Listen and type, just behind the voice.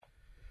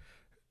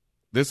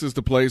This is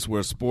the place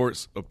where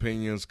sports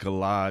opinions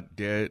collide.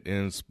 Dead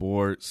in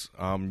Sports.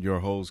 I'm your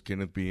host,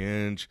 Kenneth B.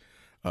 Inge.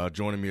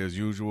 Joining me as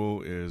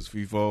usual is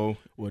FIFO.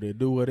 What it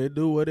do, what it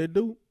do, what it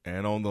do.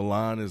 And on the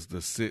line is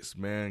the sixth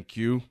man,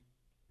 Q.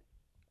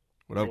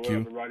 What up, Q?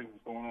 Everybody,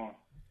 what's going on?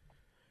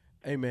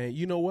 Hey, man,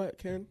 you know what,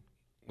 Ken?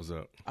 What's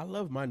up? I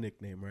love my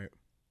nickname, right?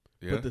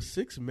 Yeah? But the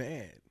sixth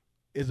man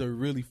is a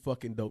really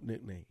fucking dope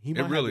nickname.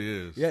 It really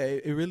is. Yeah,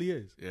 it really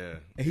is. Yeah.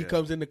 And he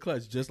comes in the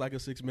clutch just like a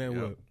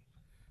six-man would.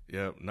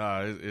 Yeah,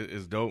 nah,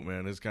 it's dope,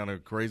 man. It's kind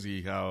of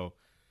crazy how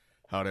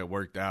that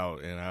worked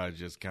out, and how it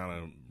just kind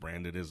of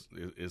branded his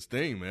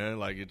thing, man.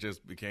 Like, it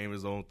just became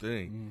his own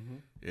thing. Mm-hmm.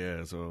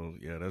 Yeah, so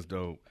yeah, that's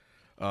dope.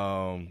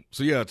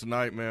 So yeah,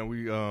 tonight, man,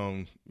 we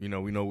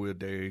we know we're a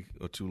day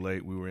or two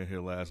late. We were in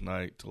here last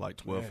night till like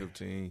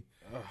 12:15.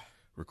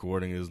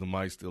 Recording. Is the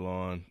mic still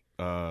on?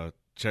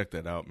 Check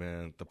that out,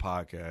 man. The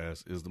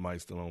podcast is the mic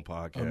still on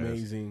podcast.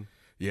 Amazing.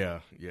 Yeah,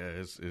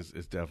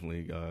 it's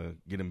definitely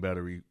getting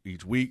better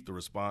each week. The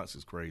response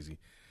is crazy,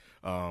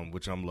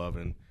 which I'm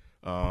loving.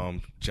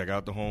 Check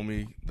out the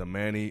homie, the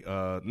Manny.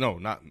 I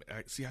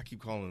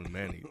keep calling him the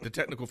Manny. The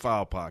Technical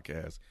File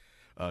Podcast.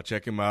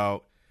 Check him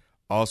out.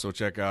 Also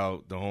check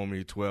out the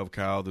homie 12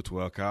 Cal, the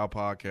 12 Cal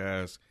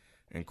Podcast,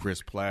 and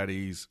Chris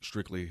Platty's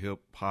Strictly Hip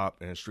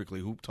Hop and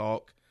Strictly Hoop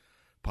Talk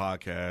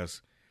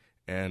Podcast,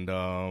 and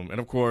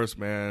of course,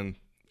 man,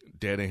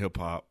 Dead in Hip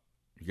Hop.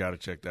 You got to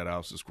check that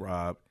out.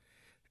 Subscribe.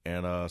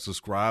 And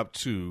subscribe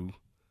to,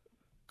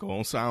 go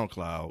on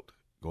SoundCloud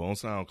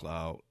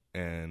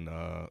and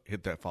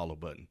hit that follow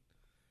button.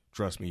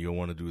 Trust me, you'll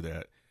want to do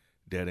that.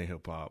 Dead in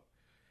Hip Hop.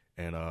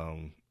 And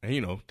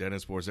Dead in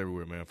Sports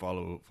everywhere, man.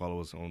 Follow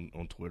us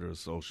on Twitter,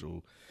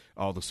 social,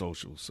 all the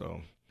socials.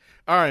 So,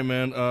 all right,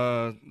 man.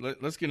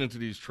 Let's get into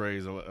these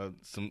trades.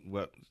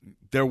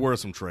 There were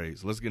some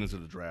trades. Let's get into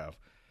the draft.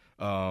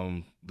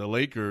 The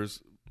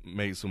Lakers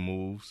made some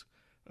moves,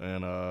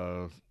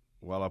 and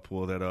while I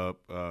pull that up,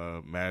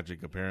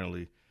 Magic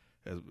apparently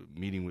has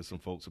meeting with some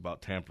folks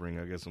about tampering,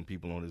 I guess, some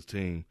people on his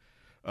team.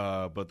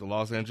 But the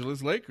Los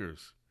Angeles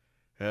Lakers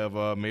have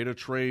made a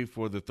trade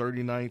for the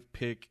 39th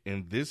pick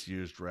in this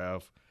year's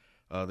draft.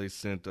 They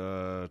sent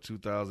a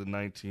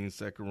 2019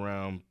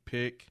 second-round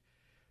pick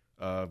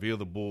via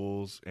the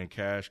Bulls and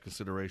cash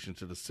consideration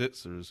to the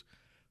Sixers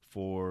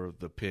for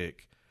the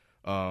pick.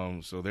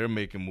 So they're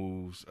making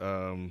moves.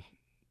 I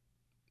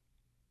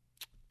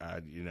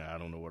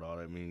don't know what all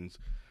that means.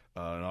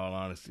 In all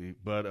honesty,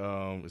 but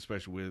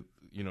especially with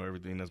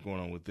everything that's going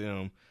on with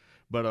them,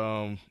 but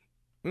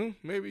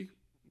maybe,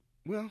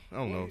 I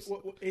don't know.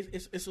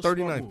 It's a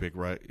 39th pick,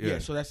 right? Yeah.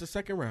 So that's the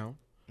second round.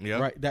 Yeah,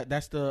 right.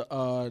 That's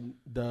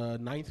the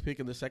ninth pick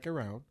in the second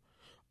round.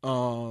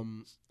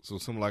 So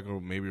something like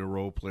maybe a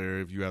role player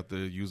if you have to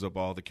use up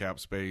all the cap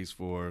space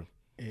for.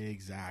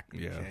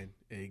 Exactly, yeah. Ken.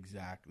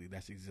 Exactly.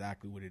 That's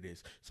exactly what it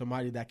is.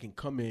 Somebody that can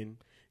come in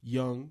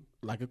young,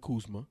 like a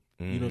Kuzma.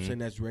 You know what I'm saying?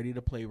 That's ready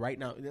to play right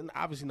now. And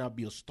obviously not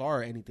be a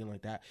star or anything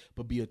like that,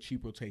 but be a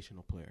cheap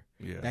rotational player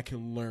that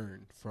can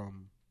learn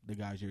from the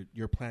guys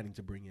you're planning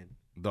to bring in.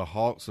 The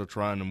Hawks are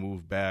trying to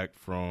move back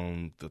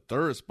from the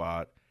third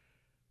spot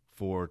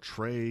for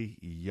Trae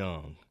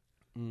Young.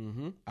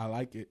 Mm-hmm. I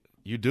like it.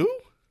 You do?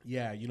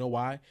 Yeah. You know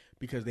why?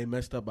 Because they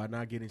messed up by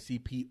not getting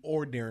CP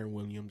or Darren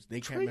Williams. They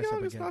can't mess up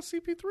again. Trae Young is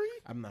not CP3?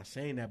 I'm not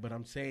saying that, but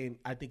I'm saying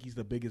I think he's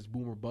the biggest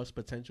boomer bust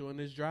potential in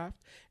this draft.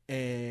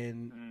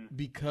 And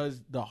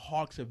because the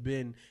Hawks have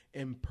been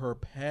in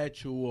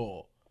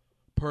perpetual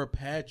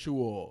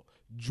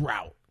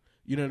drought.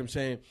 You know what I'm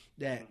saying?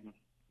 That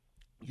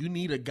you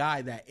need a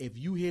guy that if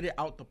you hit it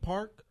out the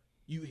park,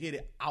 you hit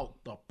it out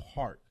the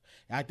park.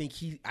 And I think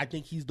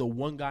he's the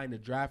one guy in the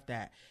draft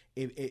that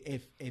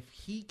if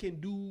he can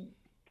do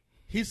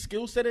his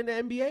skill set in the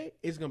NBA,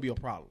 it's going to be a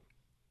problem.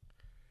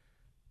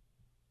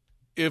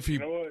 If he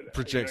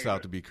projects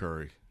out to be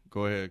Curry.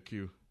 Go ahead,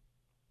 Q.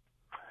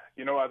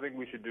 You know what I think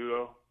we should do,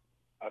 though?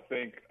 I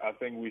think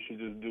we should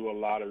just do a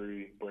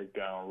lottery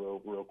breakdown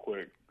real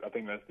quick. I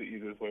think that's the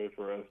easiest way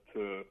for us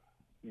to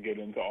get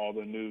into all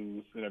the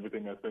news and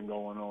everything that's been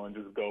going on.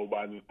 Just go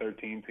by the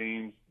 13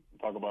 teams,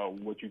 talk about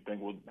what you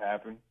think will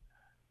happen.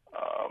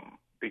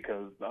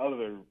 Because the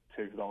other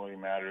picks don't really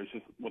matter. It's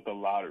just what the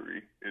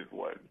lottery is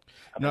what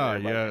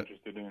everybody's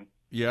interested in.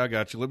 Yeah, I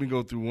got you. Let me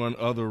go through one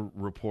other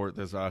report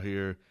that's out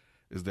here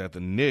is that the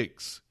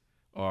Knicks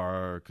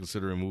are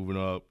considering moving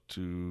up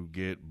to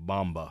get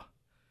Bamba.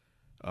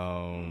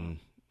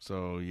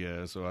 So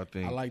I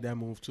think I like that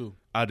move too.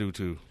 I do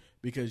too.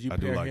 Because you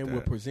pair him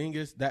with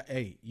Porzingis,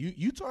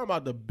 you talking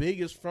about the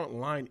biggest front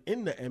line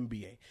in the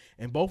NBA.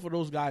 And both of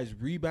those guys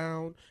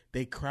rebound.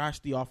 They crash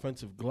the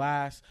offensive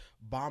glass.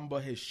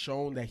 Bamba has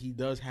shown that he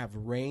does have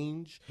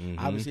range.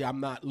 Obviously, I'm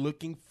not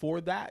looking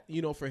for that,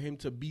 for him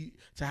to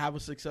have a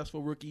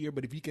successful rookie year.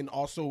 But if he can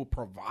also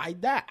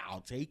provide that,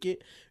 I'll take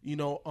it. But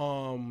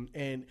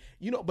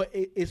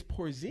is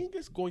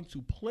Porzingis going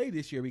to play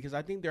this year? Because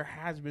I think there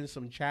has been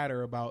some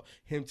chatter about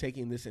him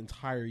taking this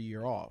entire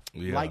year off,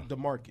 like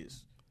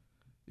DeMarcus.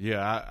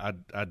 Yeah,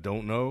 I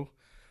don't know.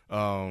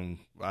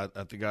 I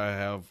think I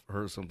have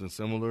heard something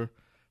similar,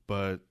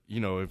 But,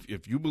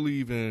 if you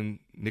believe in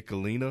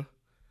Nicolina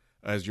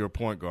as your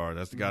point guard,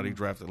 that's the guy they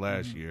drafted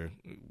last year.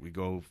 We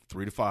go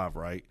 3 to 5,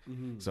 right?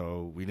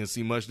 So we didn't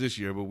see much this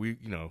year, but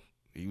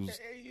he was.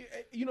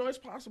 It's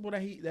possible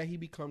that he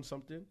becomes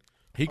something.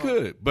 He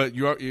could, but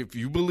if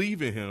you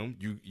believe in him,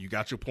 you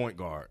got your point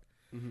guard.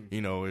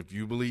 If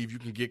you believe you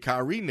can get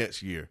Kyrie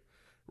next year,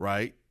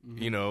 right?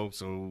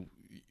 So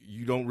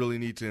you don't really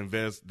need to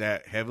invest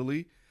that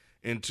heavily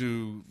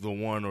into the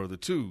 1 or the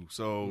 2.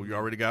 So you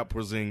already got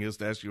Porzingis,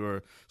 that's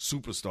your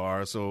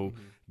superstar. So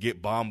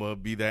get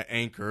Bamba, be that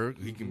anchor.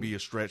 He can be a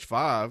stretch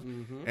 5,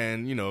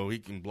 and he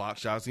can block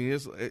shots.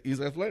 He's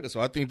athletic.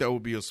 So I think that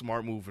would be a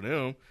smart move for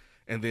them.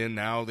 And then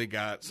now they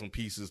got some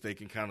pieces they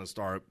can kind of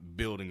start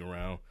building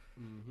around.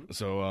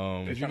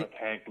 So they're trying to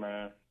tank,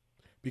 man.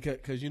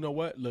 Because you know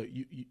what? Look,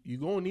 you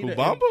gonna need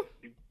Bamba?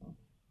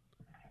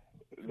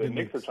 The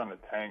Knicks are trying to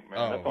tank,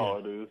 man. That's all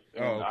it is.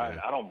 Okay.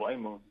 I don't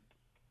blame them.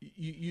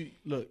 You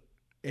look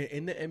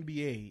in the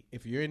NBA.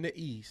 If you're in the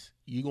East,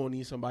 you're gonna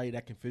need somebody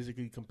that can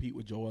physically compete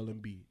with Joel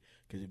Embiid.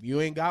 Because if you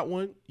ain't got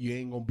one, you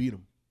ain't gonna beat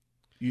him.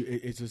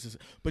 It's just.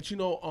 But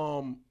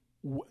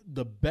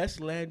the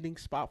best landing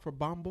spot for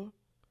Bamba,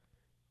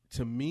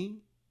 to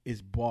me,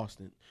 is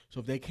Boston. So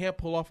if they can't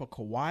pull off a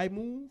Kawhi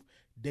move,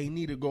 they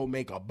need to go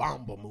make a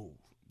Bamba move.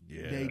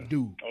 Yeah, they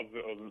do.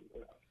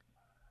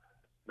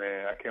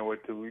 Man, I can't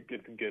wait till we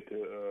get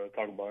to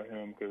talk about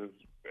him because,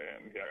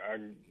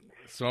 man,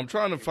 So I'm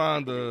trying to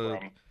find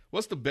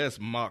what's the best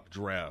mock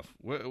draft?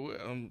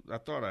 I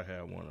thought I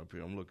had one up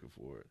here. I'm looking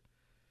for it.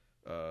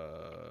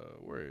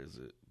 Where is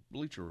it?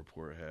 Bleacher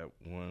Report had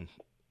one,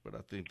 but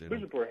I think Bleacher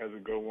Report has a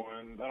good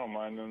one. I don't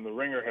mind them. The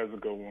Ringer has a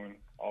good one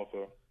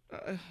also.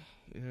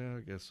 Yeah,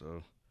 I guess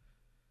so.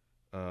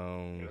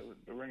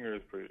 The Ringer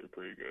is pretty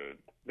good.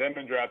 Them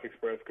and Draft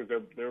Express because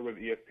they're with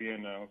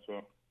ESPN now.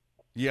 So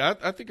yeah,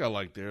 I think I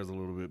like theirs a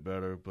little bit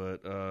better,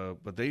 but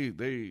they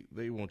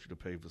want you to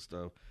pay for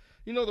stuff.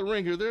 The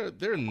Ringer, they're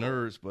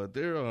nerds, but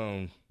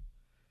they're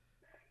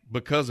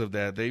because of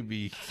that they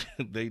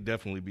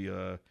definitely be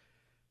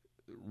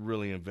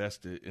really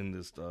invested in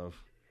this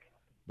stuff.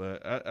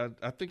 But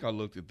I think I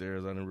looked at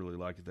theirs. I didn't really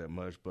like it that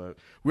much. But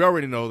we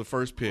already know the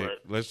first pick. Right.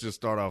 Let's just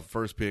start off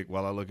first pick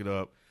while I look it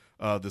up.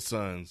 The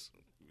Suns.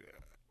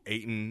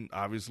 Ayton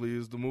obviously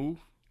is the move.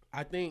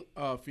 I think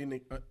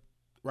Phoenix.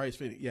 Right, it's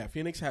Phoenix. Yeah,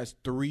 Phoenix has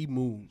 3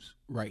 moves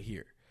right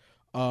here.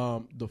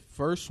 The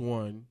first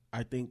one,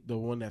 I think the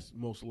one that's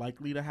most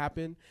likely to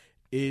happen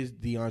is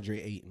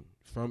DeAndre Ayton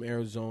from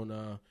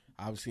Arizona.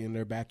 Obviously in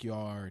their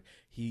backyard.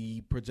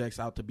 He projects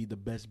out to be the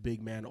best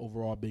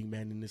overall big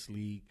man in this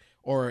league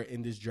or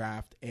in this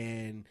draft.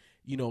 And,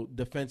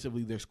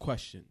 defensively there's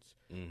questions.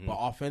 But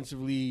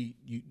offensively,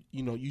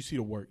 you see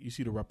the work. You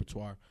see the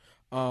repertoire.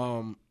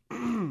 The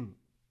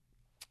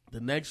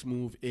next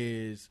move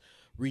is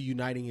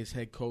reuniting his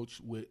head coach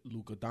with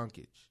Luka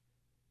Doncic.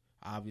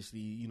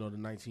 Obviously, the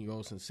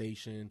 19-year-old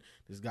sensation.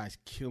 This guy's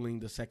killing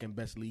the second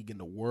best league in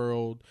the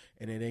world,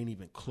 and it ain't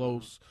even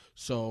close.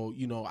 So,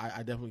 I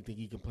definitely think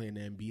he can play in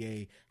the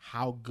NBA.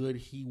 How good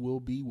he will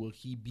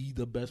he be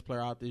the best player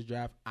out this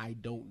draft? I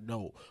don't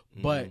know.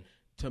 But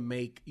to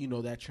make,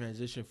 that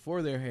transition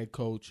for their head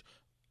coach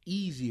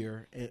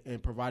easier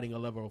and providing a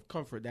level of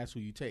comfort, that's who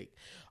you take.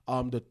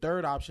 The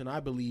third option,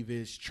 I believe,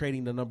 is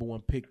trading the number 1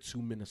 pick to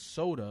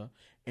Minnesota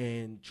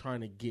and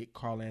trying to get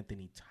Karl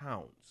Anthony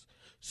Towns.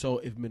 So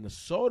if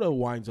Minnesota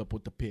winds up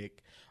with the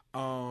pick,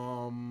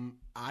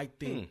 I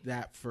think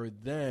that for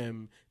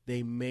them,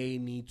 they may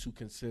need to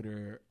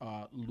consider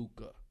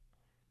Luka.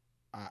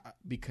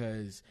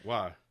 Because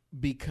why?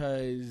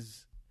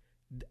 Because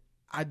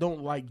I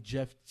don't like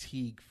Jeff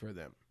Teague for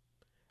them.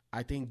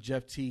 I think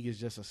Jeff Teague is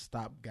just a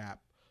stopgap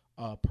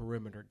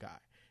perimeter guy.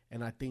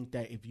 And I think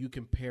that if you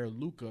compare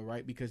Luka,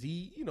 right, because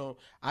he,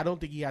 I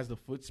don't think he has the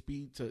foot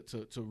speed to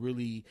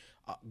really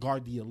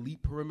guard the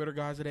elite perimeter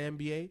guys of the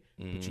NBA.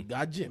 But you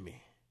got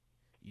Jimmy.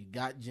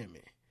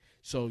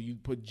 So you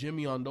put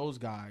Jimmy on those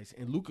guys,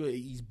 and Luka,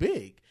 he's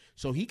big,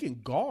 so he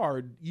can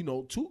guard,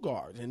 2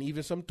 guards and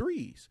even some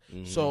 3s.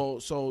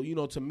 So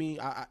to me,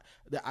 I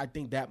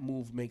think that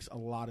move makes a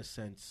lot of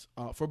sense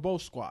for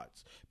both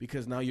squads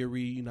because now you're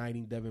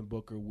reuniting Devin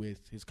Booker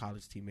with his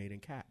college teammate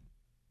and Cat.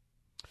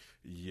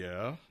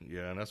 Yeah,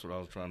 and that's what I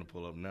was trying to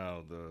pull up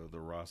now, the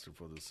roster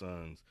for the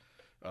Suns.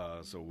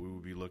 So we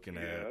would be looking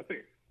at. I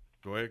think.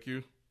 Go ahead,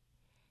 Q.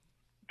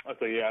 I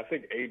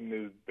think Ayton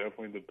is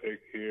definitely the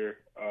pick here.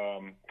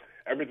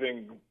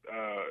 Everything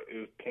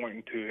is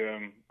pointing to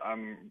him.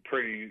 I'm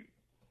pretty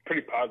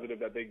positive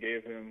that they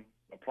gave him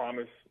a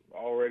promise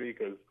already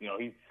because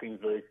he seems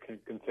very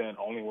content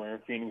only wearing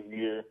Phoenix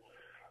gear,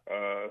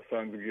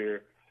 Suns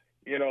gear.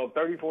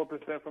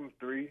 34% from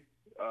 3.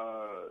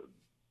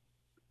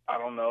 I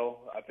don't know.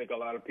 I think a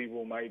lot of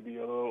people might be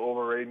a little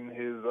overrating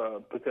his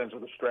potential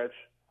to stretch.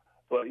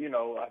 But,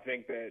 I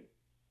think that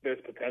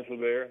there's potential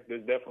there.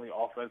 There's definitely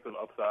offensive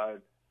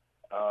upside.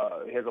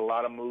 He has a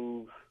lot of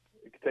moves.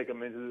 He can take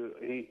them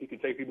he can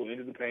take people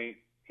into the paint.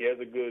 He has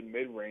a good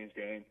mid-range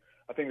game.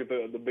 I think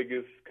that the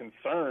biggest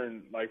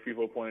concern, like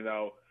FIFO pointed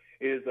out,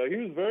 is he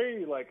was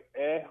very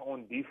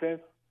on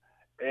defense,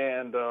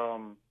 and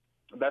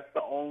that's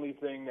the only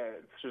thing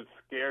that should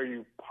scare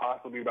you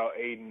possibly about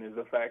Aiden is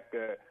the fact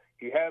that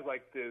he has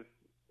this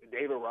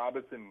David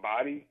Robinson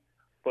body,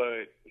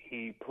 but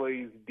he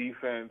plays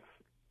defense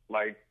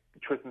like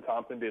Tristan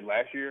Thompson did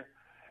last year,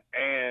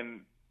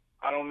 and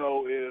I don't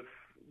know if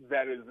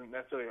that isn't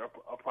necessarily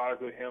a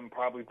product of him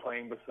probably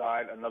playing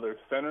beside another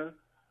center,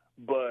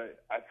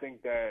 but I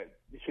think that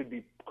it should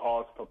be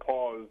cause for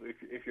pause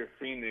if you're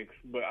Phoenix.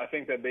 But I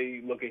think that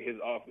they look at his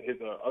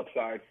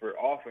upside for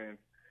offense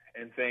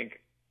and think,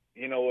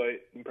 you know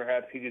what,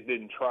 perhaps he just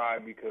didn't try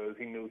because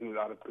he knew he was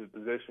out of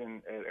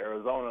position at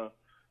Arizona.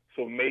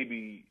 So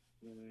maybe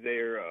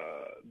their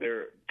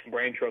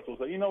brain trust will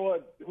say, you know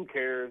what, who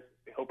cares?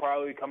 He'll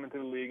probably come into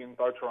the league and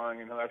start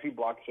trying, and he'll actually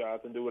block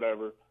shots and do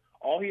whatever.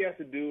 All he has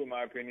to do, in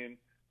my opinion,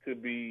 to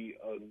be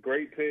a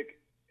great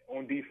pick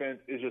on defense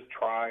is just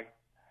try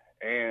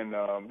and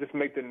just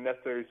make the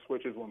necessary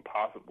switches when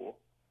possible.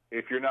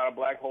 If you're not a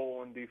black hole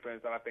on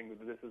defense, then I think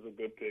that this is a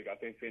good pick. I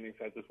think Phoenix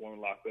has this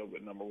one locked up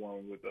at number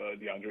one with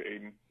DeAndre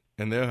Ayton.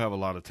 And they'll have a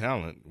lot of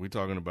talent. We're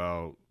talking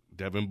about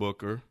Devin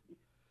Booker,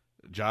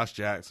 Josh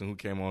Jackson, who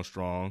came on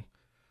strong.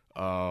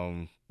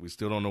 We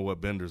still don't know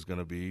what Bender's going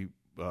to be.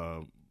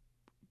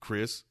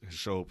 Chris has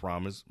showed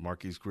promise,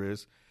 Marquise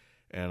Chris.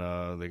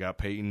 And they got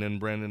Peyton and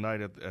Brandon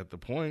Knight at the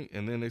point,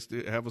 and then they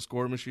still have a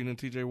scoring machine in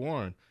T.J.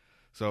 Warren.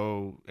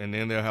 So, and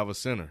then they'll have a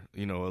center,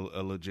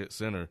 a legit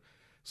center.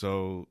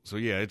 So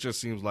yeah, it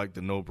just seems like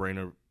the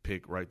no-brainer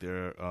pick right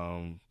there.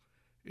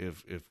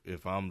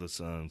 If I'm the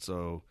Sun,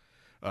 so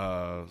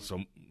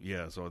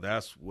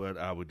that's what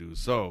I would do.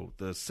 So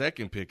the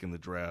second pick in the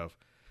draft,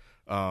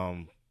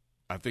 I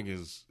think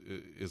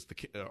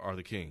are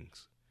the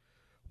Kings.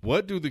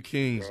 What do the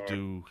Kings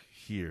do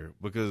here?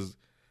 Because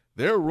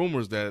there are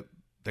rumors that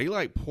they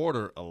like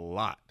Porter a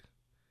lot,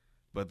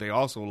 but they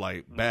also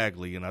like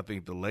Bagley, and I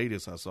think the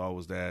latest I saw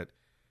was that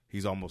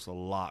he's almost a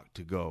lock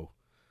to go.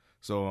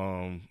 So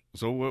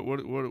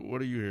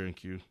what are you hearing,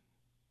 Q?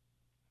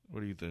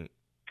 What do you think?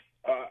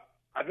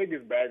 I think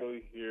it's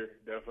Bagley here,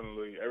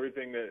 definitely.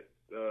 Everything that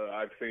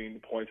I've seen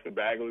points to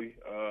Bagley.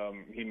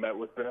 He met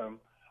with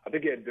them. I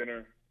think he had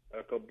dinner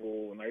a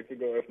couple nights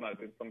ago, if not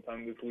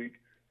sometime this week.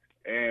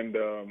 And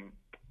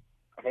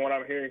from what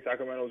I'm hearing,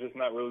 Sacramento is just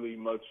not really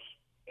much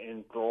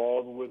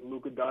enthralled with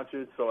Luka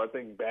Doncic, so I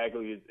think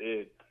Bagley is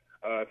it.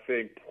 I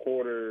think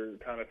Porter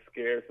kind of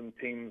scared some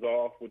teams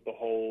off with the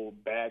whole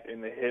back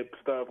and the hip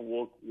stuff.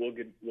 We'll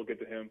get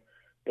to him,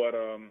 but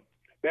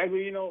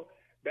Bagley,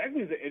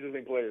 Bagley's an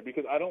interesting player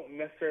because I don't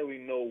necessarily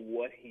know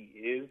what he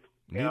is.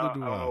 Neither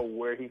do I. I don't know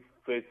where he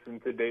fits in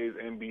today's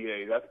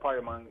NBA. That's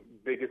probably my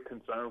biggest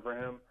concern for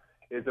him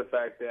is the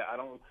fact that I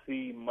don't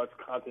see much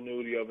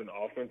continuity of an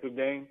offensive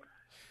game.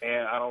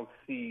 And I don't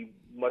see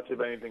much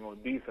of anything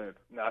on defense.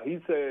 Now, I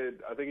think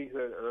he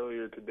said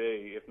earlier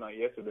today, if not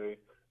yesterday,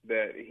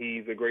 that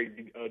he's a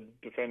great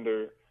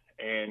defender,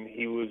 and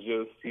he was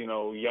just,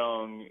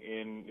 young,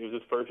 and it was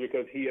his first year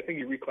because I think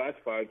he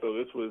reclassified, so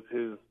this was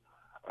his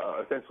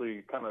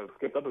essentially kind of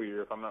skipped up a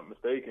year, if I'm not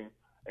mistaken,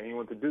 and he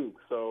went to Duke.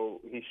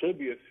 So he should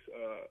be a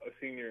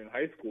senior in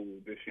high school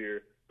this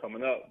year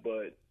coming up,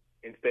 but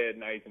instead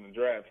now he's in the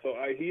draft. So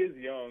he is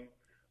young,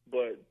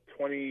 but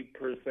 20%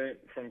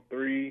 from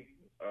three,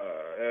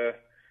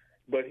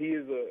 but he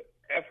is a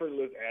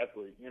effortless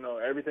athlete.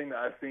 Everything that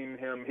I've seen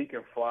him, he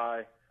can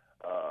fly.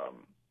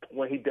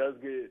 When he does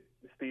get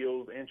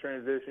steals in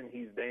transition,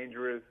 he's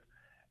dangerous.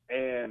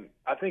 And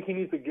I think he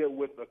needs to get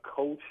with a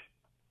coach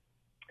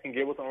and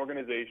get with an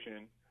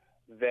organization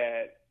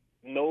that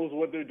knows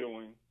what they're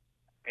doing.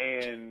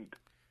 And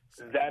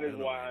that is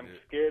why I'm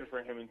scared for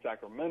him in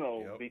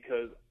Sacramento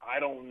because I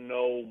don't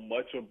know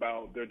much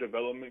about their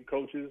development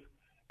coaches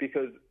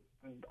because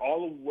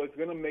all of what's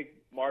going to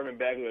make Marvin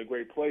Bagley a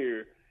great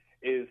player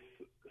is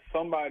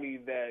somebody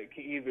that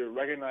can either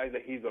recognize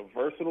that he's a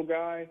versatile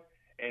guy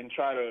and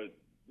try to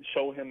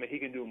show him that he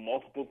can do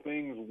multiple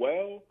things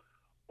well,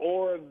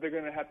 or they're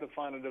going to have to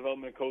find a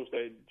development coach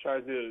that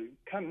tries to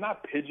kind of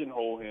not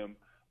pigeonhole him,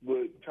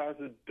 but tries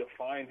to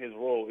define his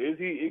role. Is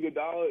he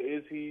Iguodala?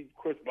 Is he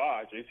Chris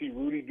Bosh? Is he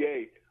Rudy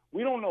Gay?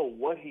 We don't know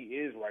what he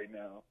is right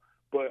now,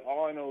 but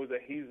all I know is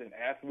that he's an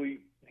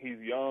athlete. He's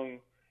young.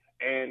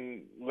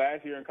 And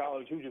last year in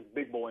college, he was just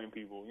big boying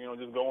people,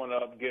 just going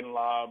up, getting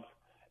lobs,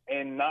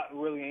 and not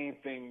really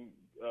anything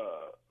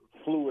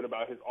fluid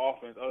about his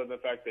offense other than the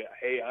fact that,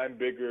 hey, I'm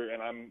bigger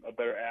and I'm a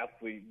better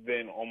athlete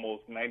than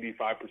almost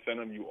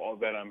 95% of you all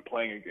that I'm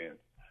playing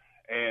against.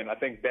 And I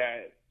think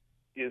that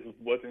is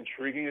what's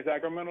intriguing in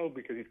Sacramento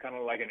because he's kind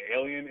of like an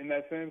alien in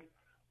that sense.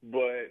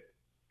 But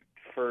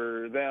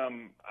for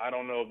them, I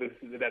don't know if this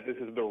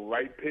is the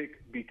right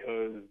pick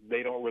because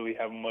they don't really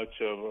have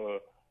much of a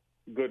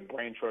good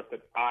brain trust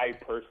that I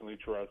personally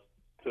trust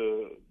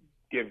to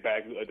give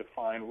back a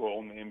defined role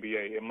in the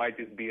NBA. It might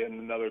just be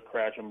another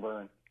crash and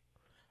burn.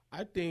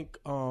 I think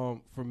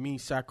for me,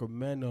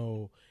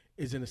 Sacramento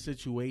is in a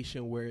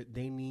situation where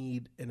they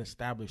need an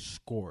established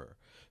scorer.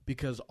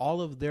 because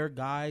all of their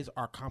guys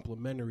are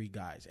complementary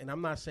guys. And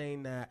I'm not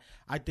saying that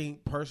I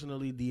think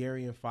personally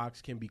De'Aaron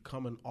Fox can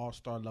become an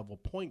all-star level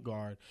point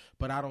guard,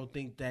 but I don't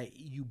think that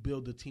you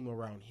build a team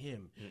around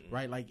him,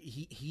 right? Like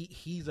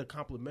he's a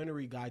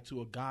complementary guy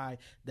to a guy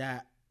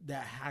that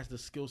has the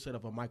skill set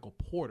of a Michael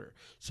Porter.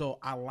 So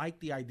I like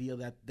the idea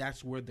that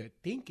that's where they're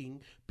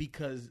thinking,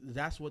 because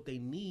that's what they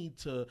need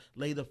to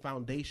lay the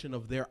foundation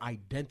of their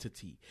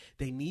identity.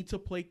 They need to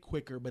play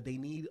quicker, but they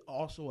need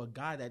also a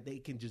guy that they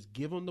can just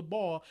give them the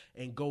ball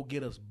and go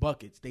get us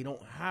buckets. They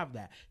don't have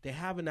that. They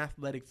have an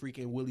athletic freak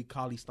in Willie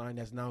Cauley-Stein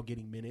that's now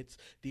getting minutes.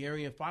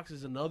 De'Aaron Fox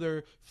is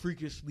another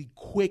freakishly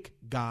quick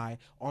guy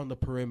on the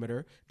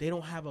perimeter. They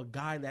don't have a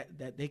guy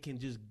that they can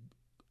just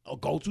a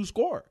go-to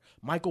scorer.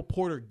 Michael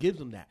Porter gives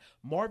them that.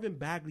 Marvin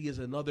Bagley is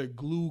another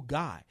glue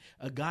guy,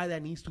 a guy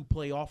that needs to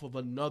play off of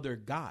another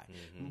guy.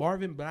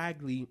 Marvin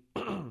Bagley,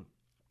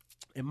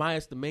 in my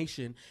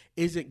estimation,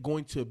 isn't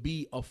going to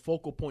be a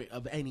focal point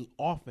of any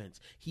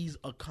offense. He's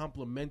a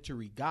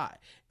complementary guy.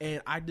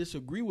 And I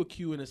disagree with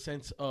Q in a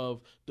sense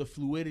of the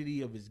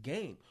fluidity of his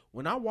game.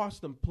 When I watch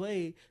them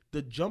play,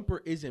 the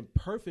jumper isn't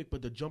perfect,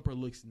 but the jumper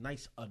looks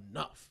nice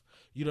enough.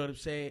 You know what I'm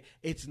saying?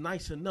 It's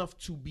nice enough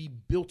to be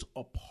built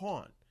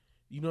upon.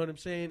 You know what I'm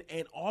saying?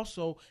 And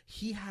also,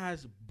 he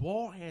has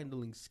ball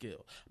handling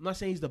skill. I'm not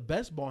saying he's the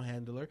best ball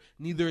handler.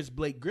 Neither is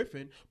Blake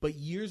Griffin. But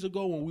years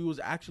ago, when we was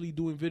actually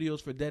doing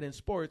videos for Dead End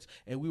Sports,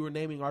 and we were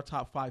naming our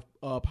top 5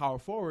 power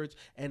forwards,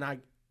 and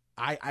I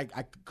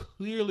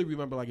clearly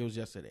remember like it was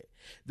yesterday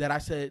that I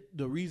said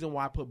the reason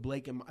why I put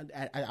Blake in,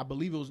 I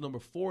believe it was number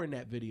 4 in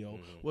that video,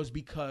 was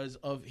because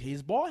of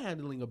his ball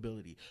handling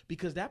ability,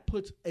 because that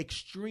puts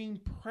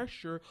extreme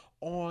pressure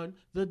on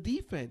the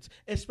defense,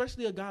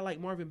 especially a guy like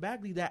Marvin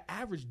Bagley that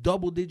averaged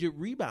double-digit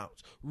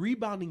rebounds.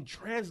 Rebounding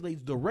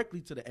translates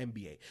directly to the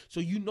NBA. So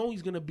you know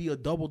he's going to be a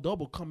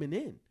double-double coming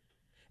in.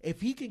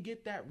 If he can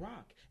get that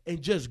rock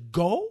and just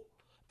go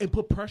and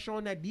put pressure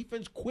on that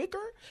defense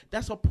quicker,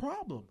 that's a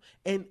problem.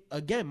 And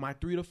again, my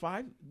 3 to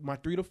 5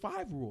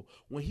 rule.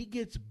 When he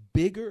gets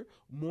bigger,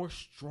 more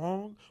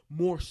strong,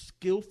 more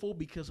skillful,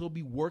 because he'll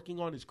be working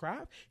on his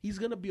craft, he's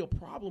gonna be a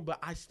problem. But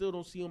I still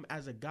don't see him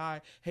as a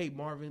guy, hey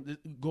Marvin,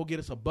 go get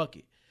us a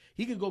bucket.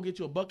 He can go get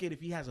you a bucket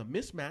if he has a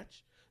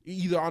mismatch,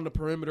 either on the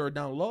perimeter or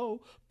down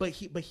low, but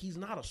he's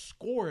not a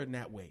scorer in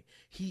that way.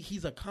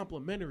 He's a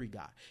complimentary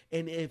guy.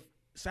 And if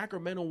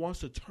Sacramento wants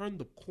to turn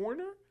the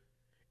corner,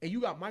 and you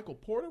got Michael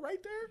Porter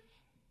right there,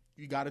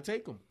 you got to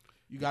take him.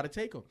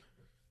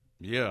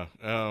 Yeah.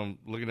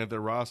 Looking at their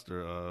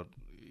roster,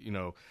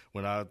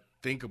 when I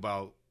think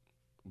about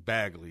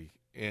Bagley,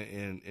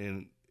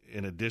 in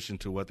addition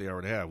to what they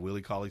already have,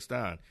 Willie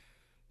Cauley-Stein,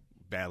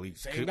 Bagley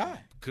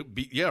could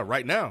be,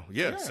 right now,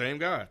 same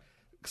guy.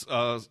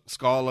 Skal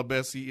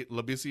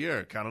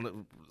Labissiere, kind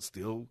of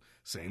still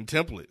same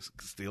templates,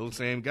 still the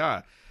same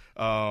guy.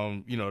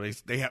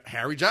 They have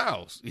Harry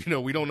Giles.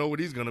 We don't know what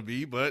he's going to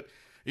be, but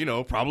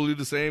probably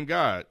the same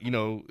guy,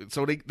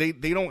 so they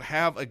don't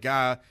have a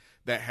guy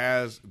that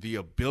has the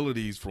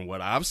abilities from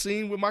what I've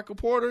seen with Michael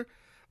Porter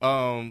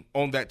on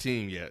that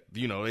team yet.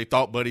 They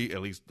thought Buddy,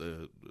 at least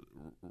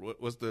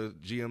what's the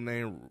GM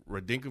name,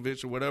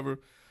 Radinkovic or whatever,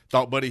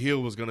 thought Buddy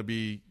Hield was going to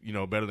be,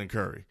 better than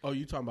Curry. Oh,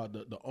 you talking about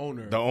the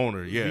owner? The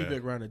owner, yeah.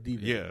 Vivek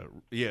Ranadive.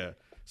 Yeah.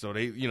 So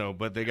they,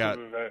 but they got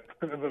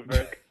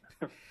Vivek.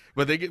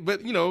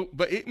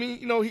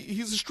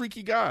 He's a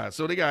streaky guy.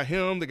 So they got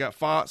him, they got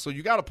Fox. So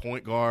you got a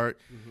point guard,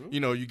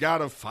 you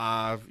got a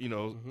 5.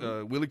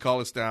 Willie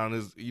Cauley-Stein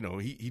is,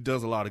 he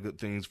does a lot of good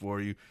things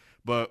for you.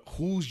 But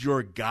who's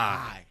your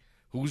guy?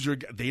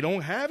 They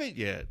don't have it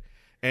yet.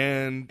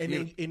 And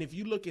if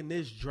you look in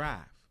this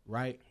draft,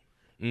 right?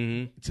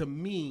 To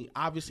me,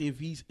 obviously,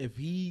 if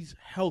he's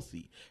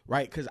healthy,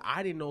 right? Because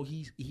I didn't know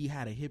he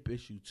had a hip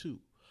issue too.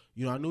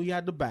 I knew he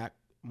had the back.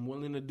 I'm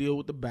willing to deal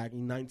with the back. He's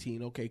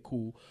 19. Okay,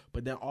 cool.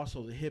 But then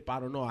also the hip, I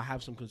don't know. I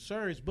have some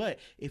concerns. But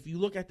if you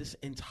look at this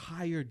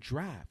entire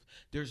draft,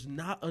 there's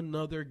not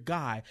another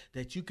guy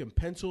that you can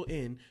pencil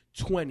in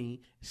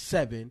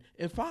 27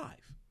 and 5.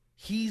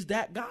 He's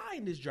that guy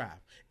in this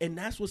draft. And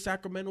that's what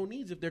Sacramento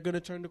needs if they're going to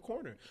turn the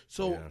corner.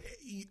 So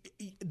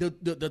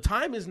the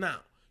time is now.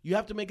 You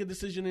have to make a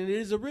decision, and it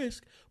is a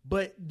risk.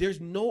 But there's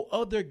no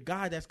other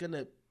guy that's going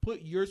to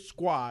put your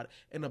squad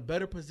in a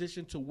better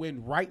position to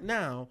win right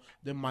now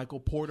than Michael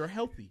Porter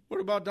healthy. What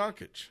about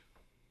Doncic?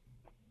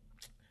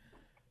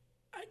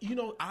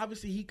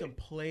 Obviously he can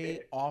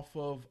play off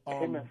of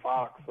him and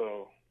Fox.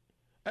 So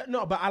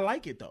no, but I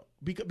like it though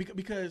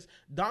because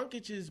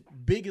Doncic's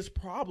biggest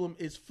problem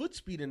is foot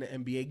speed in the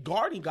NBA,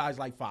 guarding guys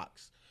like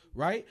Fox.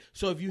 Right?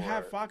 So if you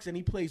have Fox and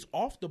he plays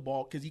off the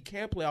ball, because he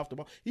can't play off the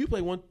ball, he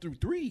play 1 through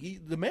 3.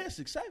 The man's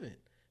 6'7".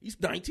 He's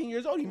 19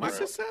 years old. He might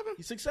 6'7".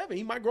 He's 6'7".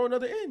 He might grow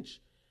another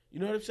inch. You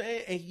know what I'm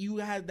saying? And you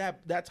had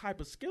that type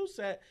of skill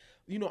set.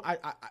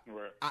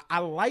 I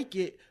like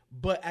it,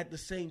 but at the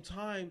same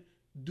time,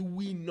 do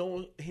we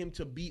know him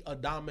to be a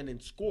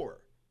dominant scorer?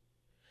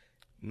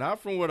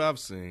 Not from what I've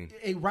seen.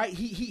 Right?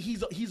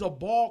 He's a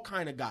ball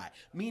kind of guy,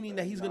 meaning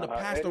that he's going to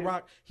pass the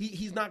rock.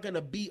 He's not going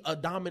to be a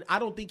dominant. I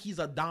don't think he's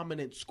a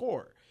dominant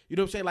scorer. You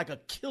know what I'm saying? Like a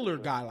killer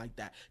guy like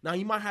that. Now,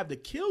 he might have the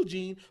kill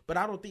gene, but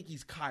I don't think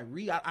he's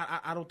Kyrie.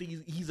 I don't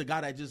think he's a guy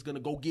that's just going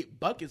to go get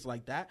buckets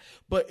like that.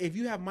 But if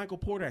you have Michael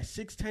Porter at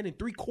 6'10" and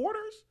 3/4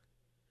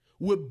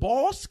 with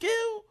ball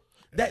skill,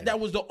 that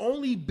was the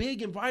only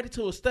big invited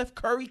to a Steph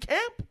Curry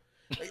camp,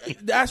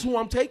 that's who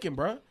I'm taking,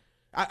 bro.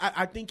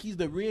 I think he's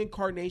the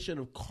reincarnation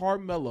of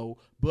Carmelo,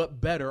 but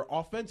better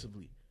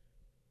offensively.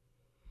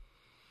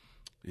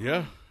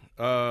 Yeah.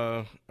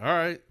 All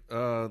right.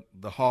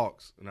 The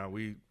Hawks. Now,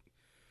 we,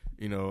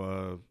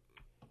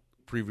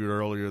 previewed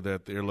earlier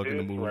that they're looking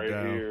to move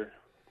down.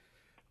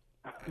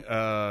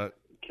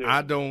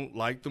 I don't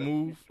like the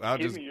move.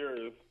 Give me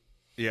yours.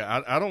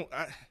 Yeah,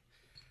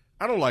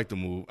 I don't like the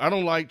move. I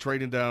don't like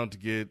trading down to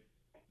get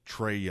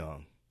Trae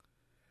Young.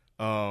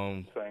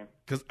 Same.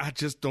 Because I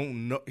just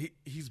don't know.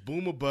 He's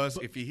boom or bust.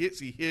 If he hits,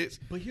 he hits.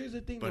 But here's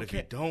the thing. But if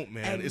he don't,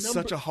 man, it's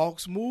such a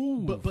Hawks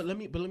move. But let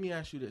me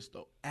ask you this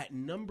though. At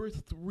number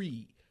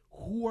 3,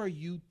 who are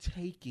you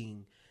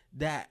taking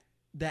that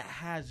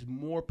has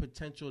more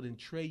potential than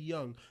Trae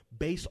Young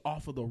based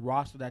off of the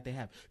roster that they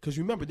have? Because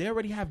remember, they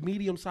already have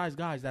medium-sized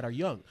guys that are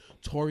young.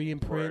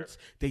 Taurean Prince.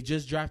 Right. They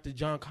just drafted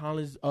John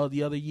Collins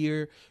the other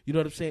year. You know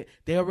what I'm saying?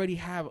 They already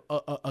have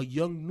a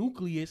young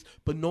nucleus,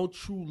 but no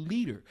true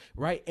leader,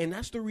 right? And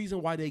that's the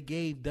reason why they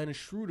gave Dennis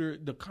Schroeder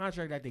the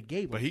contract that they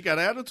gave him. But he got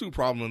an attitude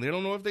problem, and they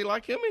don't know if they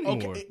like him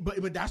anymore. Okay,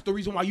 but that's the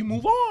reason why you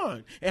move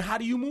on. And how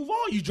do you move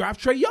on? You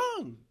draft Trae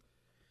Young,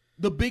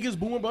 the biggest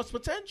boom and bust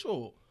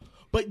potential.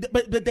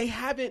 But they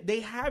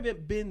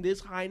haven't been this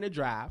high in the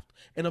draft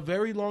in a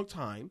very long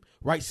time,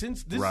 right?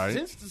 Since the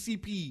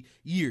CP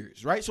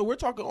years, right? So we're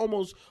talking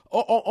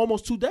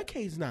almost 2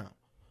 decades now,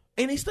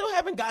 and they still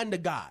haven't gotten the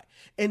guy.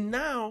 And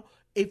now,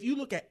 if you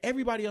look at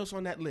everybody else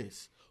on that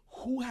list,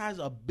 who has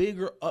a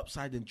bigger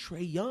upside than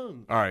Trae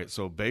Young? All right,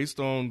 so based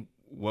on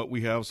what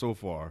we have so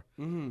far,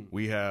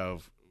 we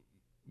have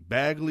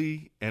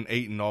Bagley and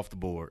Ayton off the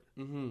board.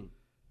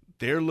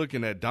 They're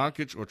looking at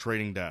Doncic or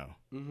trading down.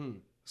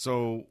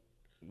 So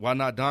why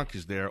not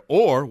Doncic there,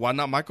 or why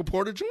not Michael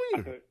Porter Jr.?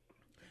 Okay,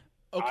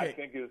 I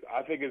think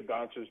it's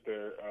Doncic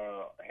there,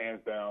 hands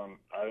down.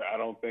 I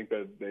don't think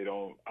that they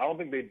don't. I don't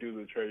think they do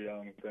the Trae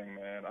Young thing,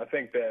 man. I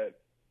think that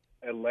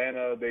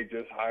Atlanta, they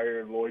just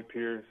hired Lloyd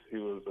Pierce. He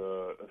was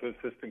an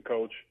assistant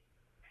coach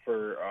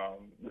for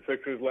the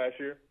Sixers last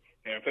year,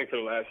 and I think for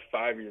the last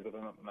 5 years, if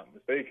I'm not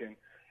mistaken.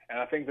 And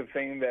I think the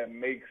thing that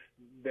makes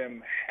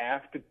them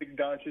have to pick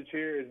Doncic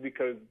here is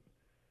because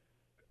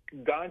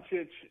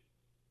Doncic,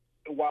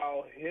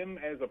 while him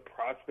as a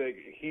prospect,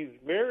 he's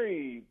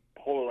very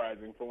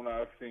polarizing from what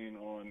I've seen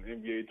on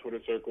NBA Twitter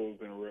circles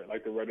and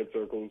like the Reddit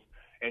circles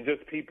and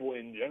just people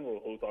in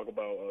general who talk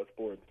about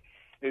sports,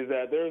 is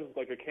that there's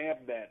like a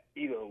camp that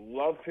either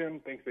loves him,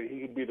 thinks that he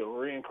could be the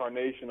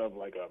reincarnation of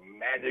like a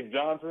Magic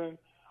Johnson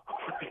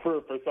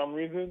for some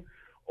reason,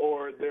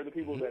 or they're the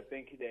people that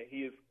think that he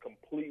is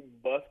complete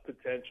bust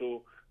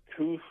potential,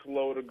 too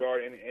slow to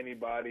guard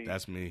anybody.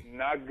 That's me.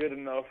 Not good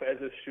enough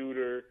as a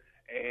shooter.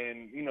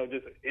 And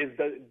just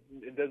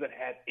it doesn't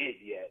have it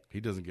yet. He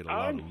doesn't get a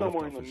lot of lift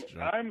off his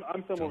jump.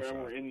 I'm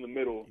somewhere in the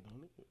middle,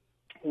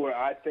 where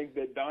I think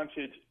that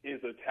Doncic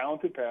is a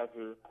talented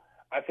passer.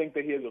 I think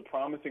that he has a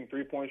promising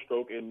 3-point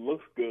stroke. It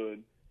looks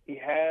good. He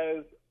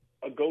has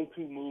a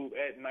go-to move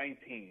at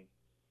 19.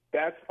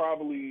 That's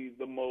probably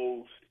the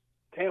most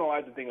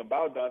tantalizing thing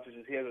about Doncic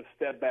is he has a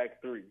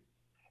step-back 3.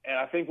 And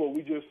I think what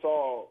we just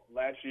saw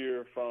last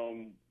year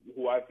from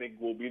who I think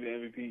will be the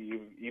MVP,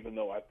 even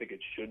though I think it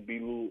should be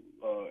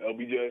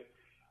LBJ,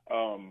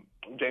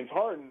 James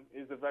Harden,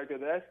 is the fact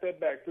that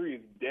step-back 3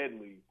 is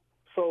deadly.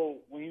 So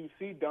when you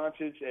see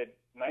Doncic at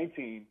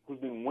 19, who's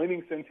been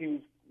winning since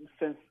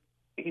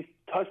he's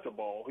touched the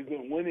ball, he's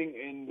been winning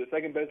in the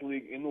second-best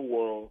league in the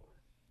world,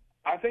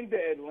 I think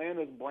that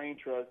Atlanta's brain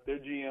trust, their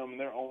GM and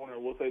their owner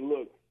will say,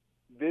 look,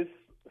 this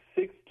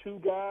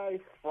 6'2" guy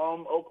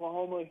from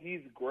Oklahoma,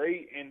 he's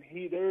great, and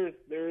there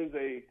is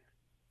a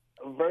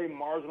very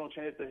marginal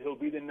chance that he'll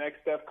be the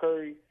next Steph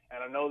Curry,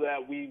 and I know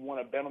that we want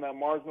to bet on that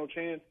marginal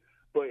chance,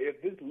 but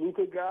if this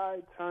Luka guy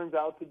turns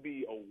out to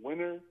be a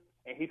winner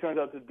and he turns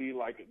out to be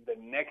like the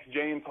next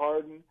James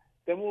Harden,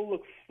 then we'll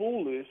look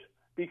foolish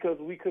because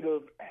we could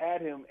have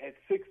had him at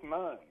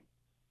 6'9",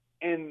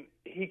 and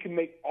he can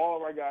make all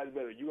of our guys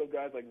better. You have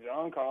guys like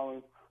John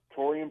Collins,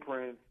 Taurean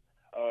Prince,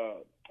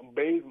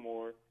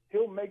 Bazemore.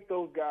 He'll make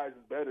those guys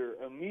better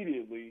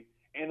immediately,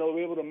 and they'll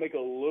be able to make a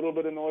little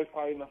bit of noise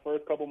probably in the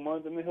first couple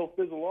months, and then he'll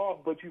fizzle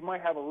off, but you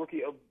might have a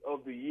rookie of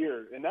the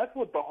year. And that's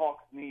what the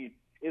Hawks need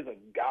is a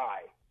guy.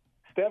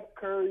 Steph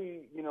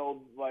Curry,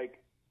 like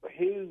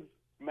his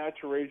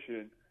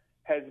maturation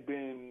has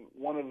been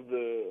one of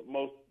the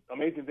most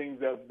amazing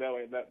things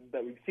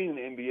that we've seen in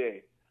the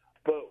NBA.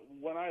 But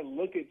when I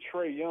look at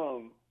Trae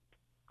Young,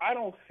 I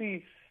don't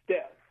see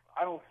Steph.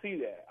 I don't see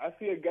that. I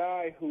see a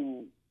guy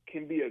who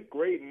can be a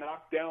great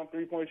knockdown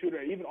 3-point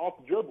shooter, even off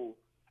the dribble.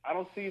 I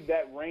don't see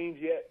that range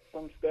yet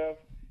from Steph.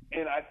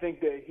 and I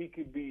think that he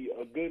could be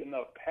a good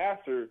enough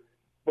passer.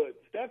 But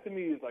Steph to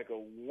me is like a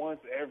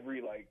once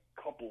every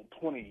couple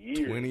 20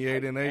 years.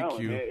 28 and 8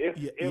 Q.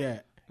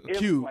 It's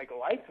Q. like a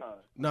lifetime.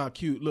 Nah,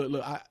 Q.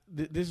 Look.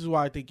 This is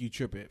why I think you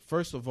trip it.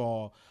 First of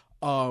all,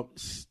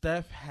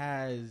 Steph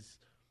has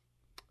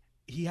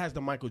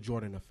the Michael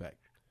Jordan effect.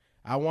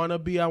 I wanna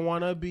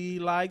be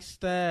like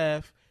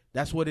Steph.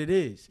 That's what it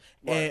is.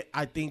 Right. And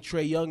I think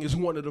Trae Young is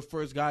one of the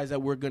first guys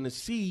that we're going to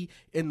see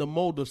in the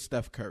mold of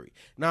Steph Curry.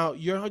 Now,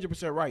 you're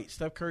 100% right.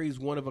 Steph Curry is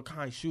one of a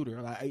kind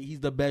shooter. He's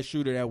the best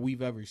shooter that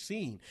we've ever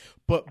seen.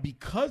 But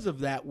because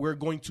of that, we're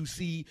going to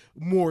see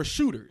more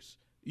shooters.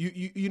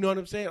 You know what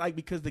I'm saying?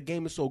 Because the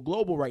game is so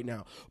global right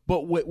now.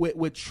 But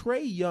with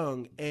Trae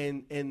Young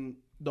and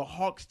the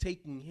Hawks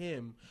taking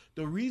him,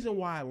 the reason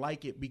why I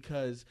like it,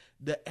 because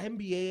the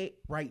NBA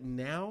right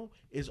now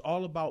is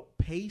all about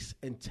pace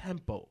and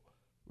tempo.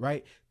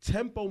 Right?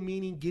 Tempo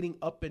meaning getting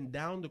up and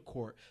down the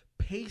court.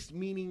 Pace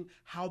meaning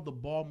how the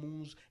ball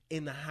moves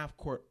in the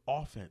half-court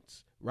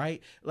offense.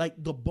 Right?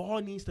 The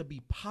ball needs to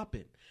be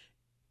popping.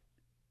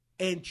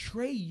 And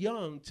Trae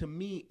Young, to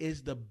me,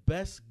 is the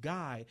best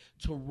guy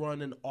to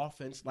run an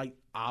offense like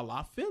a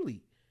la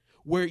Philly,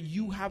 where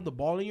you have the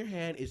ball in your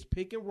hand. It's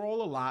pick and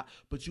roll a lot,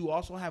 but you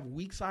also have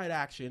weak side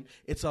action.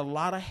 It's a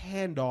lot of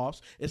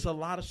handoffs. It's a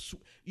lot of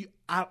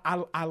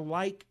I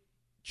like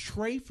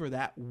Trae for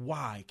that.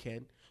 Why,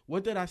 Ken?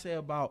 What did I say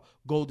about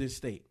Golden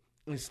State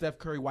and Steph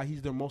Curry, why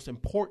he's their most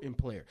important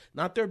player?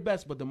 Not their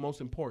best, but the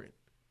most important.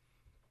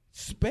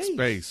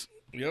 Space.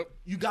 Yep.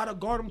 You got to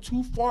guard him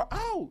too far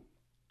out.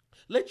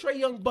 Let Trae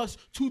Young bust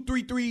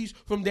 2-3 threes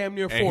from damn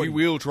near 40. And he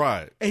will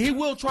try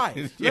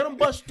it. Let him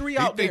bust three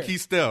out there. He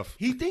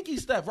think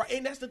he's Steph. Right?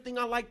 And that's the thing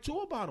I like, too,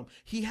 about him.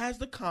 He has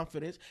the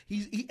confidence.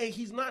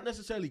 He's not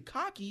necessarily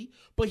cocky,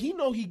 but he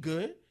know he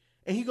good.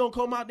 And he going to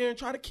come out there and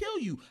try to kill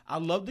you. I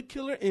love the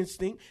killer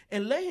instinct.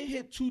 And let him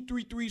hit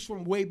 2-3 threes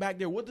from way back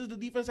there. What does the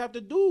defense have to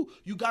do?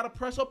 You got to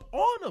press up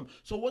on him.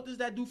 So what does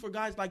that do for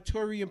guys like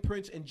Taurean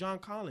Prince and John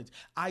Collins?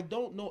 I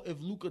don't know if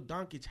Luka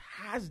Doncic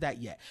has that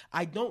yet.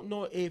 I don't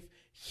know if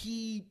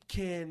he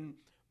can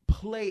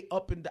play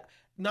up and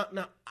down.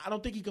 Now, I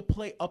don't think he could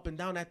play up and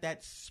down at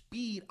that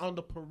speed on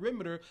the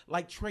perimeter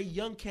like Trae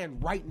Young can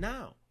right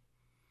now.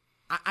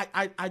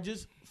 I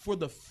just, for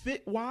the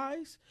fit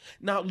wise,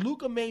 now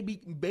Luka may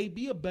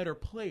be a better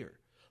player,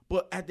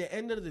 but at the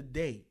end of the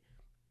day,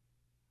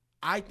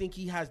 I think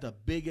he has the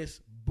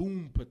biggest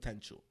boom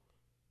potential.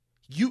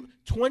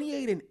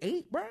 28 and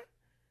 8, bro.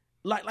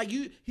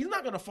 He's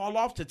not gonna fall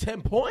off to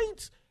 10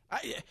 points.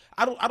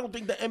 I don't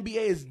think the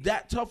NBA is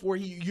that tough where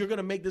you're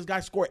gonna make this guy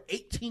score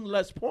 18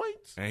 less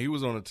points. And he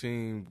was on a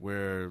team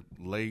where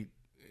late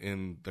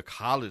in the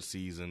college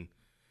season,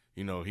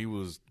 he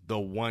was the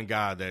one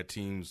guy that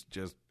teams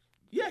just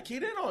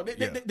keyed in on.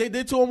 They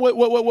did to him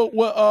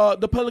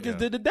what the Pelicans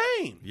did to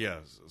Dame.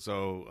 Yes.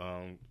 So,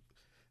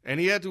 and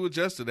he had to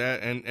adjust to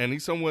that, and he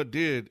somewhat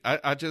did.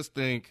 I just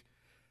think,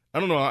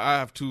 I don't know. I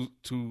have two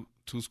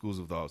schools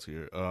of thoughts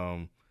here.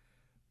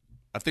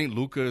 I think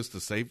Luka is the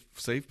safe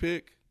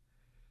pick.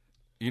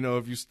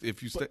 If you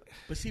stay,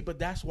 but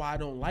that's why I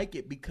don't like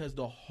it, because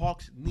the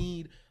Hawks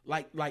need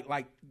like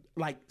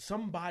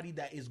somebody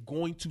that is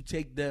going to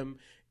take them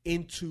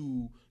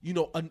into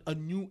a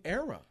new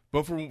era.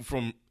 But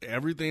from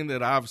everything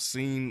that I've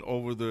seen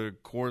over the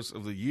course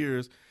of the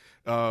years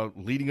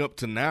leading up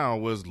to now,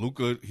 was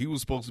Luka. He was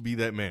supposed to be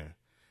that man.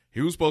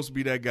 He was supposed to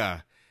be that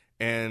guy.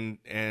 And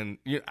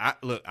I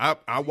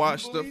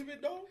watched stuff. You believe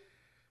it though?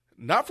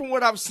 Not from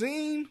what I've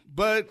seen,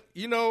 but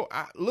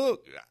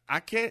I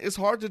can't. It's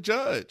hard to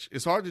judge.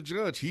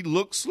 He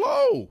looks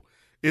slow.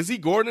 Is he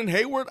Gordon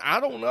Hayward? I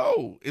don't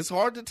know. It's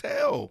hard to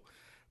tell,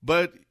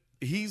 but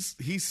he's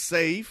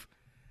safe.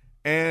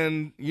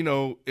 And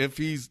if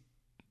he's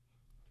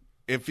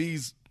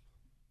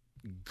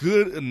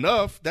good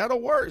enough,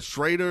 that'll work.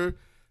 Schrader,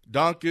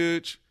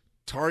 Doncic,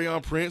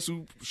 Taurean Prince,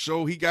 who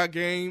show he got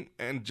game,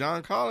 and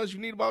John Collins, you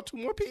need about 2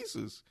 more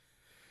pieces.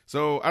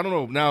 So I don't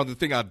know. Now, the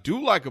thing I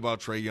do like about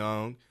Trae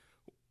Young,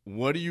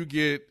 what do you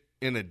get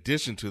in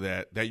addition to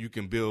that you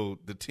can build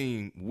the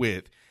team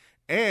with?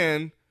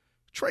 And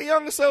Trae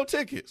Young will sell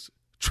tickets.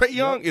 Trae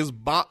Young is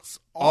box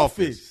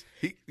office.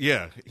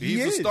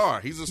 He's a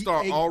star. He's a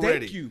star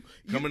already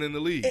coming in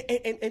the league.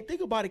 And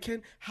think about it,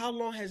 Ken. How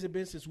long has it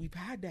been since we've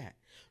had that?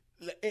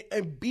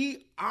 And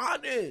be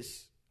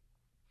honest.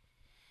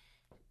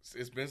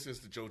 It's been since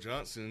the Joe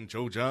Johnson.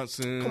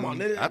 Come on,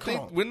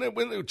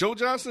 when Joe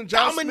Johnson,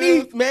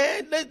 Dominique, Smith,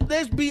 man.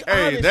 Let's be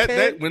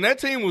honest. When that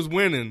team was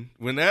winning,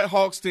 when that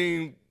Hawks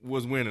team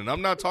was winning,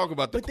 I'm not talking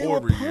about the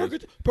Corver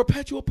years.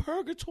 Perpetual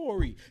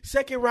purgatory.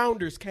 Second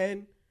rounders,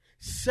 Ken.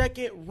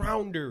 Second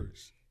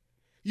rounders.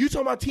 You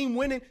talking about team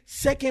winning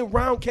second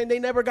round? Ken, they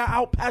never got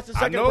out past the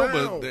second round. I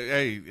know, but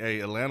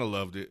Atlanta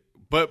loved it.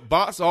 But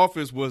box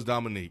office was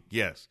Dominique,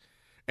 yes,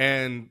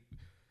 and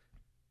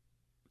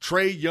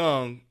Trae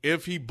Young,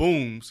 if he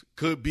booms,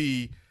 could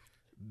be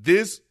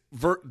this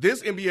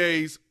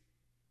NBA's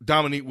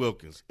Dominique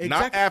Wilkins. Exactly.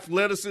 Not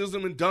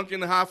athleticism and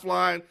dunking and high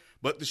flying,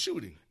 but the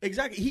shooting.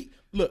 Exactly.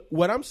 Look,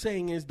 what I'm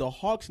saying is the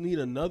Hawks need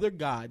another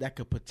guy that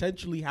could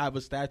potentially have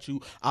a statue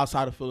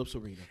outside of Phillips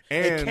Arena.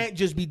 It can't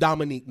just be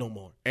Dominique no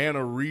more. And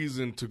a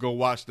reason to go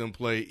watch them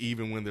play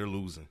even when they're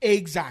losing.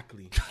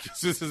 Exactly.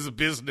 This is a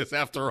business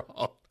after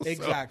all.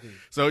 Exactly.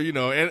 So you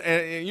know,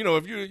 and you know,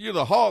 if you're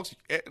the Hawks,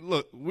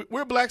 look,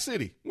 we're Black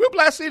City. We're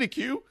Black City,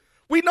 Q.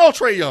 We know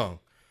Trae Young.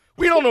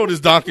 We don't know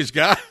this Donkish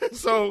guy.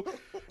 So,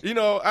 you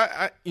know,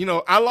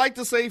 I like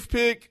the safe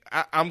pick.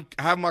 I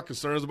have my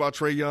concerns about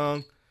Trae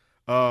Young.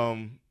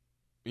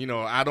 You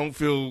know, I don't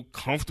feel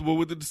comfortable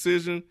with the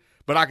decision,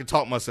 but I can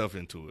talk myself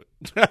into it.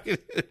 I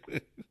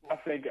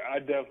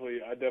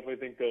definitely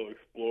think they'll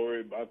explore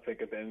it. But I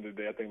think at the end of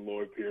the day, I think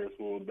Lloyd Pierce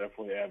will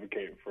definitely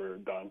advocate for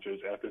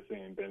Doncic after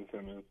seeing Ben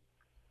Simmons.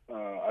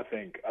 I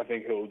think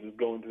he'll just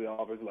go into the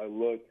office like,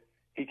 look,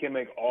 he can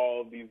make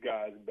all of these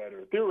guys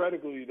better.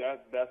 Theoretically,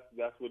 that's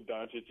what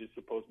Doncic is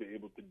supposed to be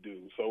able to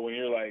do. So when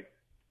you're like,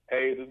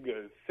 hey, this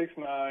guy is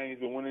 6'9", he's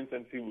been winning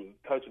since he was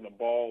touching the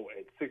ball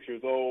at 6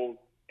 years old.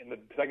 In the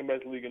second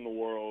best league in the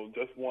world,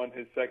 just won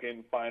his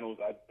second finals,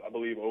 I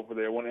believe, over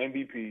there. Won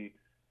MVP,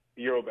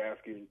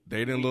 Eurobasket.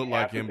 They didn't look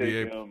like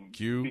NBA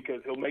Q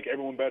because he'll make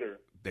everyone better.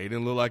 They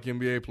didn't look like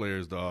NBA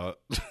players, dog.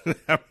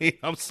 I mean,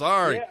 I'm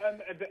sorry. Yeah,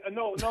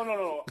 no.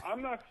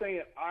 I'm not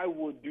saying I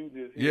would do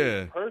this.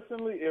 Yeah.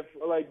 Personally, if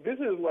like this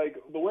is like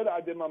the way that I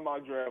did my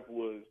mock draft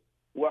was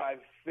what I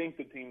think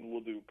the teams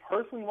will do.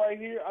 Personally, right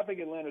here, I think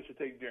Atlanta should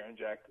take Jaren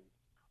Jackson,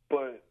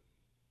 but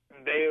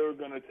they are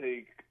going to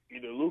take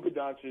either Luka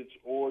Doncic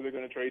or they're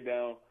going to trade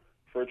down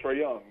for Trae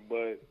Young.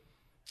 But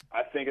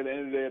I think at the end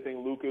of the day, I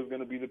think Luka is going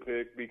to be the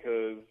pick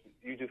because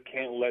you just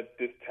can't let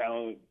this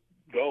talent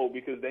go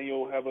because then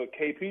you'll have a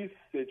KP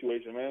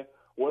situation, man.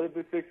 What if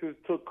the Sixers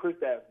took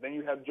Kristaps? Then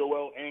you have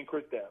Joel and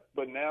Kristaps.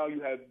 But now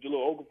you have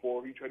Jahlil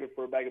Okafor, who traded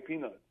for a bag of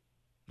peanuts.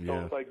 So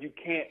it's like you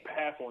can't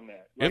pass on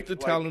that. If the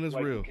talent is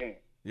real.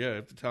 Yeah,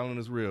 if the talent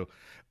is real.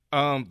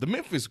 The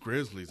Memphis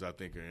Grizzlies, I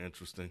think, are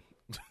interesting.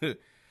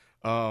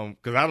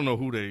 Because I don't know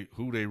who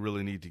they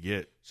really need to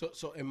get.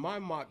 So in my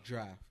mock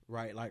draft,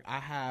 right, like I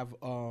have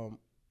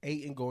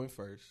Ayton going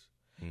first.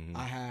 Mm-hmm.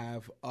 I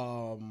have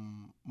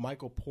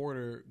Michael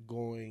Porter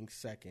going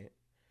second.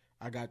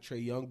 I got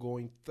Trae Young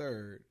going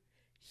third.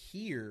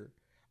 Here,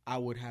 I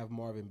would have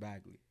Marvin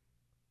Bagley.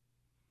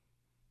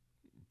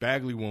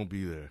 Bagley won't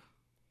be there.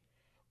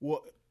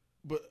 Well,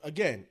 but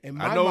again, in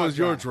my I know it's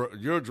your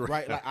draft,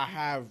 right? Like I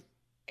have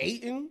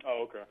Ayton.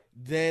 Oh, okay.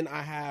 Then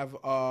I have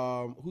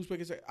who's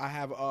picking? I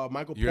have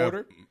Michael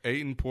Porter,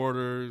 Ayton,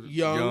 Porter,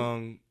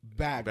 Young,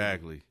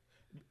 Bagley.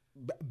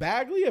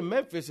 Bagley in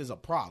Memphis is a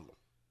problem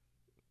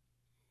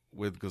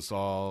with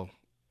Gasol,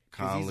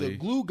 Conley. He's a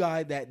glue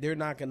guy that they're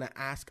not going to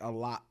ask a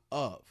lot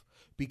of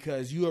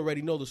because you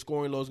already know the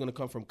scoring load is going to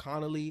come from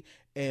Conley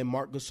and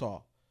Marc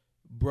Gasol.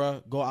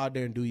 Bruh, go out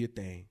there and do your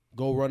thing.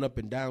 Go run up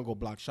and down. Go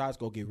block shots.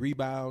 Go get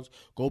rebounds.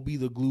 Go be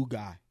the glue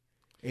guy.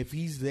 If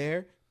he's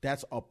there,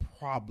 that's a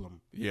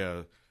problem.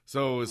 Yeah.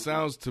 So it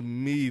sounds to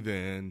me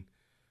then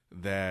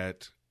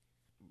that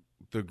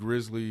the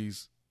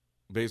Grizzlies,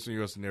 based on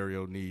your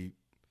scenario, need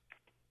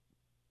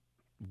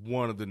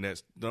one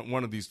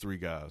of these three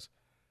guys.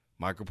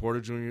 Michael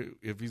Porter Jr.,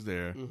 if he's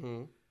there,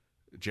 mm-hmm.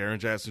 Jaren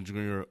Jackson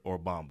Jr. or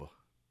Bamba.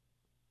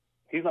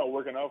 He's not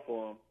working out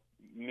for him.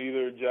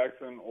 Neither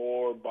Jackson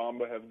or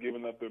Bamba have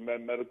given up their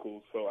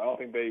medicals, so I don't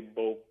think they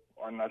both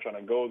are not trying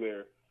to go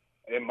there.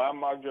 In my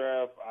mock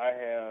draft, I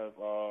have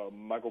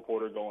Michael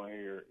Porter going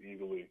here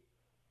easily.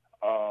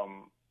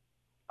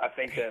 I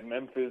think that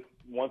Memphis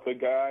wants a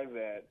guy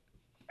that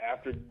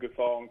after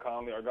Gasol and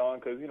Conley are gone,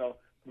 because, you know,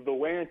 the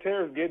wear and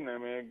tear is getting there,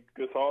 man.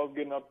 Gasol's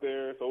getting up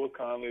there, so is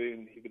Conley,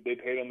 and they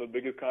paid him the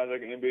biggest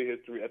contract in NBA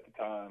history at the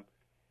time.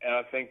 And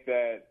I think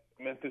that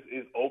Memphis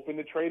is open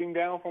to trading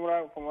down from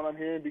what I'm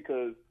hearing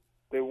because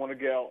they want to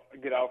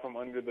get out from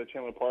under the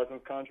Chandler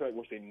Parsons contract,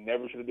 which they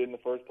never should have did in the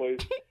first place.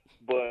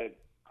 But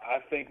I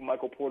think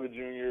Michael Porter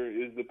Jr.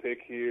 is the pick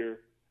here.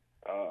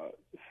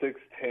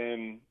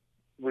 6'10",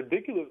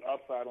 ridiculous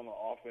upside on the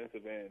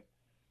offensive end.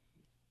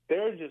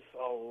 There's just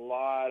a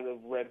lot of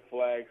red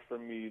flags for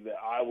me that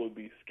I would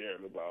be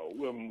scared about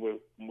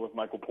with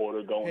Michael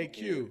Porter going. Hey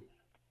Q,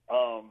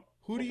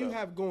 who do you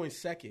have going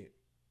second?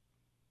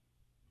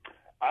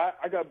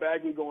 I got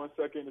Bagley going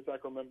second to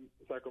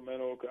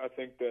Sacramento. I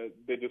think that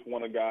they just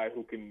want a guy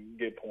who can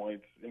get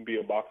points and be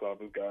a box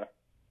office guy.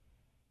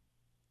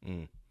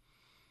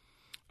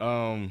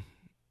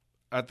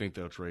 I think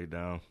they'll trade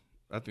down.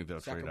 I think they'll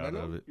trade out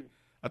of it.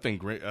 I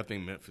think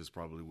Memphis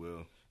probably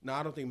will. No,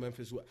 I don't think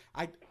Memphis will.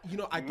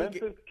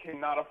 Memphis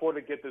cannot afford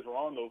to get this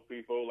wrong, those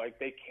people. Like,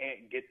 they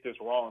can't get this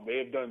wrong. They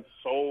have done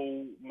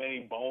so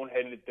many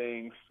boneheaded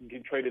things,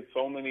 traded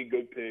so many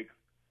good picks.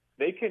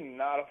 They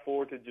cannot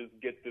afford to just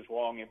get this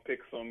wrong and pick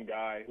some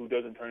guy who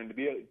doesn't turn into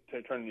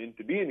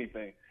be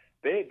anything.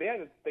 They have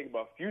to think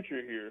about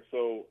future here.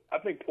 So I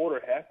think Porter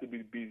has to be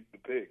the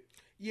pick.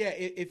 Yeah,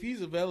 if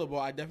he's available,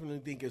 I definitely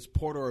think it's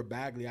Porter or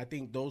Bagley. I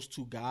think those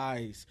two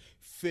guys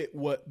fit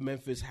what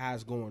Memphis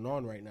has going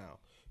on right now.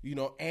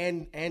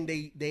 and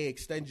they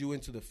extend you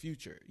into the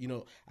future.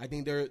 I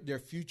think they're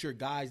future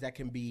guys that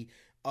can be.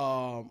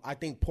 I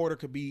think Porter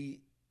could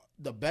be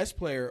the best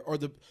player or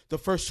the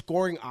first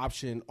scoring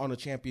option on a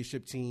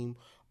championship team.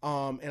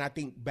 And I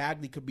think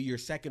Bagley could be your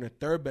second or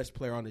third best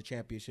player on the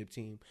championship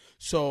team.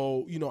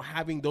 So,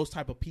 having those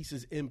type of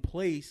pieces in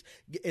place,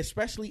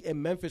 especially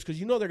in Memphis, because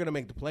they're going to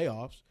make the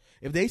playoffs.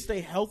 If they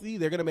stay healthy,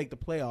 they're going to make the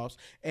playoffs.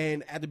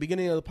 And at the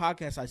beginning of the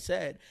podcast, I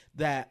said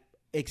that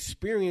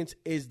experience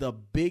is the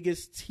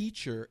biggest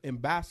teacher in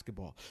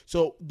basketball.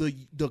 So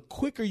the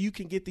quicker you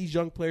can get these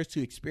young players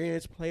to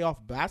experience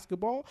playoff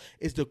basketball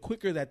is the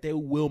quicker that they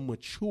will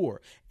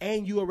mature.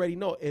 And you already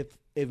know if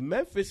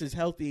Memphis is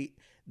healthy,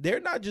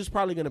 they're not just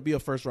probably going to be a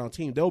first round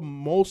team. They'll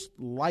most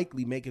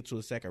likely make it to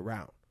the second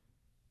round.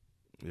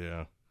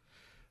 Yeah.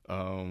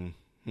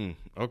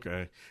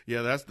 Okay.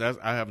 Yeah, that's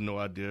I have no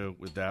idea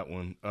with that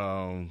one.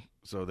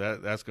 So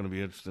that's going to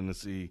be interesting to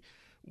see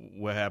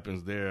what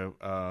happens there.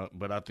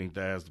 But I think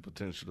that has the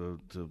potential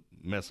to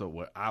mess up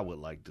what I would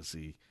like to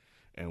see,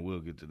 and we'll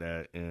get to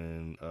that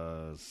in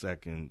a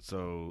second.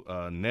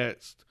 So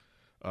next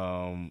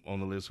on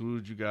the list, who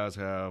did you guys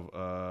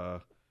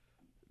have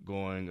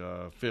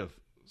going fifth?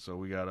 So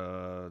we got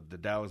the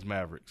Dallas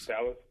Mavericks.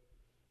 Dallas?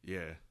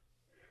 Yeah.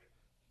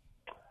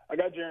 I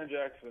got Jaren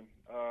Jackson.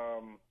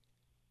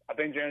 I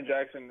think Jaren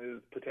Jackson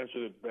is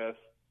potentially the best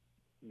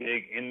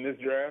big in this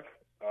draft.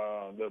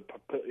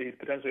 He's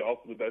potentially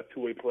also the best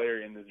two-way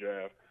player in this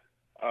draft.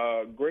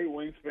 Great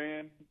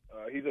wingspan.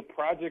 He's a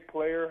project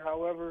player,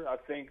 however. I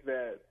think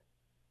that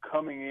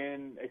coming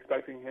in,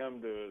 expecting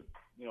him to,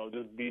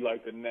 just be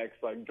like the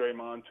next, like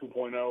Draymond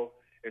 2.0,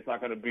 it's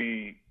not going to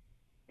be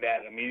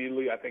that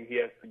immediately. I think he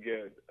has to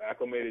get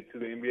acclimated to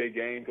the NBA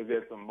game because he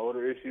has some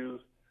motor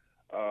issues.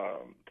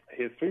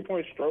 His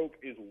three-point stroke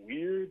is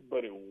weird,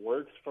 but it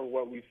works for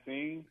what we've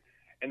seen.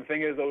 And the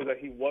thing is, though, is that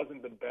he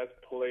wasn't the best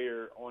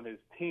player on his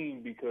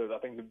team because I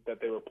think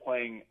that they were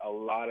playing a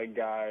lot of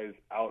guys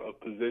out of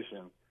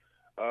position.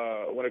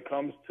 When it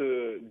comes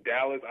to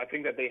Dallas, I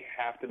think that they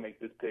have to make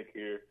this pick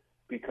here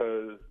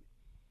because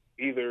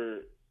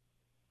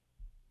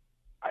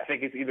I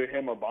think it's either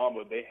him or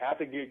Bamba. They have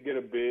to get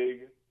a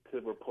big to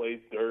replace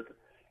Dirk,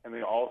 and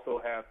they also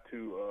have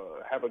to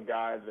have a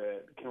guy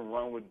that can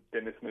run with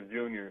Dennis Smith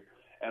Jr.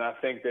 And I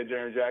think that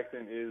Jaren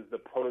Jackson is the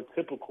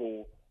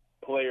prototypical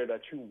player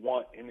that you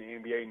want in the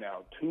NBA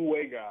now,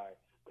 two-way guy.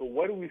 So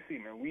what do we see,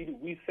 man?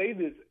 We say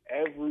this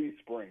every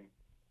spring.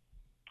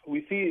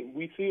 We see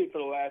it for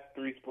the last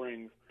 3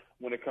 springs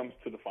when it comes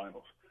to the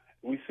finals.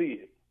 We see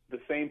it. The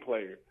same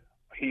player.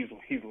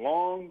 He's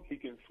long, he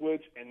can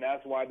switch, and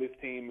that's why this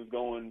team is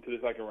going to the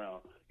second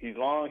round. He's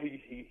long,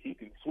 he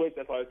can switch,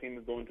 that's why this team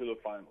is going to the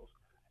finals.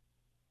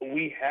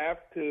 We have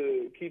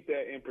to keep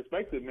that in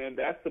perspective, man.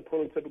 That's the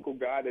prototypical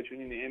guy that you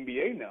need in the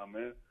NBA now,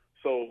 man.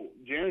 So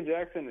Jaren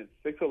Jackson is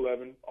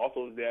 6'11",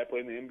 also his dad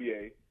played in the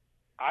NBA.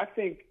 I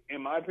think,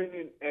 in my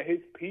opinion, at his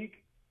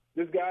peak,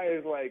 this guy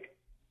is like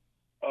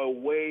a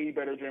way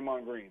better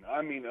Draymond Green.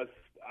 I mean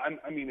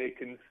a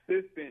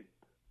consistent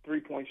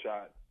three-point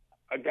shot,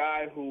 a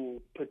guy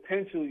who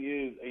potentially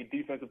is a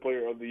defensive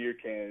player of the year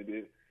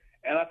candidate.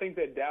 And I think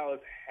that Dallas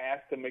has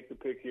to make the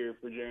pick here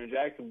for Jaren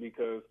Jackson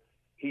because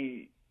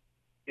he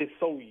is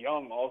so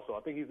young also.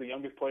 I think he's the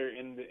youngest player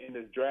in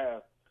this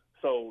draft.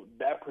 So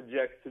that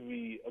projects to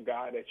be a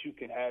guy that you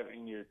can have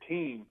in your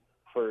team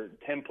for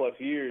 10-plus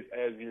years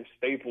as your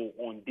staple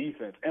on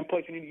defense. And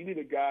plus, you need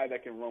a guy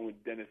that can run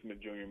with Dennis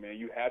Smith Jr., man.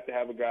 You have to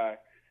have a guy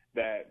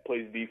that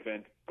plays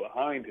defense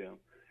behind him.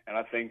 And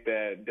I think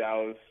that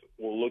Dallas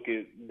will look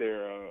at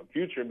their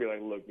future and be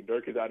like, look,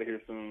 Dirk is out of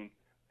here soon.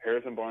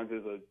 Harrison Barnes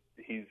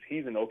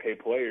he's an okay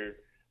player,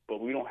 but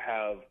we don't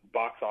have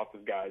box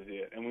office guys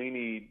yet. And we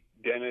need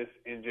Dennis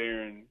and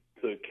Jaren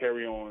to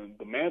carry on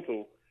the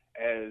mantle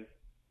as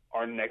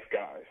our next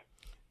guys.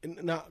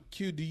 And now,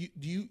 Q, do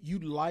you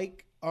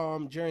like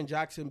Jaren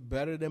Jackson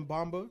better than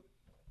Bamba?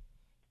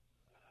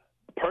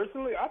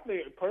 Personally,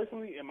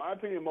 in my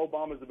opinion, Mo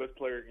Bamba is the best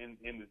player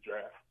in this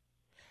draft.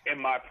 In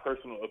my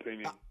personal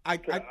opinion, I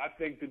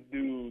think the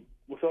dude.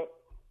 What's up?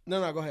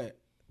 No, go ahead.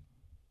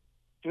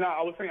 No,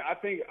 I was saying I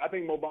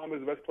think Mo Bamba is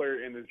the best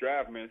player in this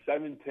draft, man.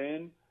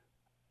 7'10",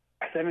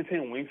 7'10"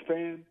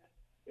 wingspan.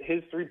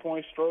 His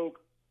 3-point stroke,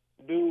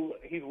 dude.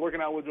 He's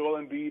working out with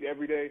Joel Embiid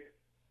every day.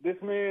 This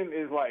man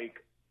is like,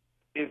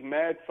 if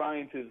mad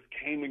scientists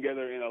came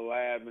together in a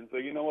lab and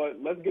said, you know what,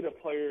 let's get a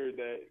player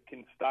that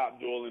can stop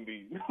Joel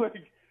Embiid.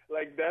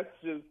 like that's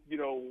just,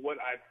 what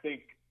I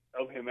think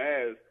of him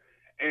as.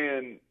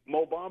 And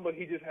Mo Bamba,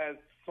 he just has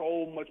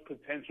so much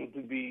potential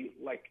to be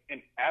like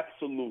an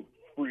absolute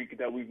freak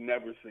that we've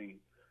never seen.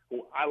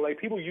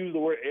 People use the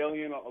word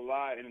alien a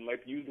lot and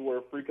like use the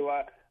word freak a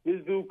lot.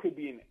 This dude could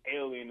be an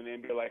alien in the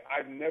NBA. Like,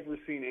 I've never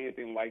seen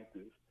anything like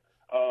this.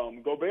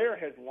 Gobert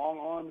has long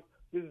arms.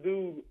 This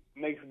dude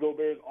makes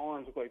Gobert's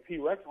arms look like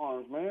T-Rex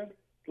arms, man.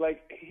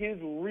 Like, his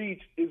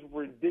reach is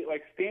ridiculous.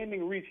 Like,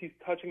 standing reach, he's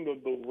touching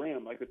the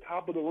rim, like the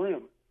top of the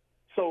rim.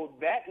 So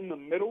that in the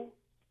middle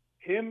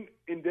him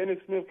and Dennis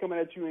Smith coming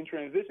at you in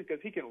transition because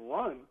he can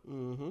run,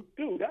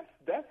 dude,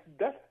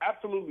 that's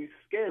absolutely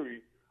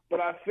scary. But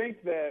I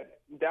think that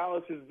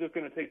Dallas is just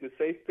going to take the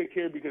safe pick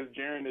here because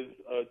Jaren is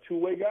a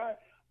two-way guy.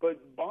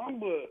 But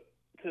Bamba,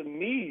 to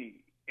me,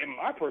 in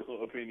my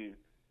personal opinion,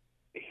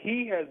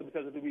 he has the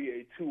potential to be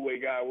a two-way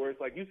guy where it's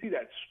like you see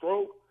that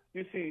stroke,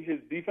 you see his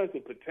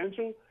defensive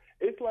potential.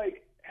 It's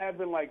like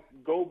having like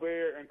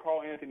Gobert and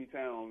Karl Anthony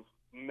Towns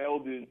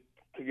melded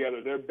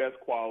together, their best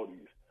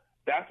qualities.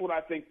 That's what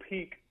I think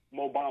peak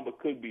Mo Bamba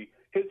could be.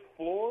 His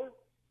floor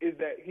is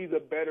that he's a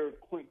better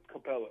Clint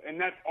Capella, and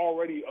that's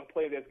already a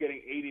player that's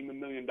getting $80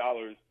 million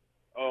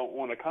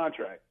on a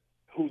contract,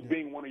 who's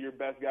being one of your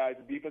best guys,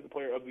 defensive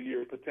player of the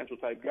year, potential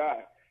type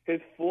guy.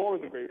 His floor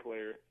is a great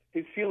player.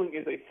 His ceiling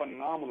is a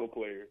phenomenal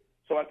player.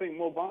 So I think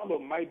Mo Bamba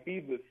might be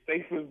the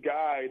safest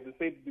guy, the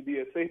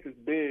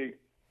safest big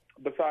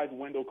besides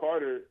Wendell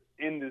Carter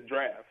in this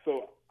draft.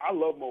 So I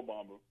love Mo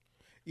Bamba.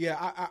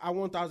 Yeah, I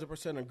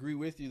 1,000% agree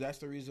with you. That's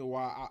the reason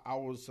why I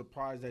was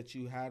surprised that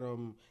you had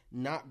him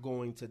not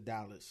going to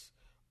Dallas.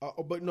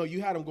 But no,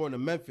 you had him going to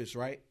Memphis,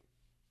 right?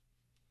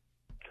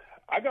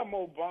 I got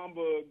Mo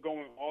Bamba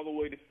going all the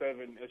way to 7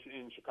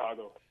 in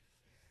Chicago.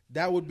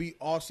 That would be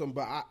awesome.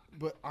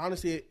 But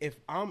honestly, if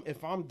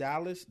I'm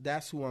Dallas,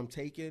 that's who I'm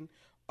taking.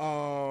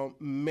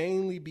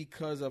 Mainly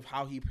because of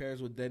how he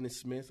pairs with Dennis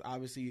Smith.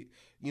 Obviously,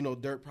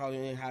 Dirk probably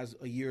only has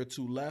a year or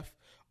two left.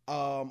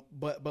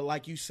 But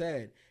like you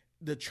said,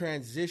 the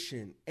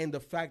transition and the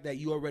fact that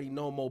you already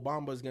know Mo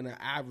Bamba is going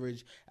to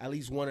average at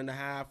least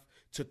 1.5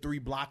 to 3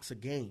 blocks a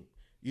game.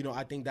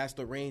 I think that's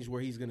the range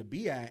where he's going to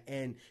be at.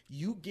 And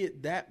you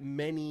get that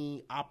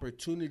many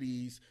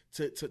opportunities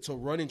to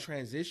run in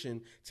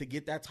transition to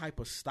get that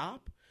type of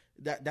stop.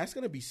 That's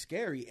going to be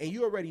scary. And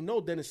you already know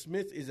Dennis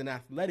Smith is an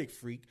athletic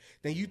freak.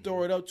 Then you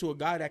throw it up to a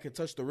guy that can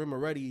touch the rim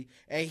already,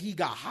 and he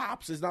got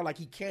hops. It's not like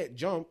he can't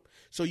jump.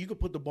 So you can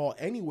put the ball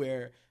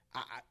anywhere.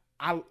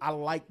 I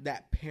like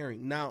that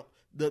pairing. Now,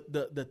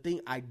 the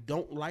thing I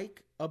don't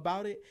like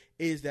about it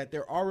is that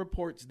there are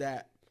reports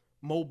that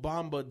Mo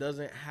Bamba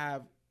doesn't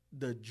have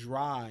the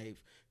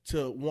drive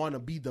to want to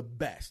be the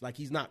best. Like,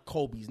 he's not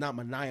Kobe. He's not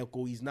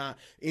maniacal. He's not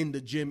in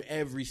the gym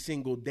every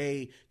single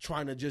day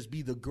trying to just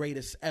be the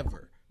greatest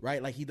ever,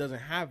 right? Like, he doesn't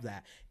have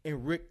that.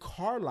 And Rick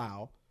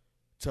Carlisle,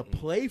 to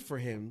play for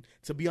him,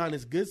 to be on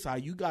his good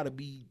side, you got to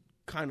be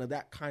kind of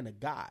that kind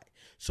of guy.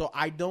 So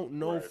I don't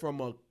know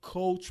from a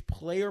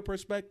coach-player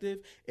perspective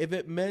if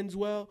it mends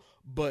well,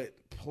 but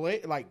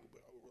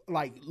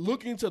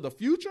looking to the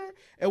future,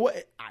 and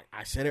what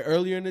I said it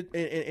earlier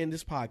in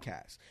this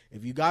podcast,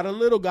 if you got a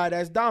little guy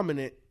that's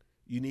dominant,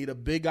 you need a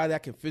big guy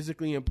that can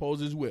physically impose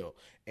his will.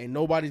 And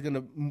nobody's going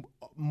to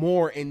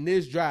more in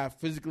this draft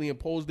physically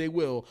impose their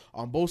will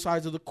on both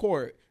sides of the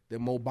court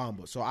than Mo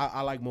Bamba. So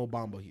I like Mo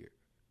Bamba here.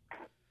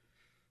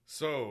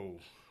 So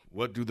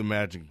what do the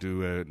Magic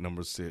do at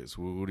number 6?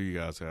 Who do you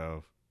guys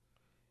have?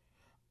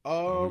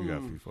 Who you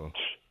got, FIFO?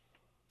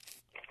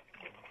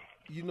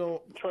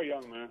 Trae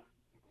Young, man.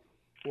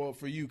 Well,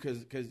 for you,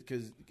 because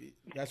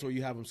that's where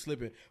you have him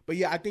slipping. But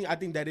yeah, I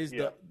think that is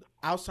the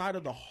outside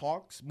of the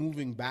Hawks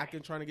moving back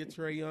and trying to get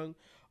Trae Young,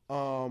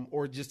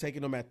 or just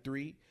taking them at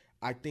 3.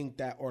 I think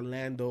that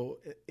Orlando,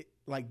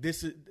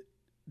 this is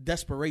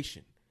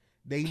desperation.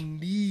 They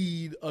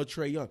need a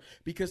Trae Young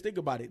because think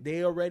about it.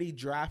 They already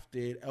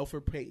drafted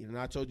Elfrid Payton, and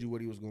I told you what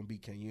he was going to be.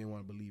 Ken, you didn't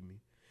want to believe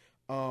me.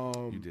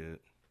 You did.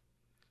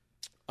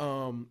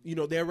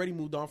 They already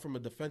moved on from a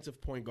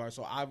defensive point guard,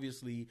 so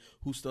obviously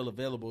who's still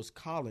available is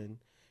Colin.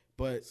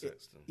 But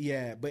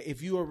but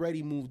if you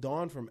already moved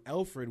on from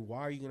Elfrid,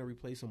 why are you going to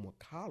replace him with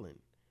Colin?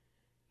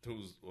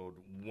 Who's a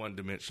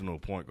one-dimensional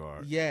point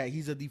guard? Yeah,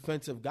 he's a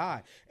defensive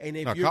guy. And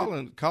if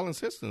Colin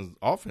Sexton's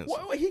offensive.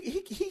 Well,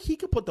 he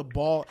could put the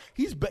ball.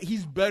 He's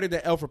better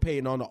than Elfrid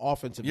Payton on the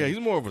offensive. Yeah, he's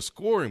more of a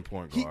scoring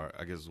point guard.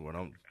 I guess is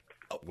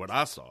what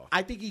I saw.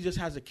 I think he just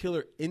has a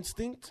killer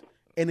instinct,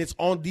 and it's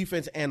on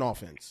defense and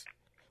offense.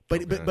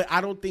 But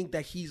I don't think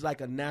that he's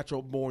like a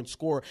natural born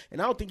scorer,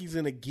 and I don't think he's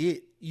gonna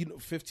get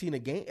 15 a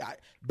game,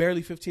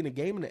 barely 15 a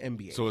game in the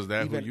NBA. So is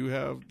that who you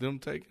have them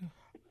taking?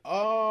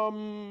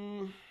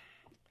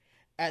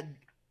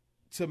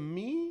 To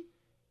me,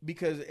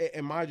 because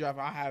in my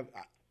draft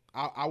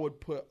I would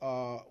put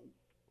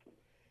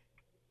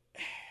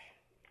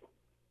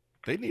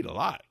they need a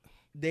lot.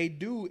 They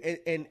do,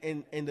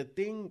 and the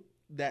thing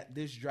that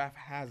this draft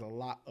has a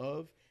lot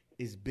of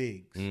is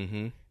bigs,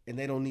 and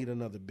they don't need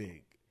another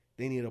big.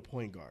 They need a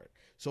point guard.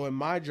 So in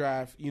my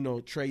draft,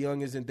 Trae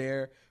Young isn't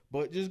there.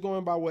 But just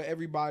going by what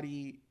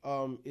everybody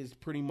is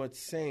pretty much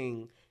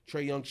saying,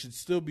 Trae Young should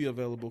still be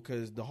available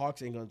because the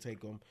Hawks ain't going to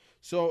take him.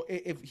 So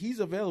if he's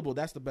available,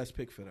 that's the best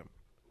pick for them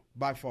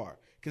by far.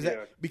 Because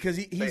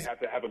they have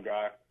to have a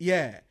guy.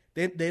 Yeah,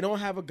 they don't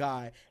have a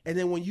guy. And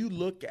then when you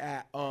look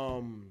at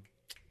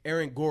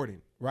Aaron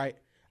Gordon, right,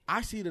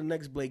 I see the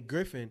next Blake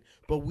Griffin,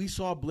 but we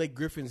saw Blake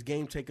Griffin's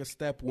game take a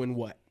step when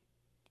what?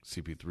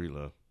 CP3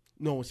 left.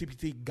 No, when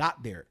CP3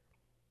 got there.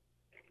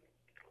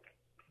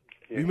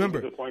 Yeah,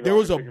 remember, there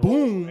was a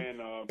boom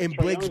in Trae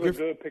Blake Young's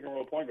Griffin. a good pick and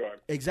roll point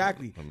guard.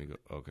 Exactly. Let me go.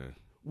 Okay.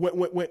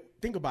 When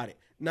think about it.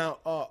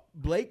 Now,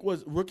 Blake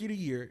was rookie of the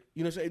year.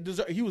 You know what I'm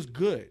saying? He was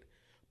good.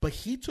 But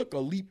he took a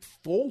leap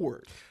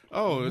forward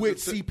with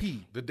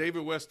CP. The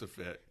David West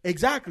effect.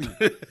 Exactly.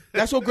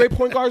 That's what great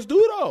point guards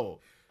do, though.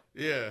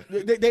 Yeah.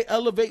 They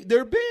elevate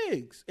their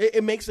bigs.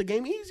 It makes the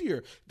game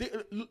easier.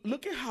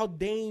 Look at how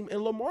Dame and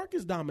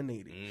LaMarcus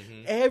dominated.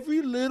 Mm-hmm.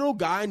 Every little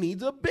guy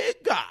needs a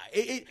big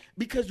guy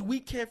because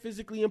we can't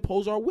physically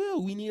impose our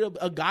will. We need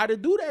a guy to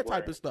do that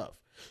type of stuff.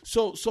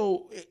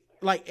 So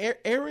like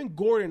Aaron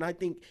Gordon, I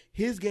think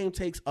his game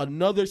takes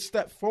another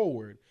step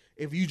forward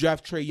if you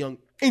draft Trae Young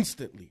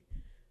instantly.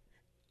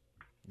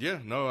 Yeah,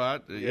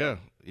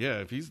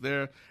 if he's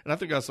there, and I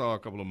think I saw a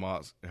couple of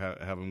mocks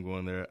have him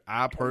going there.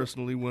 I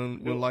personally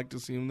would like to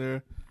see him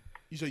there.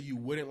 You said you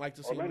wouldn't like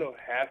to see Orlando him?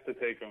 has to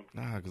take him.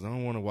 Nah, because I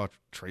don't want to watch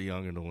Trae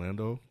Young in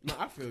Orlando. No,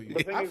 I feel you.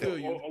 I feel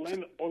you.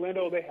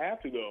 Orlando, they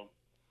have to go.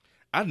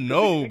 I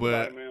know,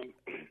 but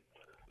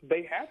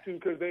they have to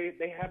because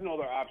they have no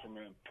other option,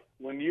 man.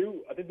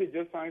 I think they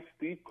just signed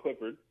Steve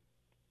Clifford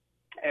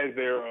as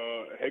their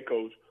head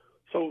coach.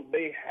 So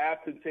they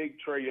have to take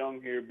Trae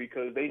Young here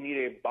because they need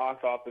a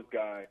box office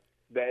guy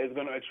that is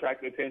going to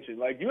attract attention.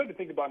 Like, you have to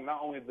think about not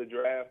only the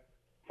draft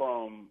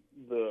from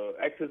the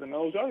X's and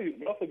O's,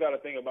 you also got to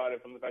think about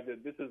it from the fact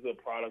that this is a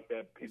product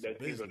that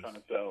teams are trying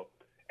to sell.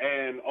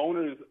 And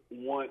owners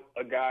want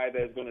a guy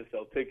that's going to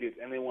sell tickets,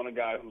 and they want a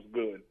guy who's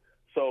good.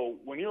 So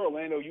when you're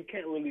Orlando, you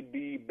can't really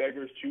be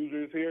beggars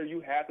choosers here. You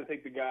have to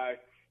take the guy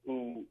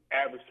who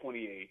averaged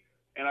 28.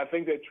 And I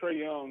think that Trae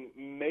Young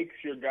makes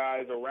your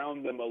guys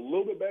around them a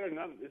little bit better.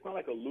 It's not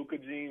like a Luka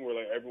gene where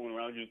like everyone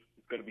around you is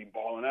going to be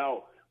balling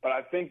out. But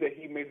I think that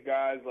he makes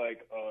guys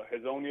like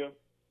Hazonia.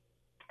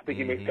 I think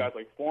he makes guys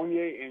like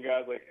Fournier and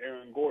guys like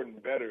Aaron Gordon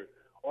better.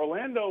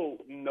 Orlando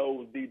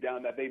knows deep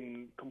down that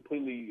they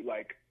completely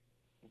like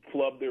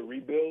flubbed their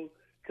rebuild.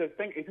 Because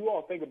if you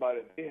all think about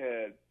it, they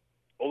had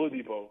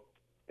Oladipo,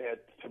 they had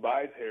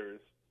Tobias Harris,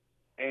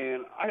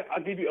 and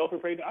I'll give you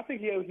Elfrid Payton. I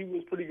think he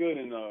was pretty good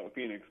in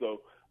Phoenix,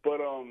 though. But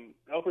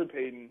Elfrid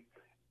Payton,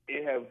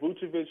 it had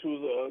Vucevic, who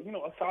was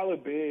a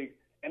solid big,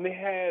 and they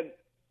had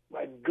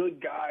like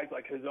good guys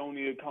like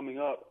Hazonia coming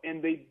up,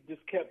 and they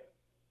just kept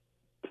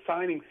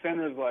signing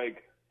centers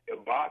like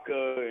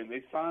Ibaka, and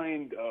they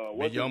signed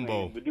what's his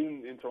name, the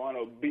dude in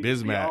Toronto,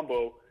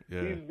 Biyombo.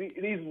 Yeah.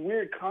 These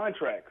weird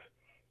contracts,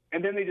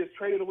 and then they just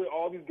traded away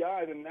all these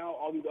guys, and now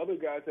all these other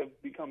guys have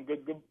become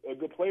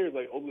good players.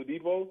 Like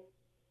Oladipo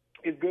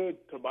is good.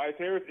 Tobias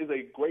Harris is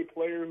a great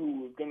player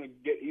who is going to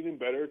get even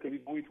better because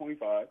he's only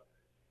 25.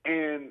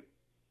 And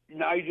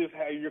now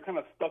you're kind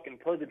of stuck in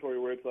purgatory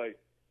where it's like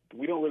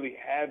we don't really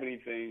have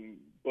anything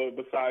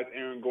besides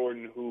Aaron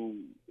Gordon,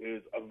 who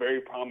is a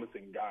very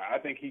promising guy. I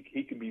think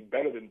he could be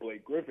better than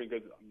Blake Griffin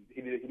because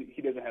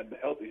he doesn't have the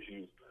health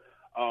issues,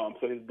 so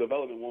his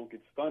development won't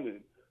get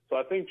stunted. So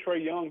I think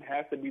Trae Young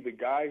has to be the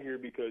guy here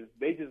because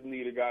they just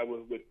need a guy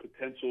with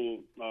potential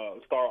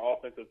star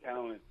offensive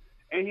talent.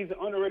 And he's an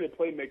underrated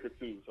playmaker,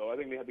 too. So I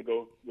think they have to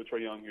go with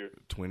Trae Young here.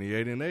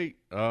 28-8.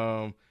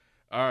 All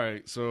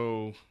right.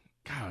 So,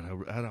 God,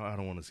 I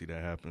don't want to see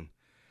that happen.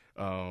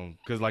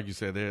 Because, like you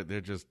said, they're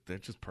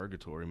just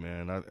purgatory,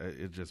 man.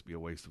 It'd just be a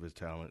waste of his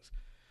talents.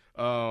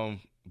 The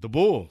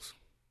Bulls.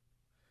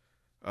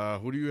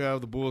 Who do you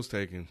have the Bulls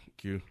taking,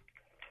 Q?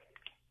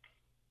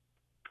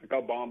 I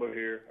got Bamba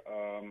here.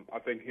 I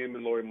think him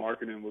and Lauri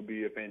Markkanen would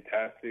be a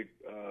fantastic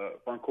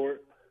front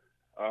court.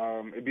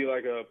 It'd be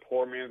like a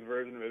poor man's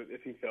version of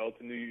if he fell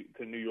to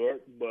New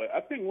York. But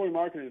I think Lauri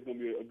Markkanen is going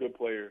to be a good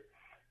player.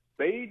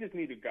 They just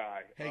need a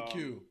guy. Hey,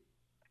 Q.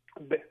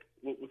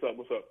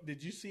 What's up?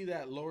 Did you see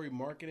that Lauri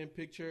Markkanen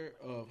picture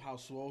of how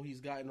swole he's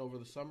gotten over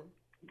the summer?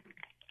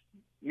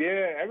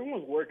 Yeah,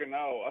 everyone's working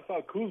out. I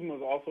saw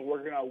Kuzma's also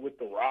working out with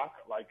The Rock.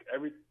 I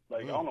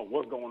don't know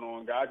what's going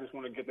on. Guys just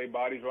want to get their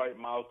bodies right.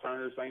 Miles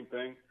Turner, same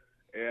thing.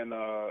 And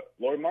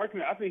Lauri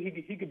Markkanen, I think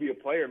he could be a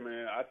player,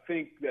 man. I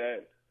think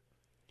that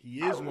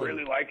I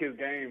really like his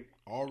game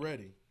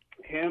already.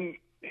 Him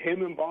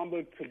and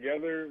Bamba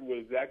together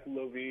with Zach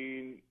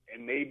LaVine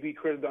and maybe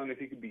Chris Dunn, if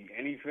he could be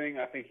anything.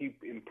 I think he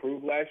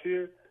improved last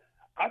year.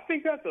 I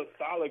think that's a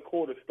solid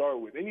core to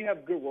start with. Then you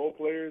have good role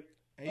players.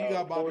 And you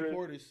got Bobby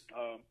Portis.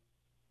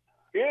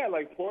 Yeah,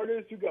 like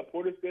Portis. You got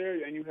Portis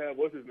there, and you have,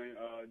 what's his name,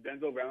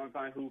 Denzel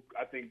Valentine, who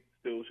I think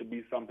still should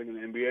be something in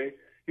the NBA.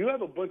 You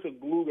have a bunch of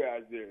glue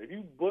guys there. If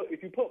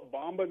you put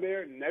Bamba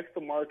there next to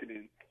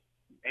Markkanen,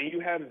 and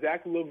you have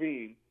Zach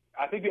LaVine,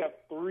 I think you have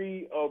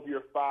 3 of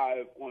your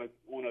 5 on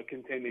a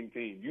contending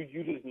team.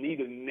 You just need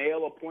to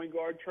nail a point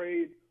guard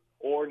trade,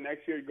 or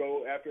next year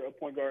go after a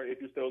point guard if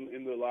you're still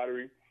in the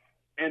lottery.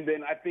 And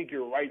then I think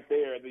you're right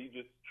there that you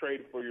just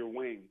trade for your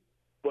wing.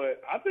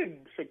 But I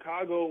think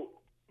Chicago,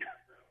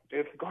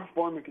 if Garth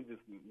Foreman could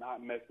just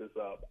not mess this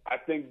up, I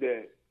think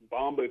that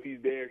Bamba, if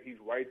he's there, he's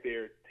right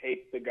there.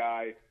 Take the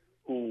guy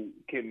who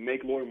can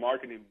make Lauri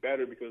Markkanen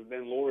better, because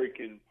then Lauri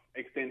can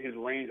extend his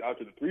range out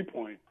to the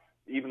three-point.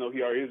 Even though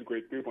he already is a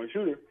great three-point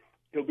shooter,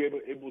 he'll be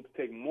able to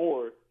take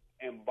more,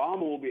 and Bamba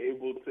will be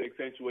able to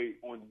accentuate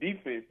on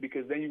defense,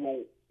 because then you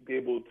won't be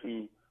able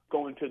to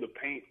go into the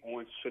paint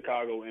on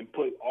Chicago and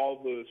put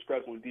all the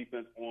stress on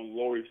defense on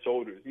Lauri's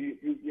shoulders.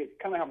 You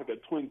kind of have like a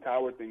twin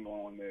tower thing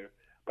going on there.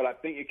 But I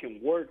think it can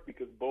work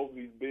because both of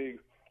these bigs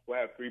will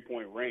have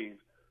 3-point range.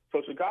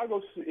 So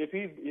Chicago, if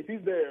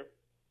he's there,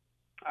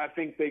 I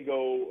think they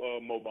go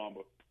Mo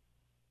Bamba.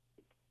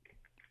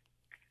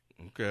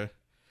 Okay.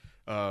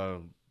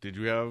 Did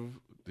you have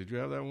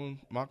that one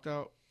mocked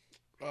out?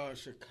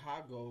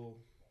 Chicago.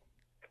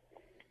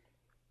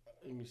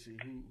 Let me see.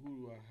 Who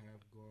do I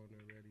have going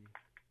already?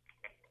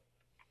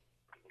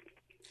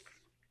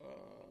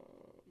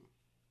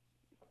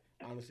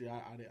 Honestly,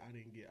 I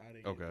didn't get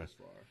this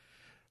far.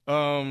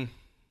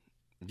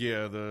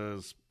 Yeah,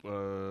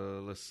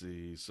 let's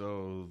see.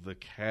 So the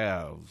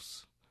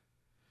Cavs.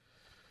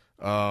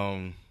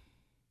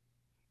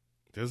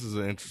 This is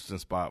an interesting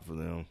spot for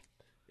them.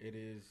 It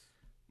is.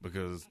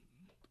 Because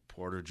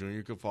Porter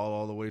Jr. could fall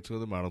all the way to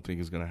them. I don't think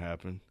it's going to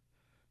happen.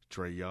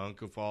 Trae Young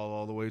could fall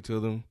all the way to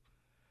them.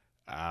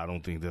 I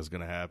don't think that's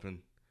going to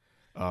happen.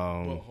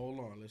 But hold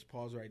on. Let's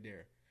pause right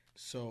there.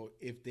 So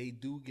if they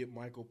do get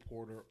Michael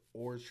Porter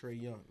or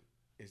Trae Young,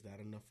 is that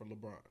enough for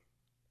LeBron?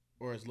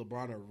 Or is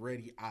LeBron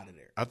already out of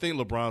there? I think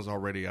LeBron's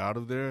already out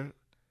of there.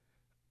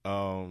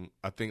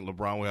 I think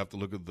LeBron will have to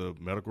look at the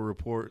medical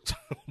reports.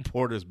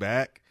 Porter's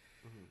back.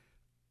 Mm-hmm.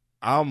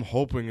 I'm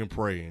hoping and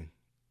praying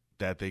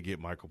that they get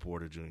Michael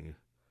Porter Jr.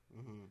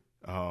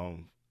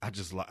 Mm-hmm. I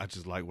just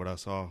like what I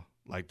saw.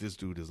 Like, this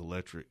dude is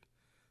electric.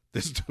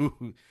 This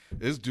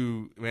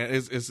dude, man,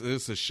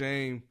 it's a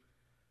shame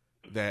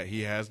that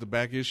he has the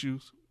back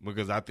issues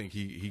because I think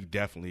he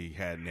definitely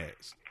had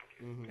next.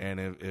 Mm-hmm. And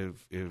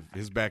if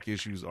his back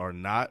issues are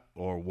not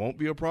or won't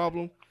be a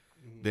problem,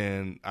 mm-hmm.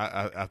 then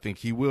I think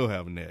he will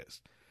have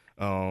next.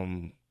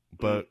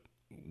 But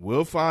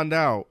we'll find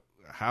out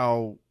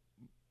how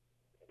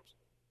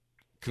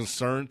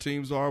concerned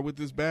teams are with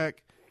his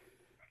back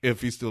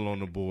if he's still on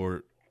the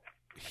board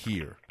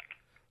here.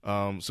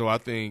 So I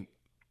think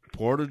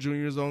Porter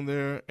Jr. is on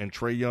there and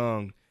Trae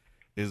Young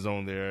is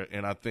on there.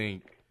 And I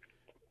think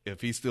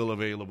if he's still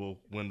available,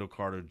 Wendell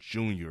Carter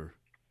Jr.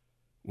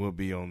 will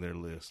be on their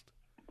list.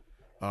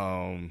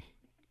 Who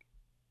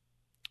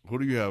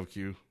do you have,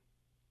 Q?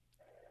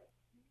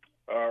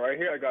 Right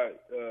here I got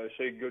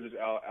Shai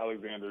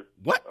Gilgeous-Alexander.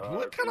 What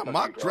kind of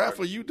mock draft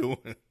are you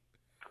doing?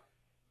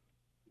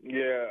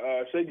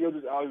 Yeah, Shai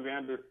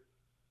Gilgeous-Alexander.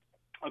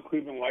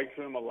 Cleveland likes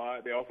him a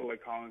lot. They also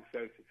like Colin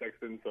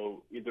Sexton,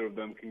 so either of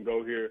them can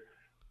go here.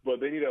 But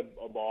they need a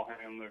ball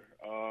handler.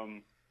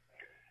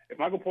 If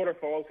Michael Porter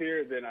falls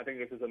here, then I think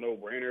this is a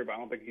no-brainer, but I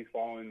don't think he's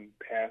falling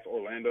past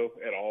Orlando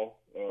at all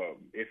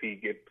if he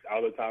gets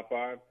out of the top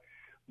 5.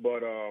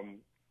 But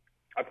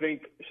I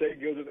think Shai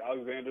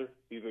Gilgeous-Alexander,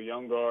 he's a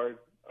young guard.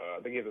 I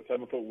think he has a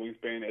 7-foot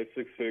wingspan at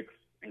 6'6",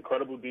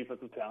 incredible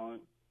defensive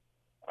talent.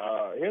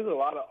 He has a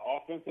lot of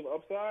offensive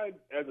upside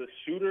as a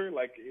shooter.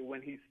 Like,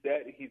 when he's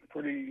set, he's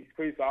pretty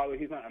solid.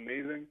 He's not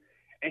amazing.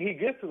 And he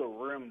gets to the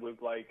rim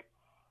with, like,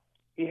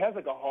 he has,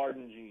 like, a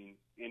Harden gene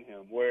in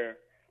him where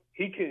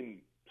he can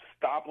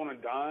stop on a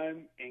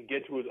dime and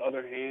get to his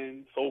other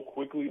hand so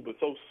quickly but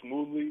so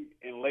smoothly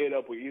and lay it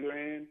up with either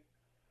hand.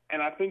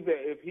 And I think that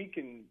if he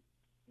can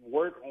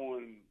work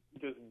on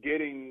just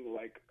getting,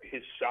 like,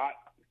 his shot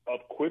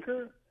up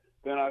quicker,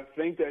 then I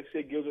think that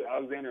Shai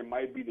Gilgeous-Alexander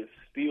might be the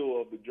steal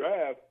of the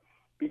draft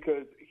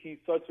because he's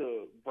such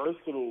a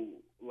versatile,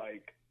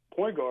 like,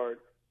 point guard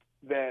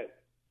that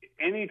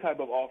any type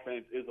of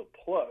offense is a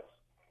plus.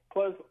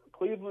 Plus,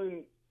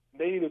 Cleveland,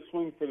 they need to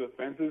swing for the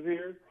fences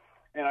here.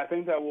 And I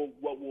think that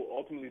what will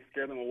ultimately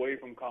scare them away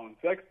from Colin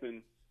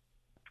Sexton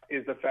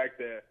is the fact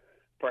that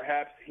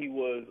perhaps he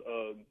was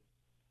a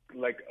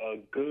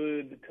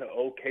good to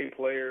okay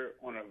player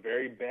on a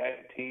very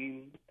bad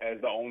team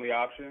as the only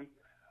option.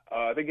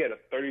 I think he had a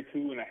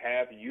 32.5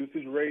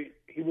 usage rate.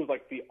 He was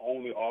like the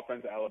only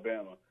offense at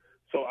Alabama.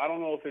 So I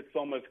don't know if it's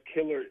so much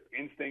killer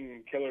instinct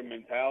and killer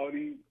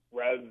mentality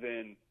rather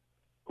than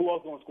who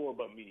else going to score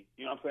but me.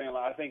 You know what I'm saying?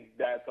 Like, I think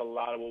that's a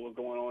lot of what was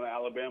going on in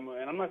Alabama.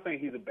 And I'm not saying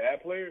he's a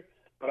bad player,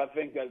 but I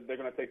think that they're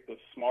going to take the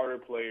smarter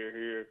player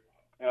here.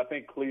 And I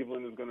think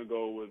Cleveland is going to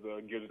go with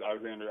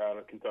Gilgeous-Alexander out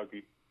of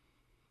Kentucky.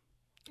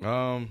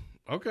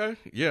 Okay.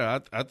 Yeah,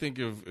 I think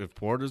if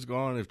Porter's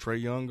gone, if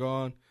Trae Young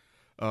gone,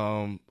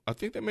 I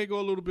think they may go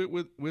a little bit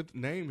with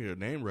name here,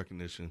 name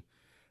recognition.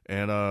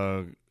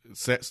 And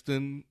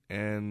Sexton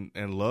and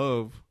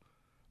Love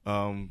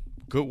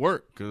could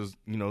work because,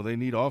 you know, they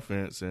need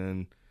offense.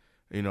 And,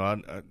 you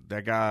know,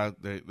 that guy,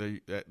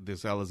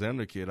 this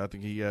Alexander kid, I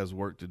think he has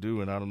work to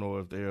do. And I don't know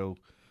if they'll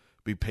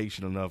be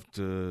patient enough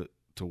to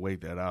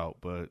wait that out.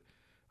 But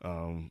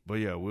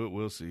yeah,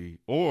 we'll see.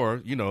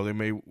 Or, you know, they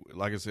may,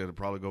 like I said,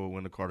 probably go with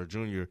Wendell Carter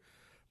Jr.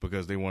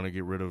 because they want to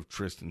get rid of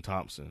Tristan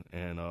Thompson.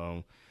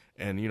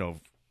 And you know,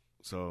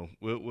 so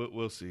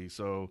we'll see.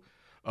 So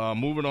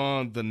moving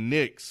on, the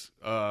Knicks,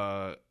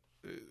 I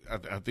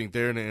think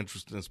they're in an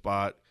interesting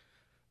spot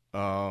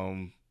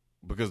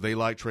because they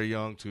like Trae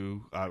Young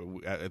too.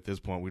 At this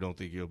point, we don't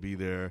think he'll be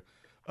there.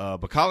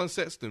 But Colin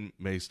Sexton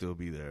may still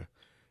be there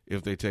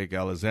if they take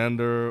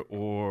Alexander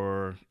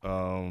or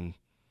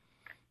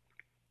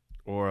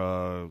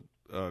or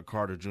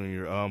Carter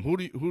Jr. Who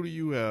do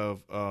you have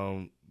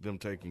them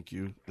taking,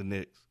 Q, the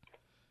Knicks?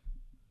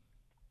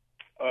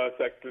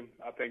 Sexton.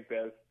 I think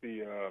that's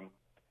the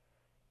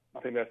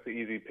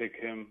easy pick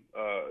him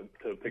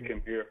to pick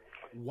him here.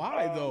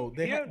 Why though?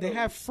 They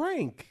have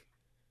Frank.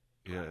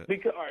 Yeah.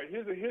 Because all right,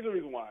 here's the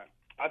reason why.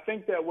 I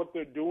think that what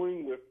they're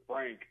doing with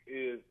Frank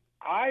is,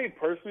 I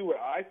personally, what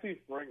I see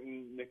Frank,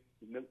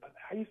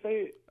 how you say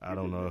it? I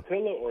don't know.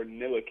 Nutella or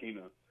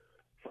Nilakina.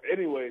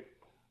 Anyway,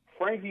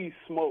 Frankie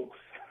Smokes,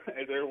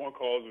 as everyone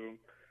calls him.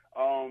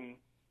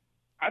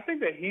 I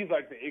think that he's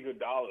like the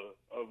Iguodala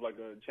of like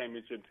a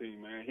championship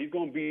team, man. He's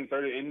going to be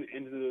inserted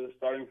into the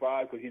starting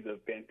five because he's a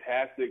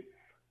fantastic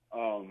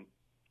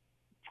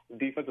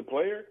defensive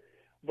player.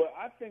 But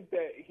I think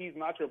that he's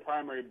not your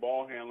primary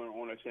ball handler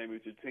on a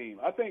championship team.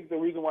 I think the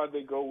reason why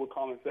they go with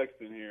Colin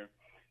Sexton here,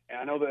 and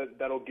I know that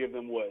that'll give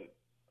them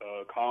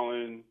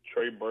Colin,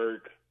 Trey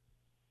Burke,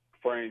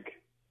 Frank,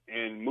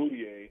 and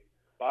Moutier.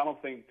 But I don't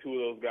think two of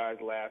those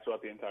guys last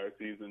throughout the entire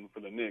season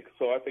for the Knicks.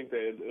 So I think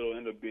that it'll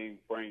end up being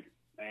Frank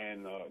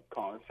and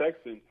Colin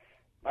Sexton.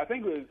 I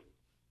think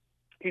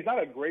he's not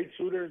a great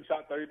shooter. He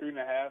shot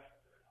 33.5.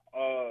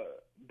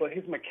 But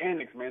his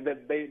mechanics, man,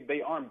 that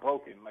they aren't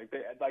broken. Like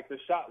the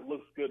shot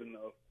looks good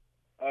enough.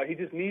 He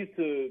just needs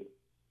to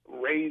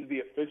raise the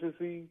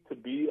efficiency to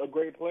be a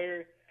great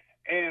player.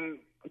 And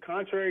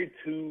contrary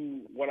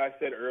to what I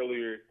said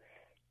earlier,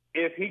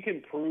 if he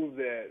can prove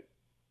that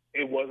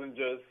it wasn't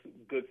just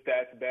good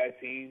stats, bad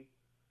team,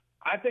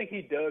 I think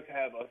he does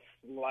have a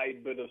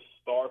slight bit of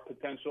star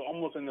potential,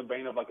 almost in the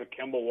vein of like a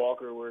Kemba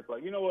Walker, where it's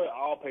like, you know what,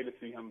 I'll pay to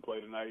see him play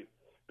tonight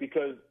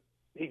because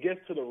he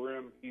gets to the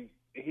rim. He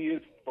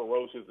is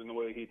ferocious in the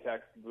way he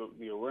attacks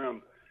the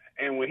rim.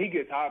 And when he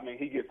gets hot, man,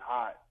 he gets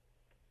hot.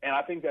 And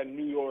I think that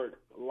New York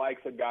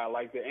likes a guy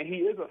like that. And he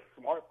is a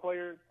smart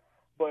player,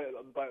 but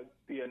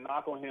the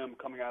knock on him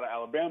coming out of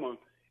Alabama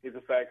is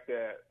the fact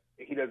that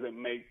he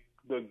doesn't make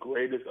the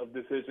greatest of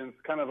decisions,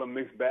 kind of a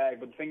mixed bag.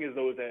 But the thing is,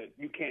 though, is that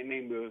you can't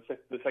name the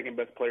second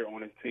best player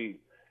on his team.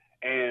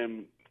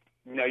 And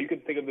now you can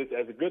think of this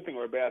as a good thing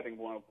or a bad thing,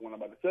 what I'm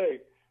about to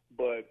say,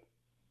 but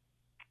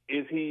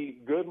is he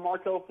good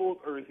Markelle Fultz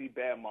or is he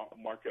bad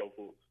Markelle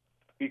Fultz?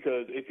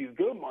 Because if he's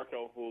good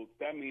Markelle Fultz,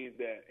 that means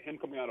that him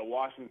coming out of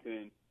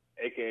Washington,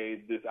 a.k.a.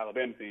 this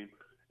Alabama team,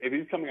 if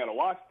he's coming out of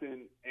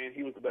Washington and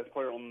he was the best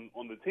player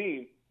on the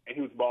team and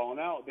he was balling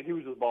out, then he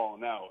was just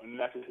balling out, and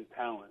that's just his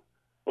talent.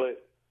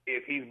 But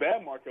if he's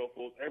bad Markelle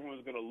Fultz,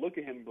 everyone's going to look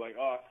at him and be like,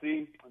 oh,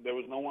 see, there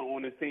was no one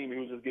on his team. He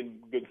was just getting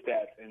good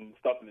stats and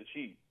stuff in the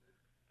sheet.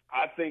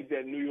 I think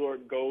that New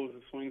York goes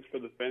and swings for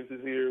the fences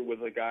here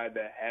with a guy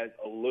that has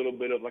a little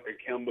bit of like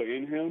a Kemba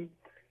in him.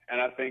 And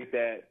I think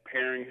that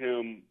pairing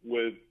him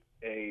with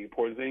a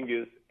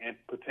Porzingis and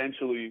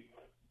potentially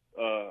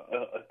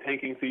a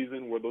tanking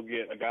season where they'll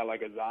get a guy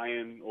like a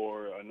Zion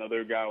or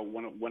another guy,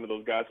 one of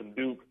those guys from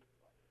Duke,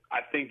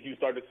 I think you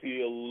start to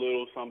see a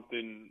little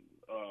something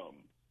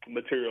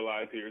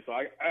materialize here. So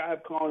I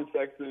have Colin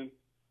Sexton,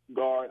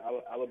 guard,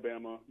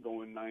 Alabama,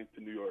 going 9th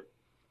to New York.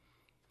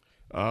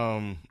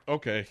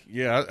 Okay.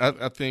 Yeah,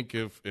 I think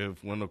if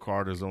Wendell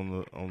Carter's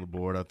on the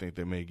board, I think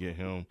they may get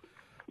him.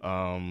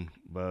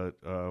 But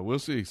we'll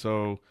see.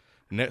 So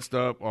next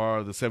up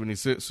are the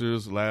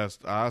 76ers.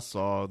 Last I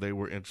saw, they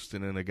were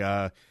interested in a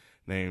guy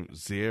named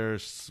Zaire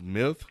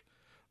Smith.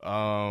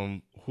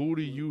 Who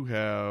do you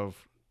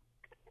have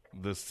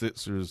the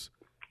Sixers,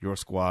 your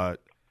squad,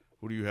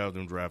 who do you have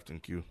them drafting,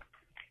 Q?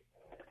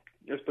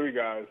 There's three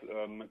guys.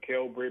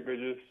 Mikal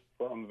Bridges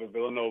from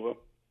Villanova.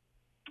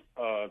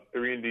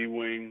 3-and-D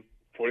wing,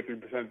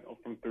 43%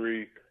 from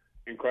three,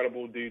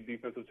 incredible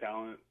defensive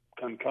talent,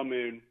 can come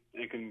in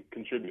and can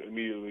contribute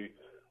immediately.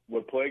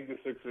 What plagued the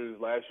Sixers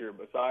last year,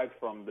 besides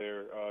from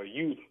their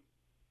youth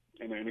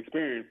and their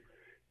inexperience,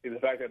 is the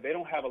fact that they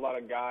don't have a lot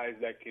of guys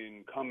that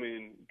can come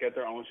in, get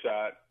their own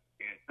shot,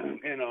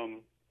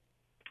 and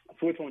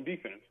switch on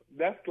defense.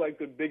 That's like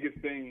the biggest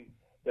thing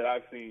that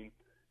I've seen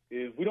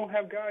is we don't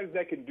have guys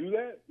that can do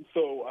that.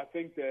 So I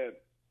think that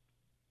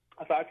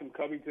aside from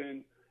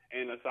Covington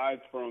and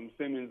aside from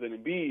Simmons and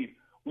Embiid,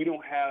 we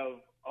don't have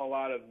a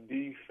lot of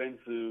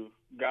defensive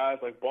guys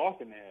like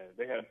Boston has.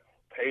 They have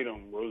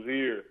Tatum,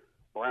 Rozier,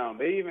 Brown.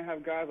 They even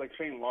have guys like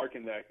Shane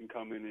Larkin that can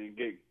come in and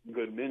get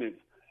good minutes,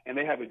 and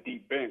they have a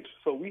deep bench.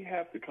 So we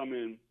have to come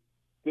in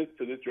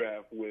to this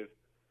draft with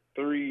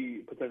three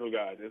potential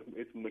guys.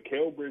 It's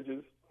Mikal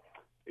Bridges,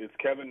 it's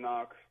Kevin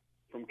Knox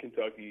from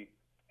Kentucky,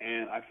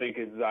 and I think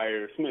it's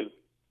Zaire Smith.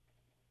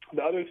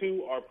 The other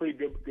two are pretty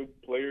good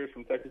players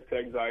from Texas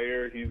Tech.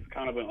 Zaire, he's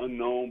kind of an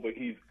unknown, but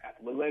he's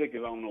athletic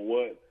as I don't know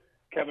what.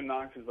 Kevin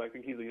Knox I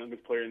think he's the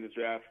youngest player in this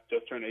draft,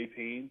 just turned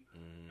 18.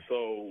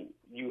 So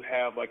you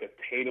have like a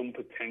Tatum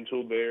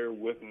potential there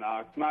with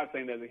Knox. Not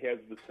saying that he has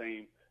the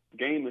same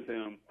game as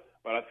him,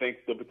 but I think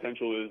the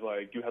potential is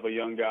like you have a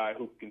young guy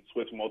who can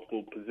switch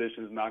multiple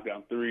positions, knock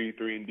down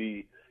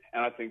 3-and-D.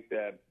 And I think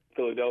that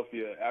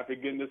Philadelphia, after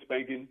getting the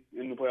spanking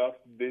in the playoffs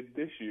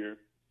this year,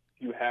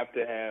 you have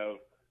to have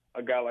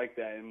a guy like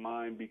that in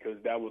mind because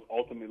that was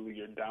ultimately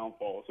your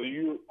downfall. So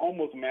you're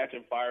almost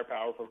matching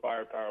firepower for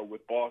firepower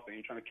with Boston.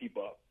 You're trying to keep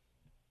up.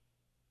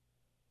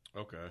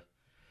 Okay.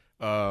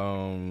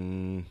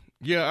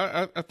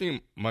 Yeah, I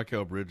think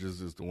Mikal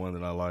Bridges is the one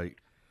that I like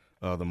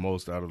the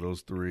most out of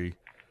those three.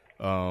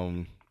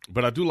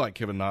 But I do like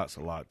Kevin Knox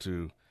a lot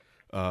too.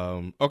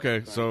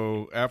 Okay,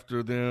 so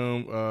after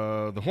them,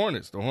 the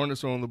Hornets. The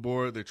Hornets are on the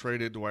board. They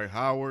traded Dwight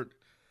Howard,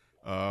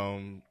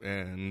 and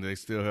they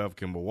still have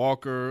Kemba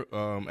Walker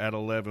at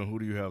 11. Who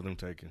do you have them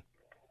taking?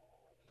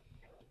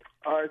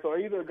 All right, so I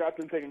either got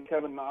them taking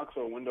Kevin Knox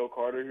or Wendell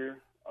Carter here.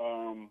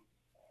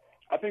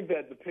 I think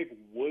that the pick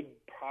would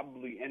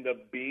probably end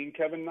up being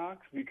Kevin Knox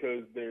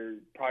because they're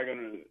probably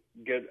going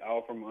to get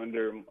out from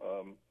under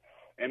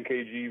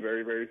MKG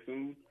very, very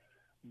soon.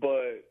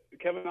 But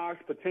Kevin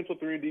Knox, potential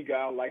 3-and-D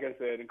guy, like I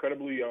said,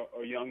 incredibly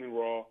young and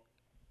raw.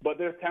 But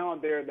there's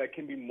talent there that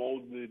can be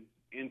molded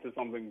into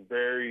something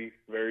very,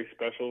 very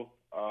special.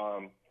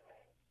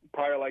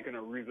 Probably like an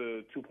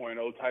Ariza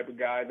 2.0 type of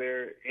guy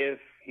there if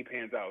he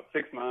pans out.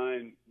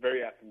 6'9",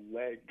 very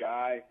athletic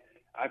guy.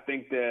 I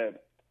think that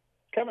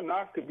Kevin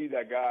Knox could be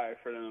that guy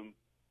for them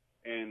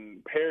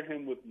and pair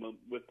him with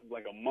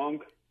like a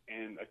Monk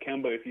and a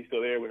Kemba if he's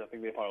still there, which I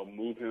think they probably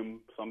move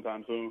him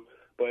sometime soon.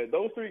 But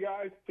those three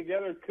guys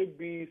together could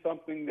be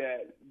something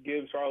that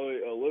gives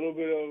Charlotte a little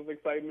bit of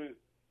excitement.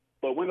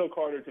 But Wendell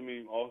Carter, to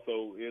me,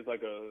 also is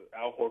like a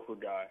Al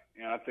Horford guy.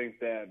 And I think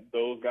that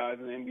those guys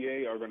in the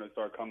NBA are going to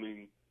start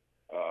coming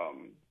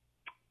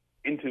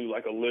into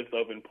like a list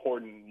of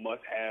important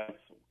must-haves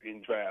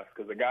in drafts.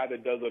 Because a guy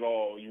that does it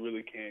all, you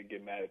really can't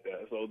get mad at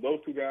that. So those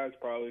two guys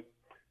probably.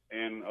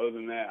 And other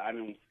than that, I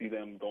don't see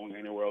them going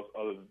anywhere else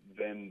other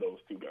than those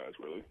two guys,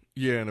 really.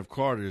 Yeah, and if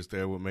Carter is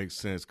there, it would make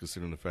sense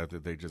considering the fact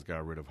that they just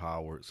got rid of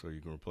Howard, so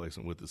you can replace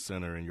him with the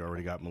center, and you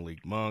already got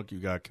Malik Monk. You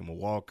got Kemba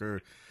Walker.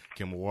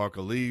 Kemba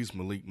Walker leaves.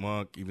 Malik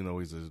Monk, even though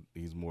he's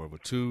more of a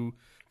 2,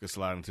 could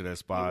slide into that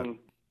spot. Mm-hmm.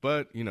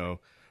 But,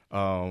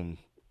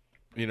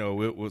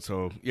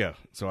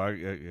 so I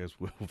guess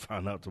we'll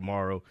find out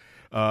tomorrow.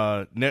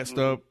 Next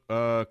up,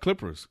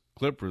 Clippers.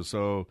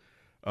 So,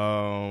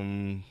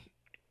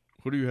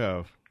 who do you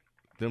have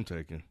them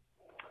taking?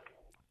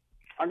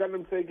 I got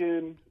them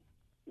taking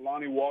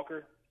Lonnie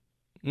Walker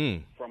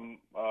from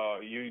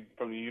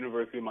the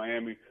University of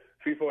Miami.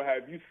 FIFO,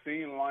 have you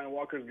seen Lonnie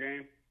Walker's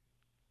game?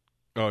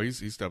 Oh, he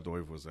stepped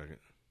away for a second.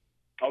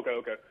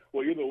 Okay.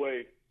 Well, either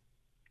way,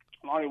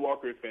 Lonnie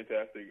Walker is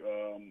fantastic.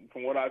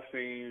 From what I've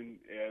seen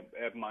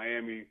at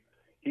Miami,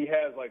 he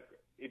has like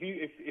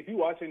if you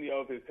watch any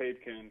of his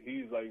tape, Ken,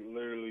 he's like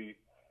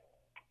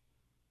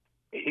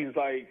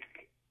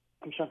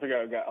I'm trying to figure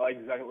out a guy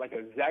like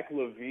a Zach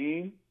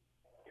LaVine,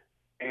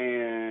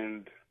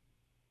 and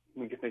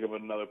we can think of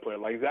another player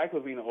like Zach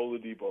LaVine and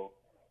Oladipo.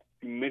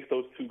 You mix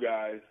those two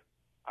guys,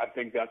 I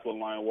think that's what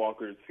Lonnie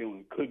Walker's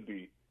ceiling could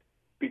be,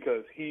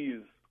 because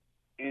he's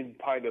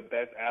probably the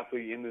best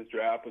athlete in this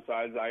draft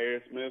besides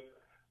Zaire Smith.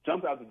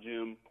 Jumps out the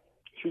gym,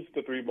 shoots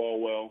the 3-ball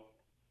well.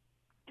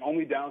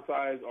 Only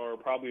downsides are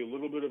probably a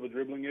little bit of a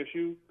dribbling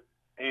issue.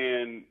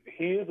 And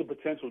he is a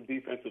potential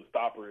defensive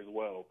stopper as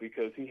well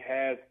because he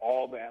has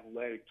all the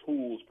athletic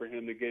tools for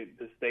him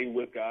to stay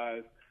with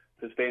guys,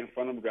 to stay in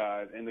front of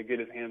guys, and to get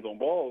his hands on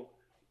balls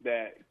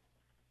that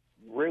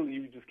really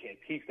you just can't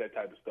teach that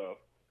type of stuff.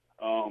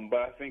 But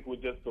I think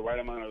with just the right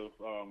amount of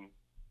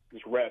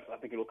just reps, I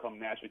think it'll come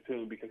naturally to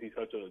him because he's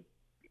such a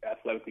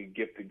athletically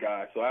gifted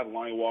guy. So I have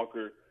Lonnie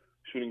Walker,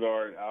 shooting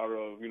guard out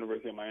of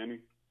University of Miami.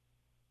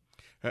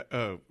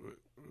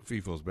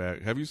 FIFO's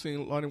back. Have you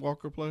seen Lonnie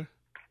Walker play?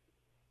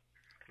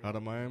 Out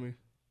of Miami?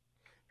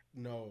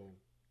 No.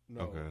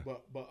 Okay.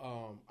 But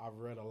I've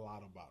read a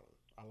lot about him.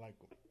 I like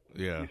him.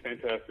 Yeah. He's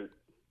fantastic.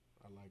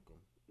 I like him.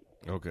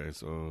 Okay,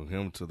 so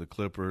him to the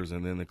Clippers,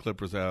 and then the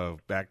Clippers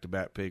have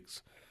back-to-back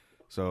picks.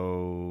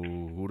 So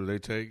who do they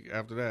take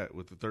after that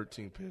with the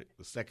 13th pick,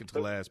 the second to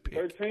last pick?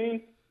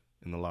 13?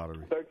 In the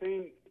lottery.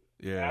 13?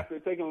 Yeah. After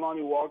taking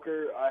Lonnie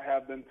Walker, I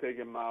have them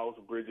taking Miles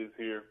Bridges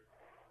here.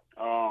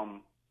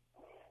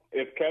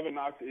 If Kevin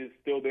Knox is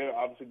still there,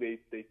 obviously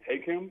they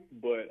take him.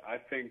 But I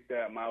think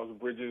that Miles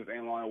Bridges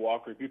and Lonnie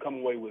Walker, if you come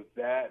away with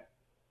that,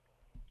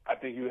 I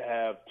think you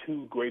have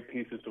two great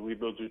pieces to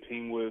rebuild your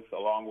team with,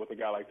 along with a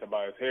guy like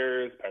Tobias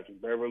Harris,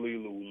 Patrick Beverly,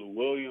 Lou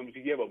Williams.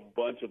 You have a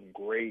bunch of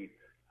great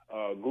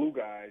glue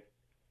guys.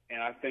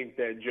 And I think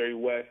that Jerry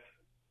West,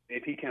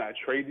 if he cannot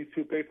trade these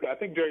two picks, I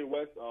think Jerry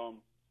West,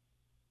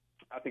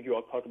 I think you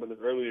all talked about this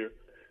earlier,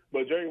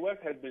 but Jerry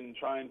West has been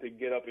trying to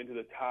get up into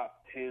the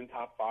top 10,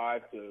 top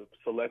 5 to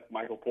select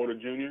Michael Porter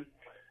Jr.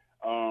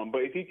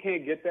 But if he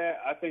can't get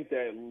that, I think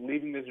that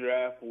leaving this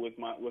draft with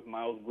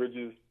Miles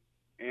Bridges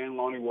and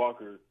Lonnie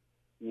Walker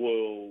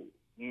will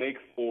make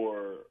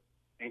for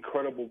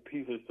incredible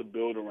pieces to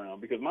build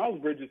around. Because Miles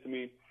Bridges, to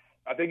me,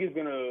 I think he's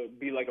going to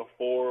be like a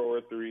 4 or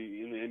a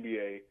 3 in the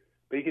NBA.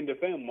 But he can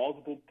defend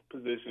multiple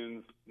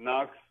positions,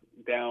 knocks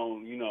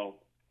down,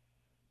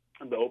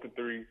 the open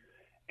 3.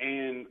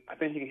 And I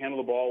think he can handle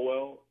the ball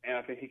well, and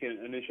I think he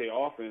can initiate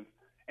offense.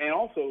 And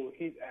also,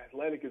 he's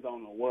athletic as I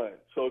don't know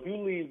what. So if you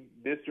leave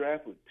this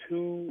draft with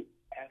two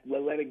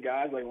athletic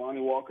guys like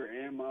Lonnie Walker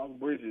and Miles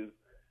Bridges,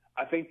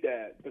 I think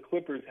that the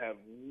Clippers have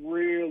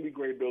really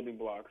great building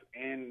blocks,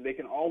 and they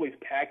can always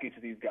package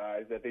these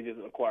guys that they just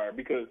acquire.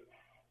 Because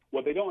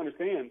what they don't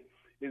understand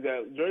is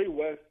that Jerry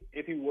West,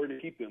 if he were to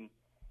keep them,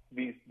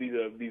 these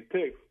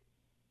picks,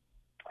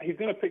 he's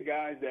going to pick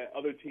guys that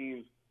other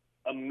teams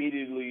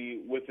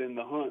immediately within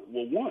the hunt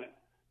will want.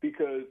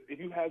 Because if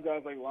you have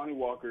guys like Lonnie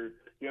Walker,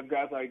 you have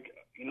guys like,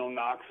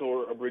 Knox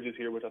or Bridges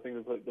here, which I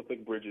think they'll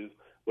pick Bridges.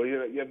 But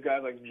you have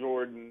guys like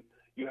Jordan.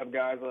 You have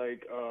guys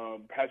like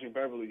Patrick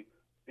Beverly.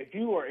 If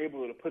you are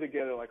able to put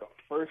together like a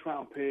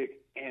first-round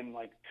pick and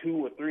like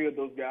 2 or 3 of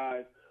those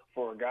guys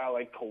for a guy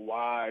like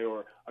Kawhi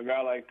or a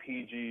guy like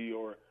PG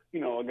or,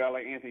 a guy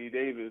like Anthony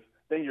Davis,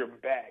 then you're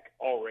back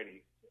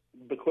already.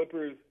 The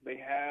Clippers, they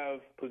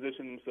have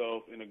positioned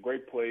themselves in a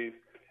great place.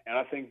 And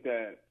I think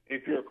that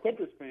if you're a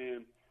Clippers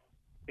fan,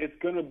 it's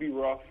going to be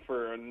rough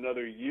for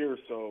another year or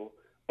so,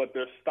 but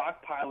they're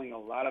stockpiling a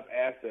lot of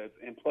assets.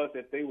 And plus,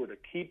 if they were to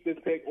keep this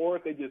pick or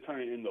if they just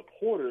turn it into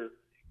Porter,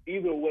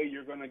 either way,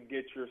 you're going to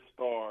get your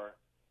star.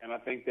 And I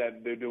think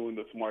that they're doing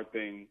the smart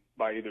thing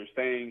by either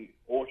staying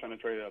or trying to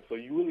trade it up. So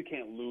you really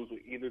can't lose with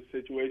either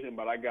situation,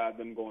 but I got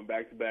them going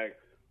back-to-back,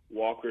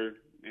 Walker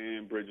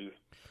and Bridges.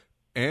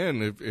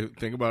 And if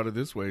think about it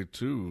this way,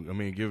 too. I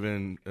mean,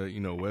 given,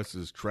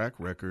 West's track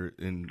record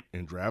in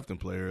drafting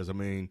players, I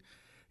mean,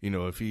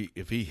 if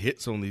he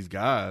hits on these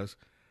guys,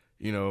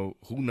 who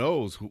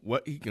knows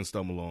what he can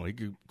stumble on. He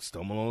could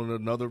stumble on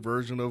another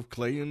version of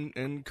Clay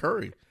and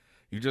Curry.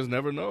 You just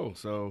never know.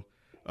 So,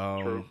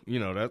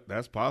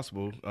 that's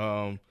possible.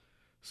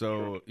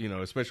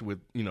 Especially with,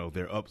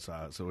 their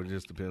upside. So it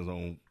just depends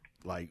on,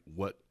 like,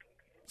 what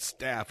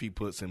staff he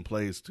puts in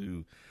place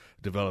to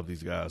develop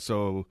these guys.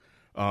 So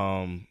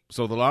the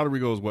lottery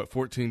goes,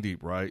 14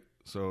 deep, right?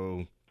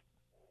 So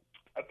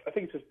I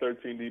think it's just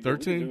 13 deep.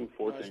 13?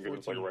 14 because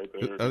it's like right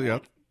there. Oh, yeah.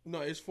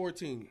 No, it's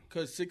 14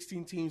 because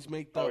 16 teams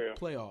make the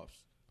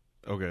playoffs.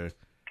 Okay.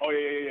 Oh,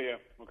 yeah.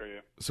 Okay,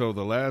 yeah. So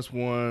the last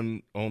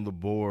one on the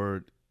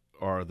board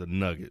are the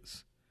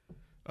Nuggets.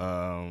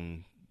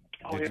 I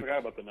forgot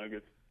about the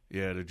Nuggets.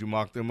 Yeah, did you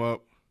mock them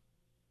up?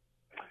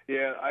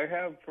 Yeah, I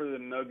have for the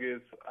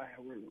Nuggets.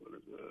 What is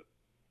it?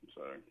 I'm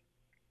sorry.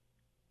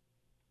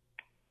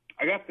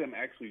 I got them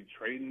actually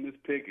trading this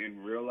pick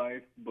in real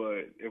life,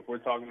 but if we're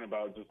talking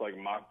about just like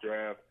mock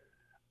draft,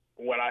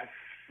 what I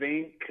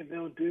think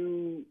they'll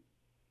do.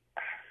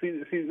 See,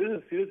 this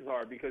is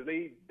hard because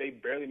they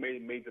barely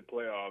made the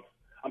playoffs.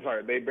 I'm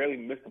sorry, they barely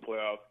missed the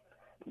playoffs.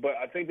 But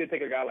I think they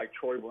take a guy like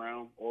Troy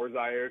Brown or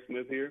Zaire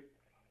Smith here,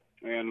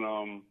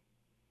 and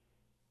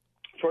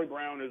Troy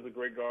Brown is a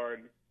great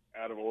guard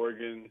out of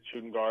Oregon,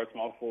 shooting guard,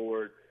 small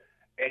forward.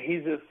 And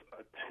he's just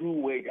a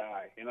two-way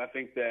guy. And I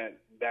think that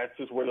that's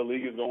just where the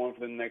league is going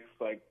for the next,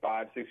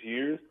 5-6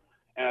 years.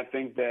 And I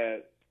think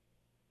that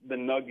the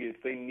Nuggets,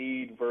 they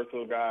need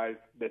versatile guys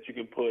that you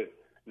can put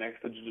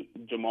next to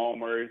Jamal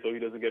Murray so he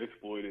doesn't get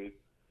exploited.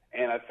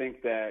 And I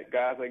think that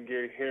guys like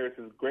Gary Harris,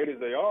 as great as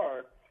they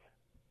are,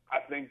 I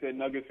think that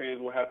Nuggets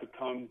fans will have to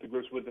come to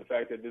grips with the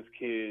fact that this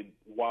kid,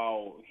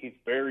 while he's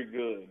very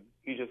good,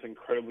 he's just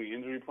incredibly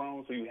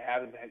injury-prone. So you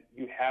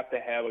have to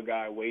have a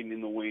guy waiting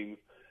in the wings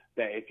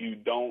that if you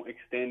don't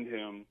extend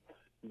him,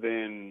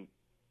 then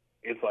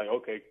it's like,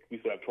 okay, we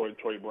still have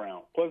Troy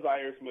Brown. Plus,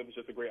 Zaire Smith is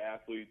just a great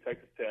athlete,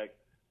 Texas Tech.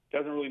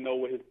 Doesn't really know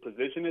what his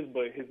position is,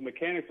 but his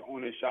mechanics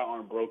on his shot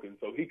aren't broken.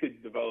 So he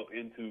could develop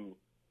into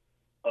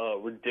a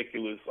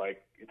ridiculous,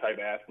 type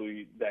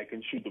athlete that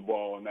can shoot the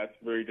ball, and that's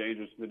very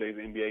dangerous in today's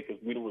NBA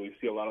because we don't really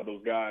see a lot of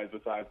those guys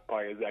besides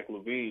probably Zach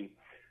LaVine.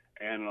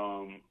 And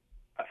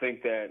I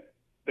think that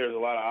there's a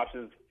lot of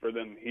options for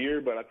them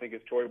here, but I think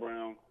it's Troy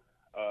Brown,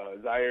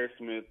 Zaire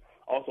Smith.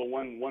 Also,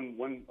 one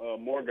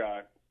more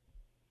guy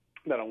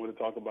that I want to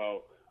talk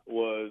about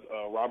was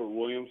Robert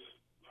Williams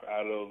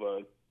out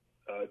of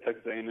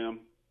Texas A&M.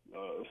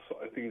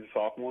 I think he's a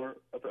sophomore.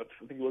 I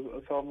think he was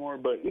a sophomore.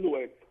 But either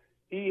way,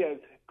 he has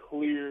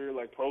clear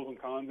pros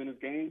and cons in his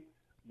game.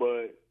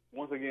 But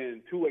once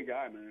again, two-way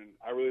guy, man.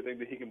 I really think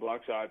that he can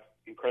block shots,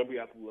 incredibly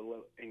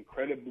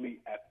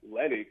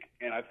athletic.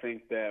 And I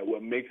think that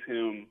what makes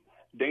him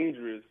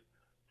dangerous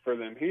for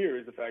them here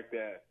is the fact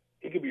that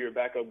he could be your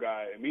backup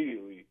guy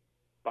immediately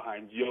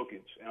behind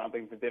Jokic. And I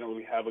think that they don't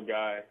really have a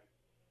guy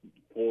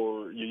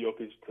for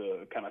Jokic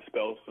to kind of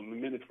spell some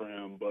minutes for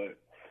him. But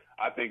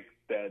I think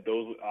that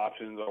those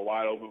options are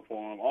wide open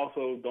for him.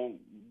 Also, don't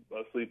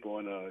sleep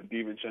on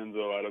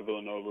DiVincenzo out of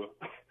Villanova.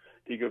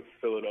 He could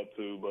fill it up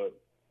too. But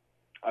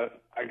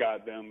I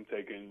got them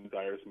taking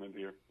Zaire Smith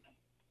here.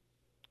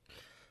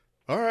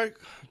 All right,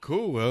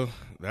 cool. Well,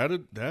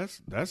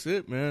 that's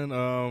it,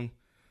 man.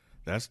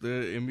 That's the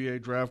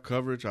NBA draft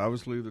coverage.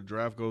 Obviously, the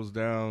draft goes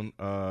down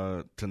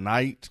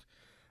tonight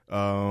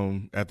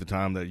at the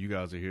time that you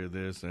guys are hear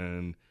this,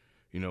 and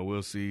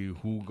we'll see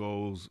who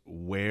goes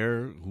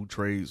where, who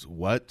trades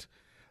what,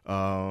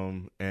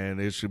 and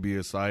it should be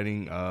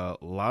exciting. A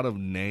lot of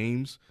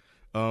names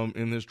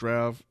in this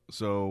draft.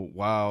 So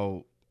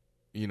while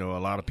a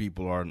lot of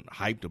people aren't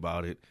hyped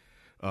about it.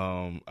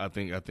 I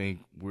think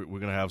we're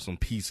going to have some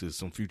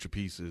future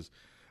pieces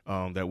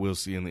that we'll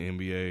see in the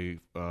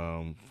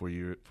NBA for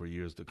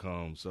years to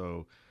come.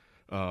 So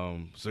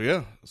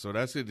yeah. So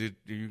that's it.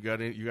 You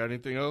got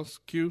anything else,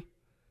 Q?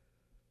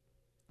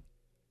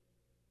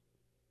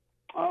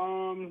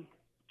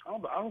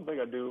 I don't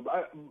think I do.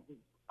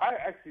 I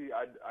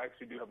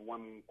actually do have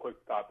one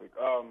quick topic.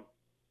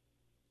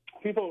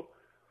 People,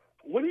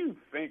 what do you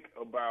think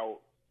about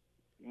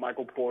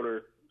Michael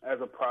Porter as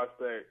a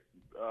prospect?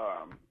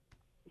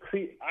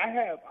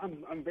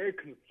 I'm very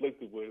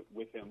conflicted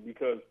with him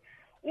because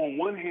on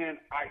one hand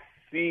I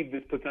see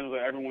this potential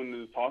that everyone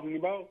is talking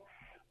about,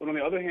 but on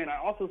the other hand I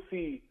also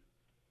see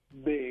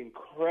the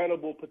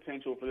incredible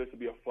potential for this to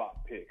be a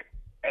flop pick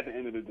at the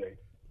end of the day.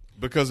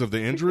 Because of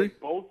the injury?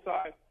 Because both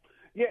sides.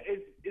 Yeah,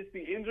 it's the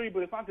injury,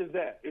 but it's not just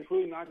that. It's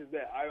really not just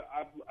that.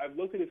 I've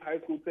looked at his high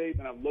school tape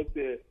and I've looked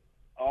at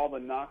all the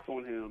knocks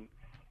on him,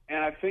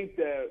 and I think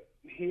that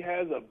he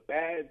has a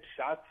bad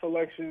shot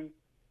selection.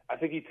 I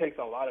think he takes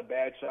a lot of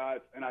bad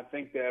shots, and I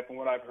think that from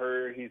what I've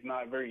heard, he's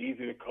not very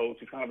easy to coach.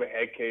 He's kind of a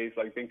head case.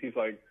 Like, thinks he's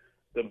like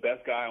the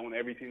best guy on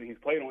every team that he's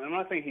played on. And I'm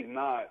not saying he's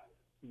not,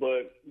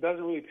 but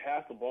doesn't really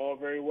pass the ball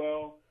very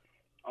well.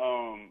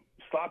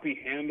 Sloppy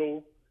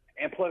handle.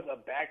 And plus a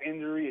back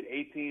injury at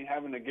 18,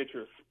 having to get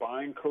your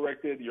spine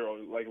corrected, your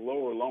like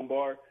lower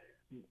lumbar,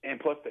 and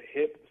plus the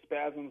hip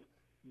spasms,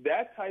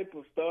 that type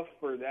of stuff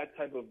for that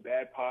type of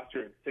bad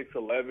posture at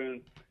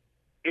 6'11",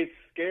 it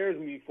scares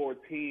me for a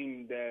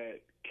team that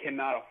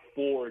cannot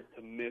afford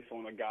to miss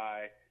on a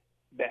guy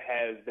that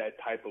has that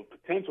type of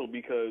potential,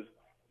 because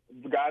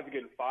the guys are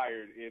getting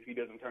fired if he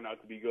doesn't turn out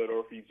to be good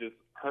or if he's just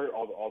hurt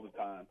all the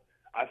time.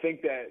 I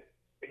think that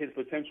his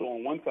potential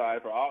on one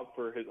side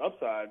for his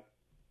upside,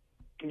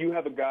 you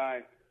have a guy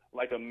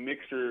like a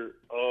mixture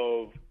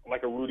of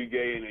like a Rudy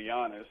Gay and a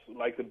Giannis,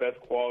 like the best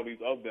qualities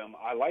of them.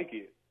 I like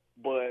it,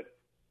 but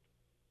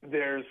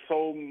there's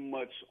so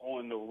much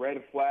on the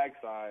red flag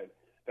side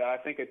that I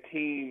think a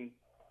team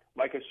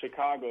like a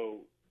Chicago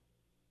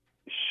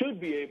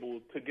should be able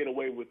to get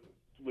away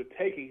with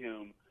taking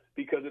him,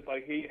 because it's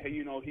like he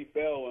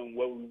fell, and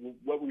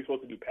what were we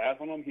supposed to do? Pass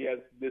on him? He has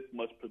this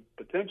much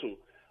potential,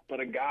 but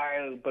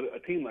a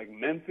team like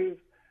Memphis,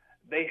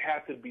 they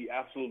have to be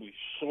absolutely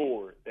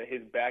sure that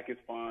his back is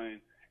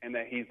fine and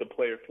that he's the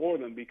player for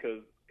them,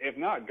 because if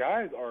not,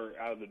 guys are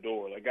out of the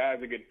door. Like,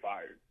 guys are getting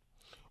fired.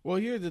 Well,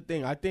 here's the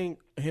thing. I think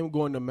him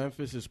going to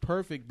Memphis is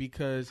perfect,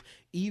 because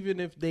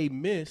even if they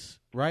miss,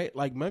 right,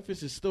 like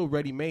Memphis is still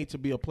ready-made to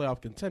be a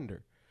playoff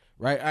contender.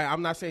 Right,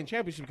 I'm not saying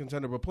championship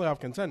contender, but playoff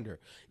contender,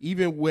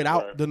 even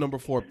without the number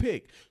 4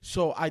 pick.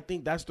 So I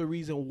think that's the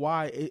reason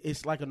why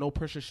it's like a no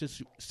pressure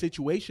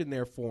situation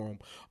there for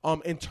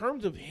him. In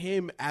terms of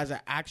him as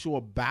an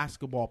actual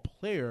basketball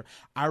player,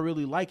 I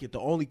really like it. The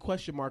only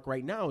question mark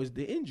right now is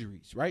the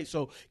injuries, right?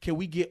 So can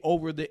we get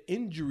over the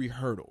injury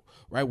hurdle,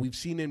 right? We've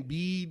seen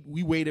Embiid.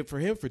 We waited for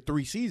him for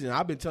 3 seasons.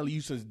 I've been telling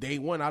you since day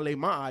one. I laid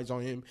my eyes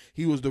on him.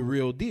 He was the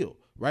real deal.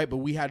 Right, but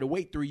we had to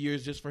wait 3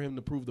 years just for him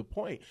to prove the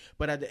point.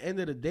 But at the end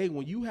of the day,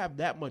 when you have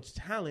that much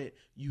talent,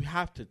 you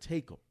have to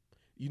take them.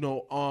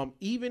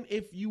 Even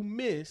if you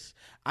miss,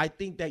 I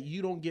think that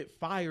you don't get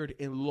fired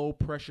in low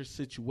pressure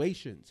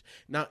situations.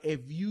 Now,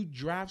 if you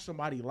draft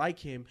somebody like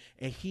him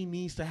and he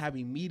needs to have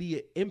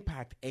immediate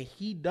impact and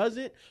he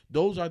doesn't,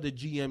 those are the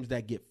GMs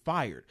that get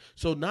fired.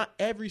 So not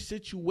every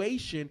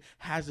situation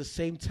has the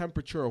same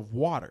temperature of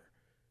water.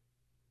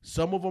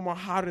 Some of them are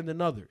hotter than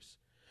others.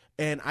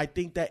 And I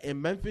think that in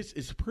Memphis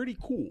is pretty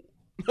cool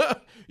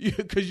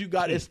because you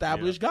got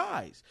established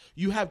guys.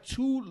 You have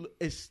 2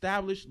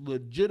 established,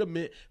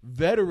 legitimate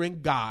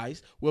veteran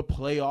guys with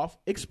playoff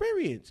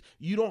experience.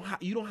 You don't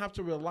have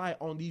to rely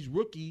on these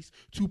rookies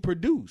to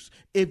produce.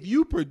 If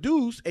you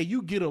produce and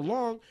you get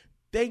along,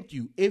 thank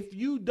you. If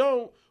you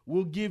don't,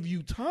 we'll give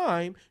you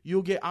time.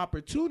 You'll get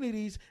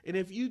opportunities. And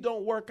if you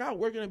don't work out,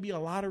 we're going to be a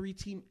lottery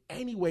team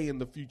anyway in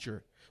the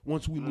future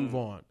once we move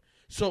on.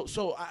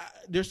 So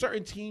there's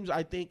certain teams,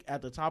 I think,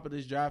 at the top of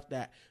this draft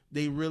that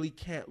they really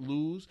can't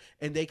lose,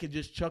 and they can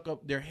just chuck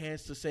up their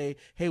hands to say,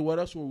 hey, what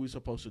else were we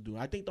supposed to do?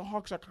 I think the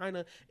Hawks are kind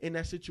of in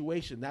that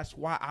situation. That's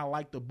why I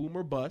like the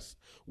boomer bust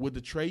with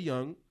the Trae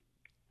Young.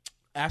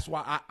 That's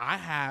why I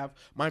have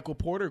Michael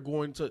Porter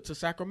going to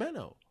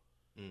Sacramento.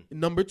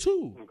 Number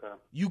 2. Okay.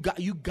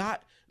 You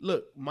got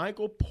look,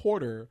 Michael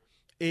Porter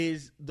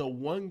is the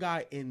one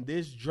guy in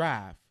this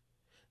draft,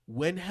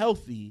 when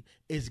healthy,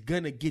 is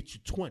going to get you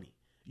 20.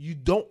 You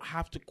don't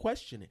have to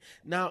question it.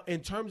 Now,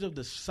 in terms of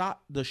the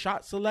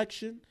shot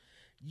selection,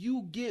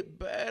 you get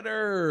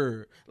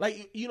better.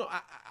 Like,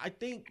 I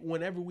think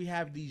whenever we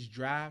have these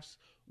drafts,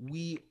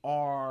 we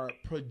are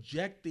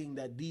projecting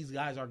that these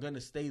guys are going to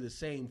stay the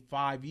same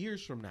 5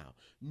 years from now.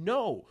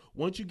 No.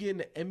 Once you get in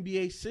the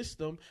NBA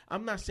system,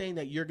 I'm not saying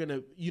that you're going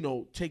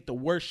to, take the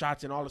worst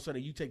shots and all of a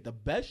sudden you take the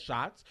best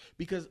shots,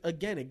 because,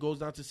 again, it goes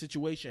down to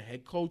situation,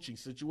 head coaching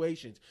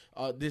situations,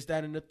 this,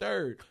 that, and the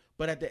third.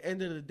 But at the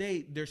end of the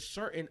day, there's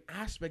certain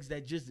aspects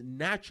that just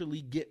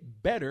naturally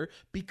get better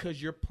because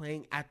you're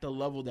playing at the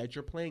level that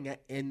you're playing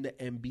at in the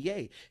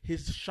NBA.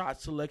 His shot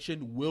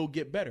selection will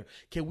get better.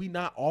 Can we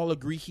not all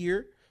agree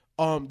here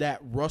that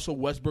Russell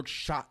Westbrook's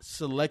shot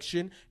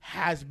selection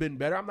has been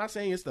better? I'm not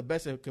saying it's the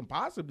best it can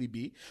possibly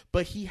be,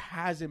 but he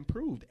has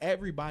improved.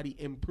 Everybody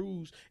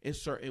improves in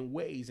certain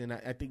ways, and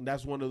I think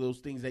that's one of those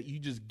things that you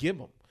just give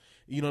him.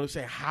 You know what I'm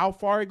saying? How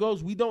far it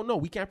goes, we don't know.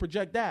 We can't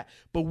project that.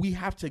 But we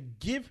have to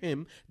give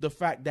him the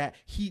fact that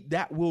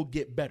that will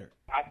get better.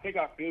 I think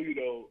I feel you,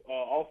 though.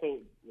 Also,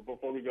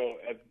 before we go,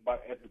 at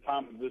the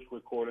time of this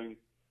recording,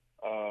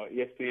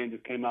 ESPN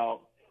just came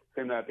out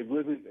saying that the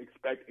Grizzlies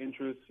expect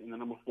interest in the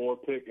number 4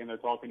 pick, and they're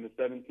talking to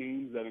 7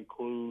 teams that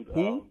include...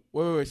 Who?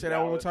 Wait. Say that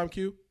one more time,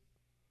 Q.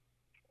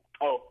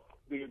 Oh,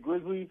 the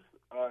Grizzlies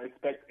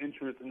expect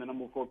interest in the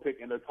number 4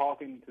 pick, and they're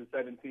talking to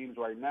 7 teams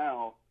right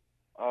now.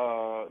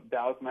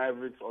 Dallas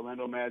Mavericks,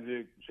 Orlando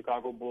Magic,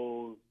 Chicago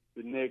Bulls,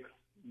 the Knicks,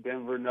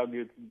 Denver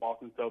Nuggets,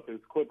 Boston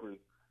Celtics, Clippers.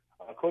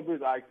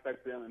 Clippers, I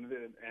expect them,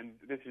 and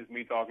this is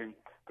me talking,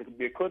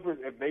 the Clippers,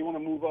 if they want to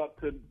move up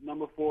to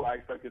number 4, I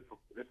expect it's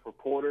for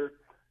Porter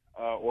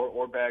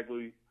or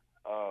Bagley.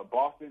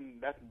 Boston,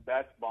 that's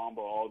Bamba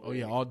all day. Oh,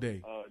 yeah, all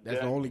day.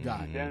 That's the only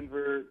guy.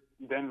 Denver,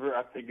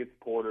 I think it's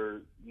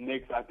Porter.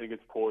 Knicks, I think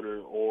it's Porter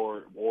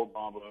or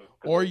Bamba.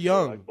 Or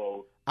Young. Like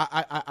both.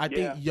 I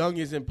think Young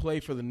is in play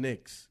for the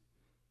Knicks.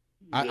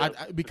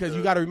 Because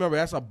you got to remember,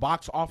 that's a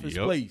box office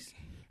place.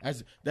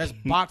 That's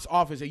box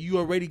office, and you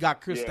already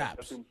got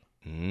Kristaps.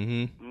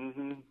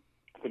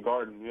 The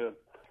Garden, yeah.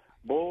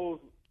 Bulls,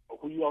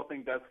 who you all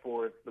think that's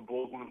for? If the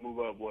Bulls want to move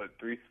up, what,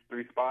 three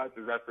spots?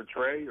 Is that for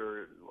Trey,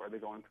 or are they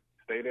going to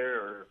stay there?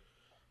 Or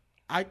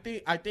I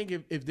think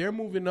if they're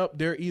moving up,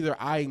 they're either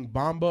eyeing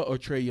Bamba or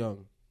Trae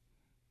Young.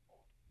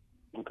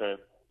 Okay.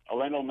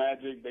 Orlando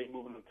Magic, they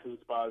moving up 2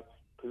 spots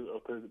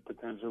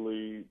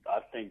potentially. I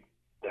think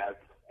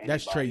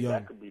that's Trae Young.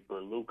 That could be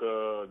for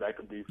Luka. That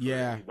could be for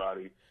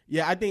anybody.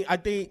 Yeah, I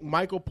think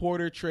Michael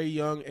Porter, Trae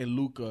Young, and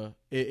Luka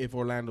if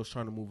Orlando's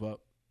trying to move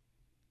up.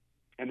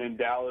 And then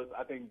Dallas,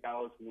 I think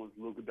Dallas wants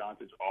Luka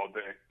Doncic all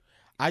day.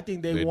 I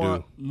think they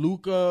want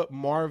Luka,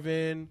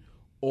 Marvin,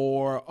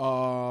 or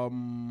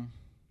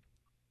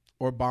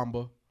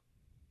Bamba.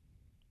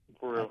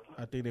 For real.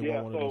 I think they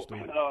want one of those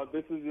three.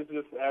 This is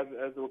just as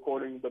the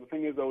recording. But the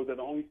thing is, though, is that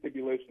the only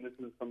stipulation, this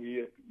is from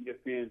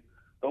ESPN,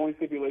 the only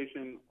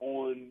stipulation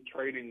on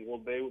trading,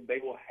 they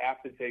will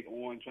have to take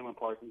on Chandler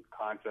Parsons'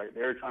 contract.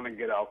 They're trying to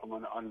get out from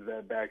under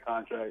that bad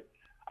contract.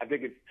 I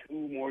think it's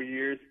 2 more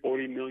years,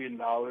 $40 million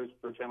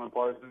for Chandler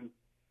Parsons.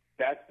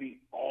 That's the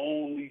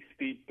only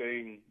steep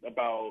thing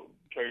about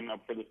trading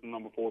up for this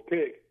number 4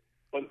 pick.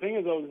 But the thing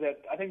is, though, is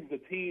that I think the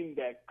team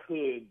that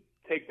could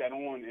take that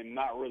on and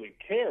not really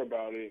care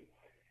about it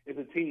is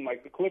a team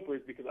like the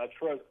Clippers, because I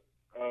trust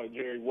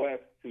Jerry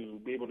West to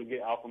be able to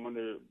get out from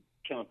under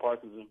Chandler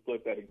Parsons and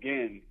flip that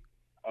again.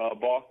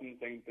 Boston,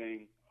 same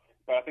thing.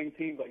 But I think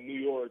teams like New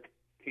York,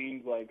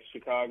 teams like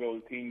Chicago,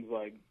 and teams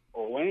like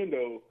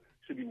Orlando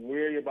should be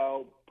wary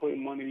about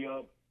putting money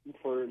up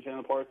for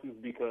Chandler Parsons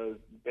because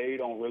they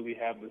don't really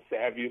have the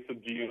savviest of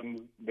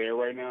GMs there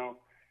right now.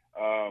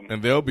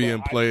 And they'll be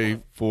in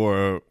play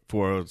for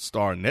a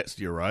star next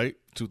year, right?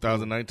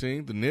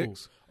 2019, the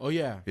Knicks. Oh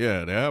yeah,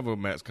 yeah, they have a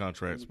max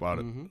contract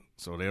spotted,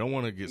 so they don't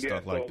want to get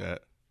stuff like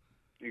that.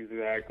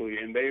 Exactly,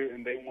 and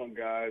they want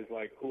guys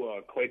like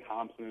Klay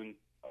Thompson.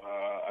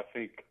 I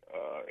think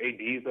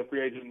AD is a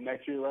free agent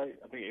next year, right?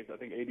 I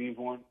think AD is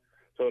one.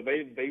 So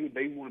they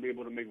want to be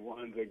able to make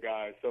runs at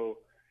guys. So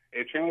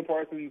if Chandler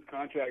Parsons'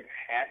 contract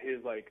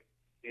is like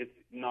it's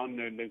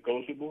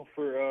non-negotiable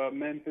for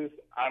Memphis,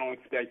 I don't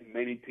expect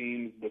many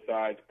teams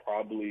besides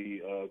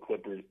probably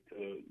Clippers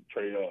to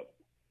trade up.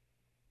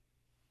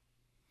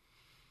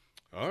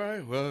 All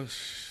right, well,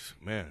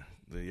 man,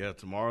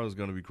 tomorrow is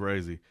going to be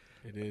crazy.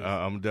 It is.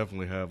 I'm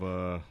definitely have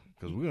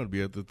because we're going to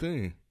be at the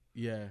thing.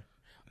 Yeah.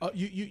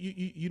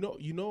 You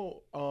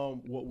know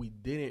what we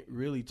didn't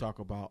really talk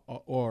about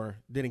or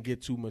didn't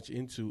get too much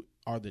into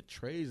are the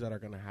trades that are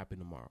going to happen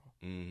tomorrow.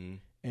 Mm-hmm.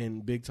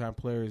 And big time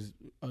players,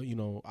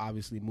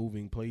 obviously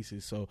moving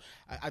places. So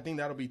I think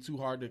that'll be too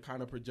hard to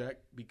kind of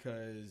project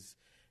because,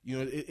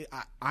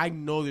 I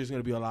know there's going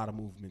to be a lot of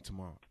movement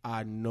tomorrow.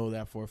 I know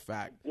that for a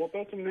fact. Well,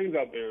 throw some names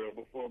out there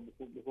before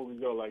we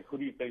go. Like, who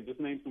do you think? Just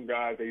name some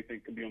guys that you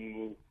think could be on the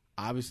move.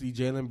 Obviously,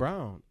 Jaylen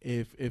Brown.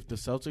 If the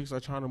Celtics are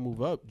trying to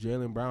move up,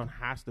 Jaylen Brown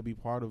has to be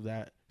part of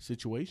that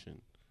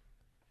situation.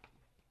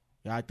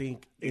 Yeah, I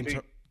think. Do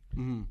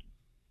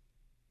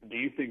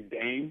you think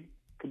Dame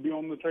could be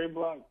on the trade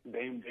block?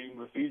 Dame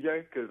or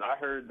CJ? Because I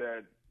heard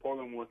that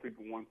Portland wants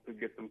to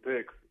get some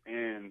picks,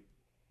 and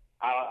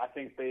I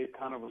think they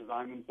kind of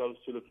resigned themselves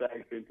to the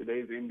fact that in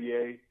today's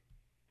NBA,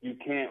 you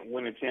can't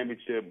win a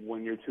championship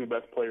when your 2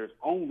 best players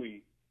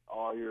only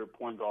are your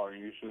point guard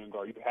and your shooting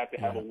guard. You have to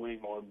have a wing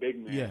or a big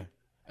man. Yeah.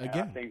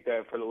 Again. I think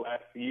that for the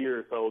last year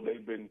or so,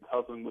 they've been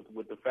tussling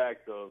with the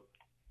fact of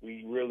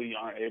we really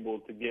aren't able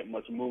to get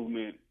much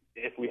movement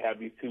if we have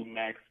these two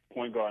max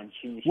point guard and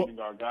shooting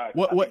guard guys.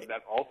 I think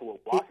that's also what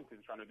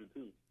Washington's trying to do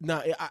too.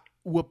 Now,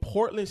 with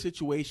Portland's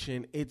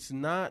situation, it's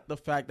not the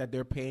fact that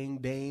they're paying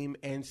Dame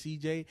and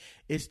CJ.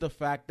 It's the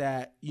fact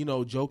that,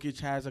 Jokic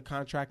has a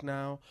contract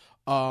now.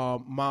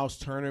 Miles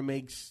Turner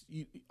makes,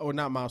 or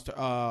not Miles,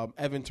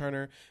 Evan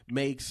Turner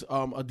makes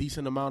a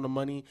decent amount of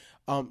money.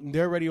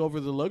 They're already over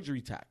the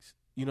luxury tax.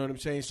 You know what I'm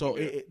saying? So,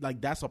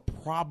 that's a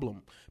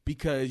problem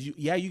because,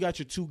 you got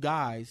your two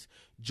guys,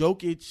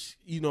 Jokic,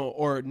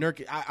 or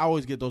Nurkic. I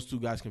always get those two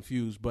guys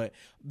confused, but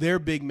their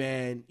big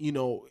man,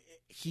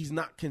 he's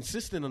not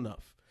consistent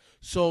enough.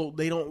 So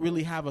they don't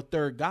really have a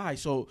third guy.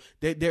 So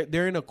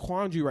they're in a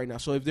quandary right now.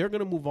 So if they're going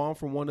to move on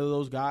from one of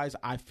those guys,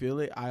 I feel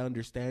it. I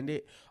understand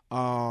it.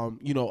 I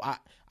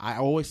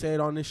always say it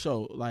on this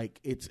show, like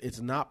it's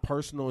not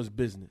personal, it's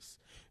business.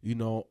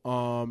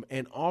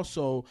 And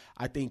also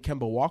I think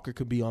Kemba Walker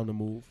could be on the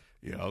move.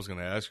 Yeah, I was going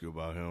to ask you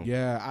about him.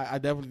 Yeah, I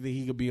definitely think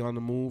he could be on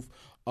the move.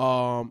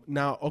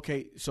 Now,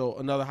 okay, so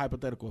another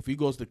hypothetical. If he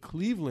goes to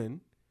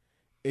Cleveland,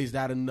 is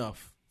that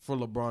enough for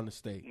LeBron to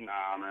stay?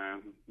 Nah,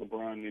 man.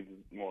 LeBron needs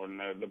more than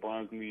that.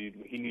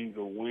 He needs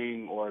a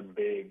wing or a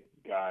big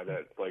guy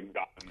that's like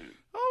dominant.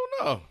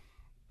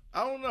 I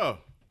don't know.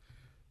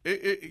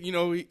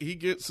 He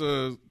gets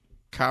a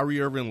Kyrie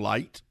Irving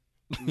light.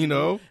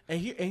 And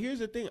here's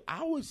the thing.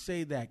 I would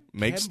say that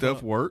make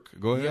stuff work.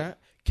 Go ahead.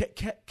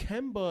 Yeah,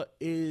 Kemba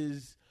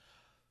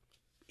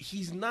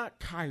he's not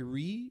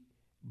Kyrie,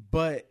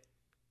 but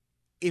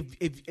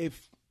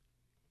if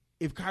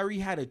Kyrie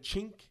had a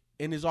chink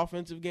in his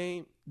offensive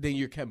game, then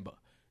you're Kemba.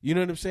 You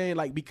know what I'm saying?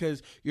 Like,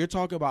 because you're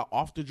talking about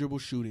off the dribble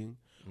shooting,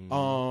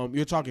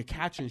 you're talking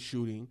catch and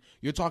shooting,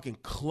 you're talking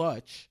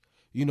clutch.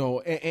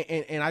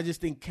 And I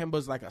just think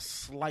Kemba's like a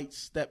slight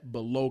step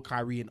below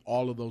Kyrie in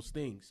all of those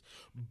things.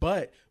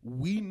 But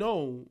we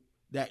know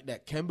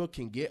that Kemba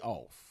can get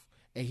off,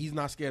 and he's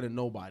not scared of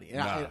nobody.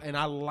 And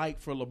I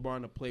like for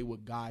LeBron to play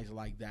with guys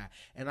like that.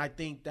 And I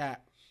think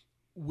that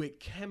with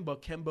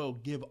Kemba will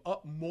give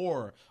up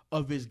more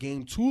of his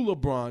game to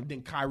LeBron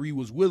than Kyrie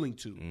was willing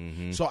to.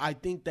 Mm-hmm. So I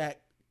think that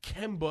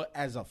Kemba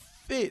as a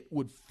fit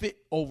would fit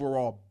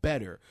overall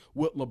better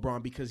with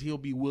LeBron because he'll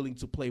be willing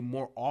to play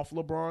more off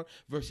LeBron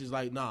versus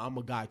like, nah, I'm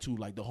a guy too,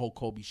 like the whole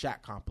Kobe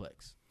Shaq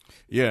complex.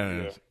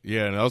 Yeah,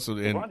 and also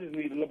LeBron, all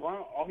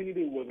he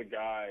needed was a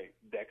guy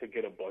that could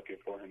get a bucket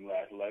for him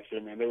last year.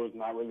 Man, there was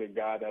not really a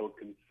guy that would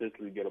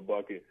consistently get a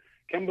bucket.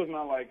 Kemba's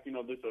not like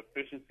this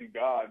efficiency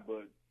god,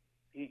 but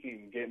he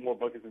can get more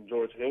buckets than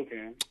George Hill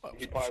can.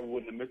 He probably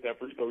wouldn't have missed that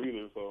free throw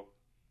either. So.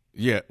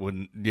 Yeah.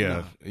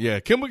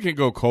 Kemba can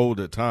go cold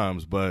at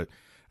times, but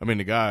I mean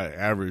the guy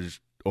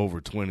averaged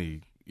over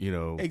 20.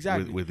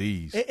 Exactly. with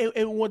ease.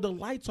 And when the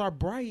lights are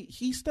bright,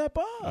 he step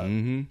up.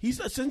 Mm-hmm.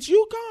 He's since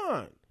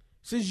UConn,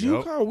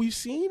 we've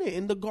seen it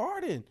in the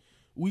Garden.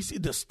 We see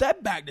the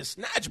step back, the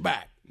snatch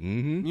back.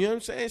 Mm-hmm. You know what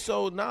I'm saying?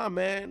 So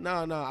man,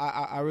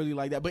 I really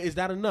like that. But is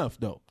that enough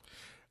though?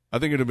 I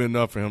think it'd have been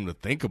enough for him to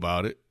think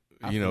about it.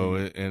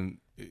 The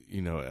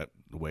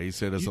way he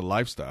said it's a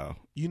lifestyle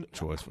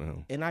choice for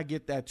him. And I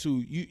get that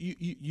too.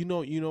 You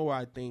know where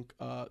I think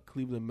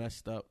Cleveland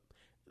messed up.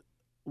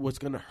 What's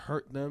gonna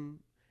hurt them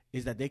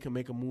is that they can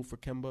make a move for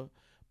Kemba,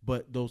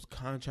 but those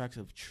contracts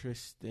of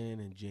Tristan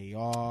and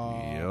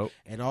JR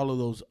and all of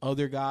those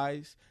other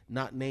guys,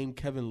 not named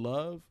Kevin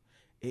Love,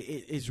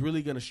 it's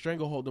really going to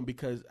stranglehold them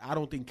because I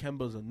don't think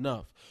Kemba's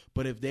enough.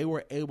 But if they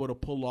were able to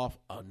pull off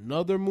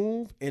another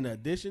move in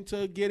addition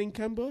to getting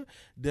Kemba,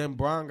 then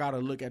Brian got to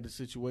look at the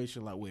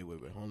situation like, wait,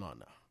 hold on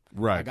now.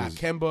 Right. I got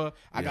Kemba,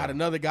 I got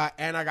another guy,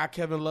 and I got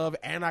Kevin Love,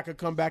 and I could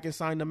come back and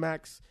sign the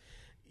max.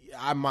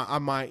 I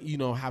might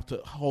have to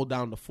hold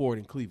down the fort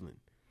in Cleveland.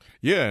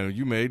 Yeah,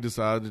 you may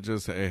decide to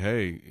just say,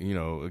 hey,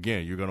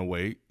 again, you're going to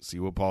wait, see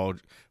what Paul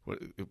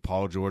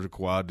George or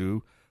Kawhi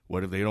do.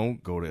 What if they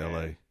don't go to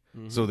L.A.?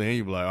 Mm-hmm. So then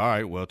you'll be like, all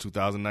right, well,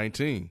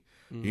 2019,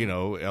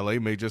 L.A.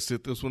 may just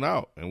sit this one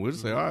out. And we'll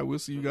just say, all right, we'll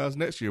see you guys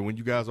next year when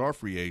you guys are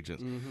free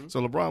agents. Mm-hmm. So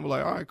LeBron will be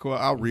like, all right, cool,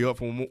 I'll re-up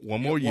for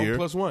one more year.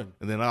 1+1.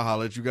 And then I'll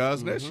holler at you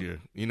guys next year.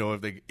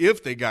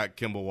 If they got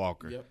Kemba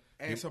Walker. Yep.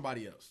 And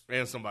somebody else.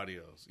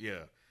 Yeah.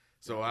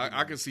 So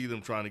I can see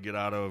them trying to get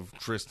out of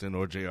Tristan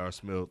or J.R.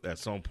 Smith at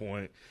some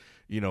point,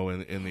 in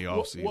the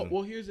offseason.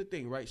 Well, here's the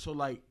thing, right? So,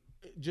 like,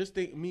 just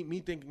me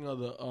thinking of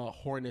the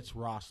Hornets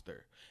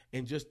roster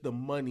and just the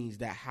monies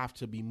that have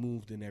to be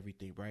moved and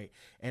everything, right?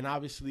 And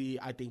obviously,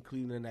 I think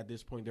Cleveland at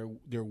this point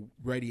they're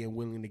ready and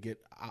willing to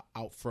get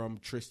out from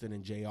Tristan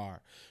and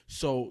JR.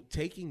 So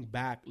taking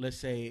back, let's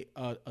say,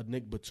 a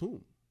Nick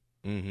Batum.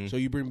 Mm-hmm. So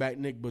you bring back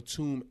Nick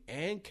Batum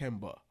and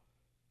Kemba.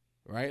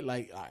 Right,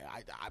 like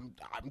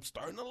I'm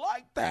starting to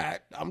like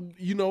that.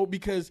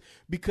 Because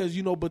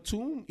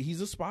Batum,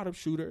 he's a spot up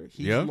shooter.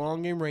 He's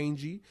long and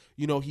rangy.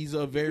 He's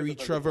a very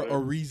Trevor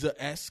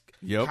Ariza-esque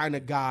kind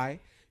of guy.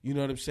 You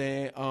know what I'm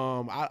saying?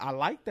 I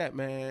like that,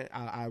 man.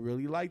 I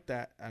really like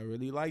that.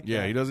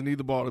 Yeah, he doesn't need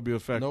the ball to be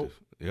effective.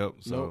 Nope. Yep.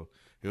 So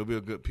he'll be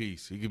a good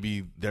piece. He could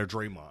be their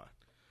Draymond.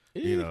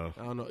 You know,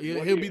 I don't know.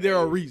 He'll be there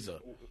Ariza.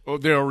 Oh,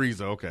 there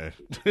Ariza. Okay.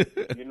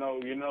 you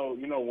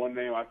know, one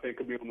name I think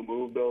could be on the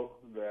move though.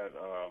 That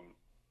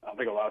I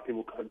think a lot of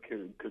people could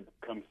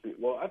come see.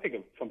 Well, I think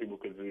some people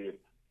could see it,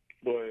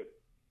 but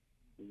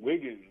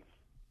Wiggins.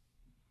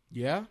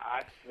 Yeah,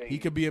 I think he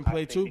could be in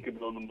play too. He could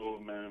be on the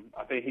move, man.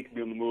 I think he could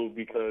be on the move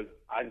because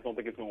I just don't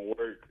think it's going to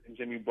work.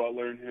 Jimmy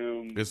Butler and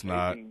him, it's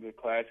not the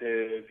clash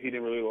heads. He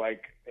didn't really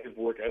like his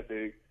work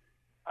ethic.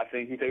 I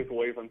think he takes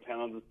away from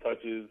Towns'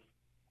 touches.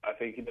 I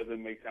think he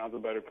doesn't make Towns a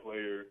better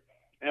player.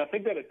 And I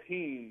think that a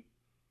team,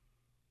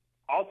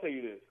 I'll tell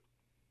you this,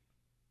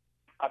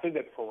 I think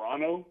that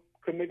Toronto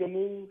could make a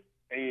move.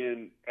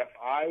 And if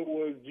I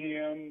was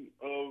GM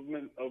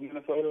of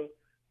Minnesota,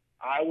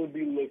 I would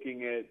be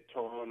looking at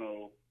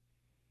Toronto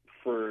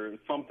for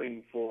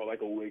something for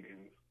like a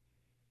Wiggins.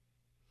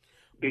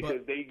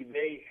 Because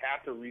they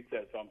have to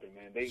reset something,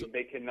 man.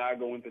 They cannot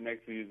go into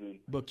next season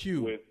with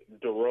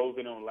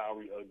DeRozan and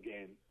Lowry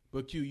again.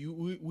 But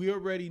we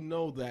already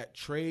know that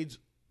trades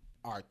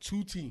are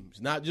two teams,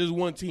 not just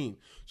one team.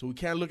 So we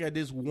can't look at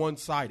this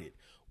one-sided.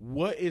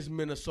 What is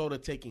Minnesota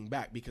taking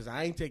back? Because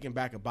I ain't taking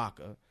back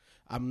Ibaka.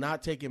 I'm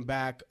not taking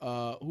back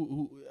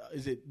who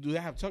is it? Do they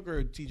have Tucker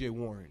or TJ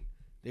Warren?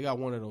 They got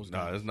one of those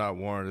guys. No, it's not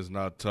Warren. It's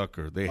not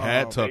Tucker. They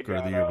had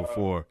Tucker the year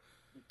before.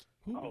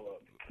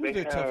 Who's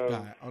their tough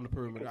guy on the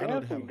perimeter? They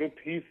have some good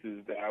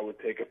pieces that I would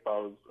take if I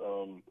was.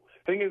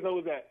 Thing is, though,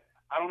 is that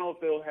I don't know if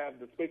they'll have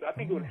the space. I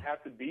think it would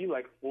have to be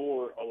like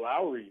for a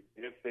Lowry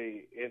if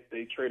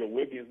they trade a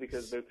Wiggins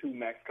because they're two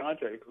max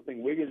contracts. I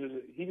think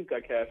Wiggins he just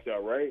got cashed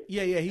out, right?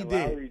 Yeah, he did.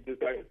 Lowry just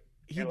got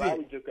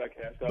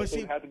cashed out. But so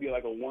it had to be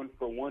like a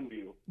 1-for-1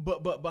 deal.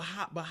 But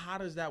how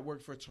does that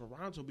work for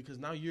Toronto? Because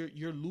now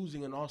you're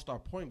losing an all-star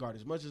point guard.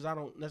 As much as I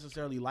don't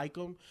necessarily like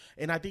him,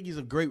 and I think he's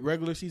a great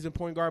regular season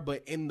point guard,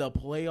 but in the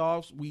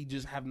playoffs we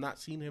just have not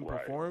seen him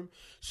perform.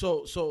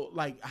 So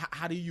like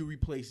how do you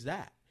replace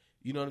that?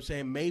 You know what I'm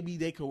saying? Maybe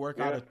they could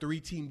work out a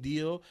 3-team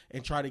deal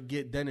and try to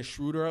get Dennis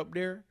Schroeder up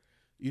there.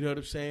 You know what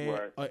I'm saying?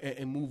 Right.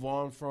 And move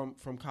on from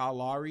Kyle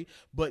Lowry.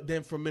 But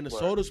then from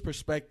Minnesota's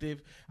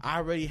perspective, I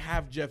already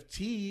have Jeff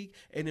Teague.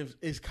 And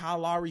is Kyle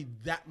Lowry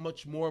that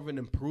much more of an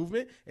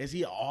improvement? Is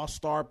he an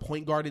all-star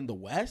point guard in the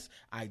West?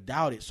 I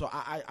doubt it. So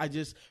I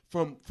just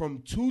from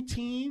two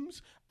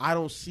teams, I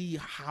don't see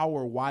how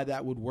or why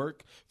that would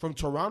work. From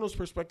Toronto's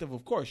perspective,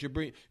 of course,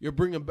 you're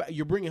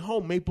bringing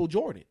home Maple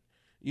Jordan.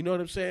 You know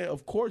what I'm saying?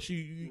 Of course,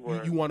 you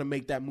want to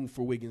make that move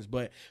for Wiggins,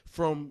 but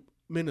from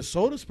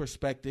Minnesota's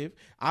perspective,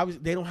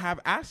 obviously they don't have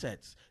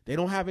assets. They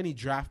don't have any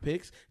draft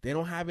picks. They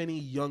don't have any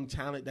young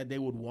talent that they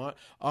would want.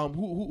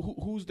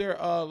 Who's their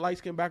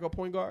light-skinned backup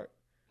point guard?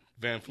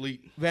 Van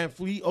Fleet.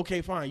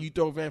 Okay, fine. You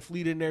throw Van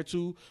Fleet in there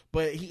too,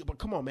 but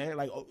come on, man.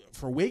 Like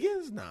for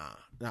Wiggins, nah.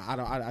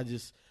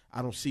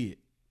 I don't see it.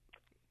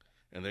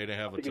 And they didn't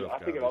have a tough guy. I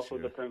think it also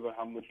depends on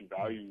how much you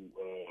value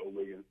a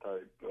Wiggins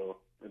type, though.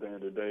 At the end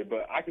of the day,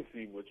 but I can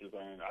see what you're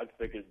saying. I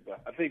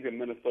think in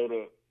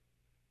Minnesota,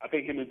 I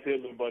think him and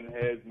Tibbs are butting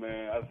heads,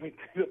 man. I think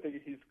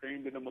he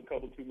screamed at him a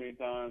couple too many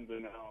times,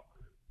 and now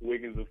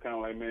Wiggins is kind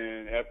of like,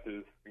 man, F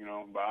this,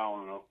 but I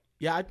don't know.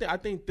 Yeah, I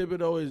think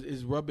Thibodeau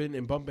is rubbing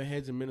and bumping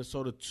heads in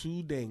Minnesota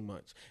too dang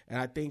much. And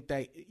I think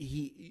that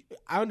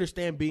I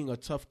understand being a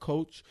tough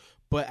coach,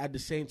 but at the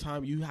same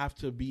time, you have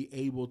to be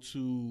able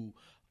to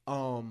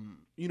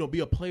be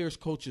a player's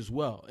coach as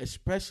well,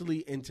 especially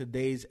in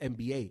today's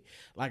NBA.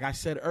 Like I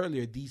said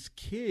earlier, these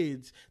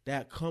kids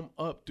that come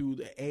up through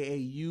the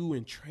AAU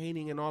and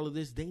training and all of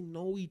this, they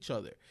know each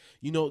other.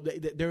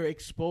 They're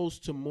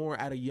exposed to more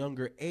at a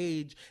younger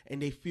age,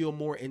 and they feel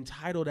more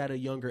entitled at a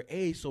younger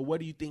age. So what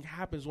do you think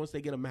happens once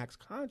they get a max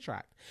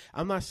contract?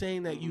 I'm not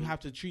saying that you have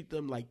to treat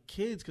them like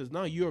kids, because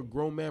now you're a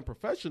grown man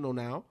professional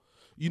now,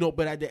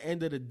 but at the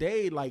end of the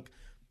day, like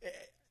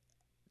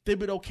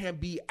Thibodeau can't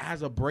be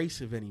as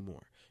abrasive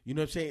anymore. You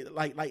know what I'm saying?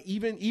 Like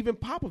even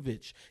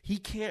Popovich, he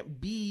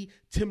can't be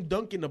Tim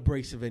Duncan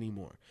abrasive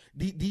anymore.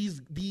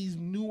 These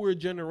newer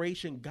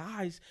generation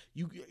guys,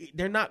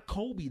 they're not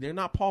Kobe, they're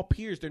not Paul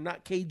Pierce, they're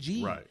not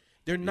KG. Right.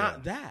 They're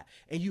not that.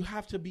 And you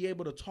have to be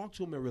able to talk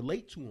to them and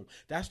relate to them.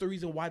 That's the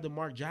reason why the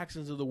Mark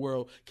Jacksons of the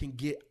world can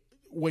get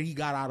what he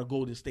got out of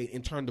Golden State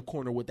and turned the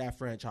corner with that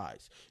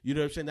franchise. You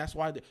know what I'm saying? That's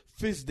why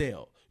Fizdale, you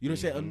know what I'm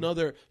saying?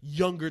 Another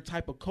younger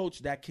type of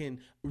coach that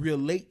can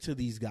relate to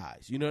these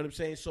guys. You know what I'm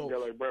saying? So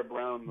like Brett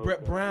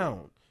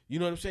Brown. You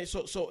know what I'm saying?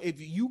 So if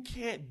you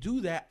can't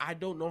do that, I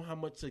don't know how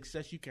much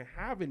success you can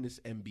have in this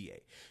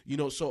NBA.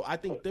 So I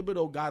think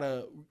Thibodeau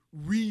gotta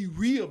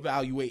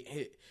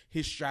reevaluate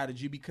his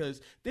strategy, because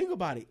think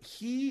about it.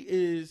 He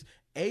is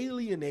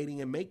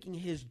alienating and making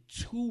his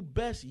two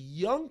best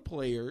young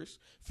players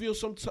feel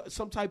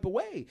some type of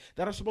way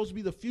that are supposed to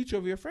be the future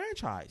of your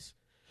franchise.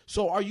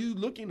 So are you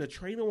looking to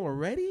trade him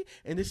already?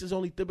 And this is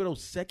only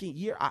Thibodeau's second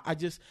year. I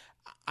just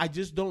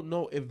don't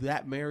know if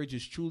that marriage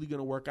is truly going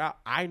to work out.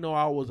 I know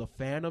I was a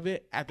fan of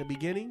it at the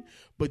beginning,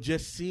 but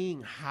just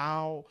seeing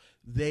how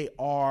they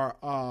are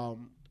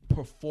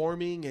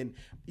performing, and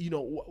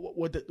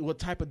what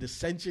type of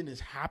dissension is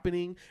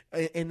happening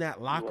in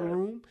that locker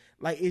room.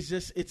 Like,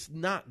 it's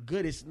not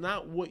good. It's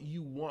not what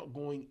you want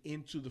going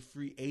into the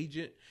free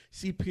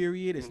agency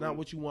period. It's not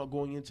what you want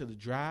going into the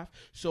draft.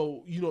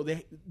 So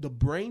the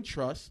brain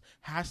trust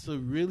has to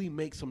really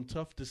make some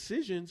tough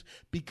decisions,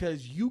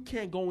 because you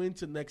can't go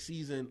into next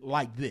season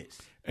like this.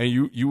 And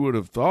you would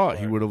have thought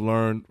he would have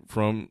learned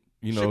from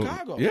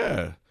Chicago.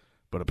 Yeah,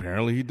 but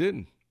apparently he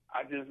didn't.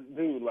 I just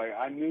do. Like,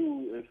 I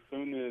knew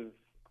Fibbs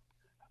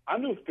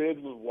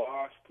was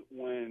washed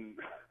when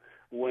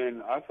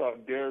I saw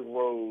Derrick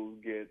Rose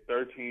get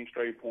 13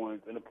 straight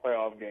points in a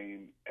playoff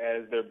game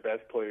as their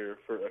best player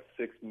for a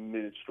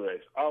 6-minute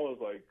stretch. I was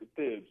like,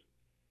 Fibbs,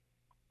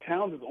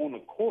 Towns is on the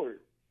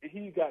court, and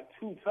he got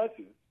 2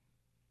 touches.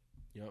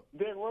 Yep.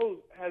 Derrick Rose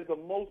has the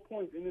most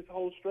points in this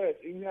whole stretch,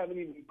 and you haven't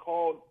even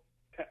called.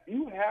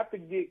 You have to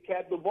get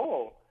Cat the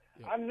ball.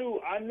 Yep. I knew,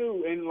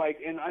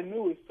 and I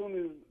knew as soon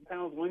as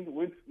Towns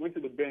went to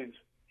the bench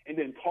and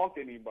didn't talk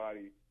to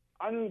anybody,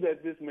 I knew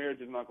that this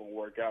marriage is not going to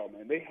work out,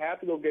 man. They have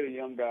to go get a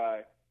young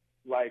guy.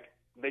 Like,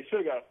 they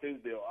should have got a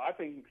Fizdale. I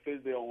think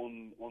Fizdale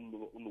on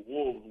the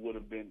Wolves would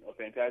have been a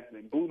fantastic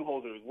thing.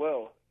 Budenholzer as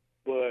well.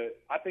 But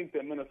I think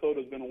that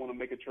Minnesota's going to want to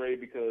make a trade,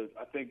 because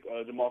I think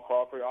Jamal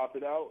Crawford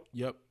opted out.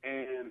 Yep.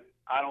 And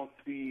I don't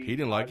see he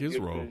didn't like his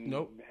role.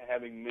 Nope.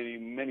 Having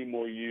many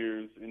more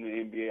years in the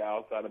NBA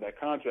outside of that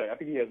contract. I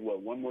think he has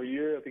one more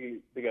year. I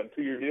think they got a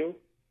 2-year deal,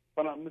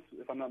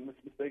 if I'm not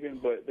mistaken.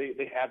 But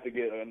they have to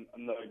get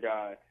another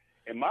guy.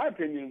 In my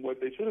opinion,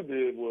 what they should have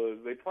did was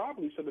they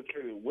probably should have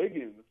traded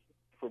Wiggins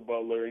for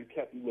Butler and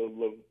kept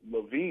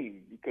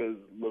Levine, because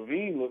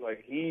Levine looked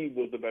like he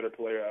was the better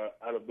player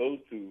out of those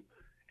two.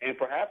 And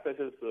perhaps that's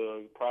just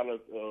a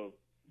product of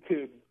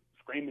Tibbs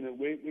screaming at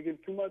Wiggins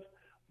too much.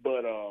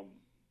 But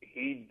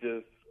he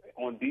just,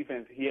 on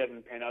defense, he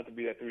hasn't panned out to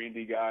be that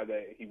 3-and-D guy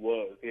that he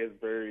was. He has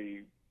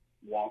very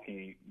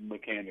wonky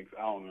mechanics.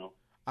 I don't know.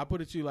 I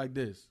put it to you like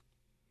this.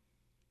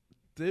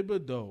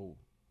 Thibodeau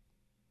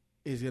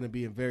is going to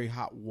be in very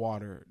hot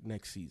water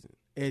next season,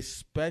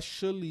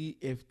 especially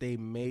if they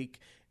make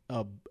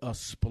a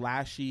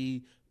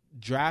splashy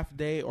draft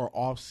day or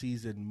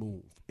off-season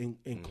move,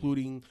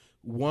 including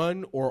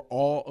one or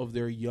all of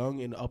their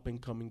young and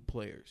up-and-coming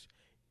players.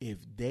 If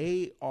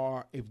they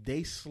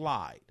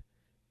slide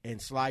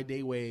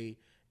their way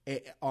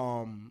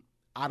out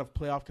of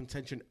playoff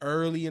contention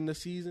early in the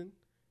season,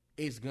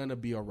 it's going to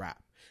be a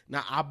wrap.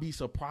 Now, I'll be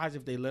surprised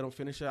if they let him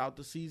finish out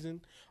the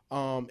season.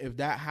 If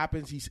that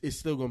happens, it's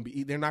still going to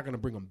be. They're not going to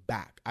bring him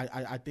back.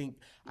 I think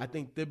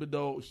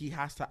Thibodeau, he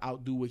has to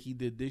outdo what he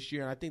did this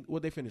year. And I think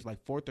they finished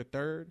like 4th or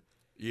 3rd.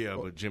 Yeah,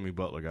 but Jimmy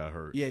Butler got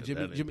hurt. Yeah,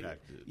 Jimmy.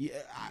 Yeah,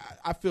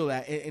 I feel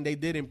that, and they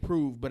did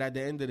improve. But at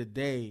the end of the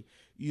day,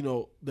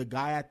 the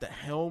guy at the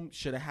helm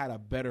should have had a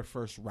better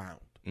first round.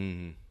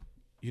 Mm-hmm.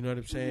 You know what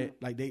I'm saying?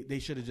 Like they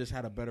should have just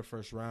had a better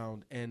first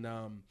round. And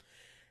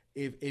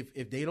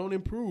if they don't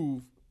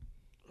improve,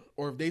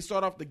 or if they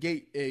start off the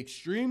gate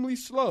extremely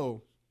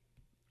slow,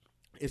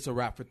 it's a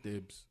wrap for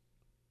Thibs.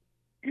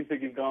 You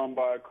think he's gone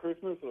by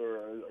Christmas, or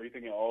are you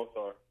thinking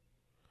All-Star?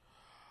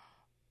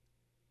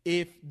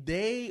 If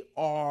they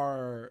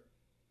are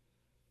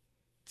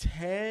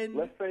 10,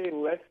 let's say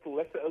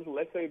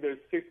there's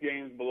 6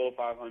 games below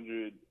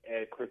 500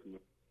 at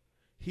Christmas,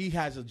 he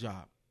has a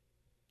job.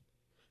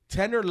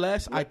 10 or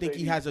less, I think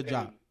he has a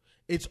job.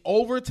 It's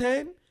over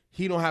 10,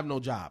 he don't have no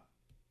job.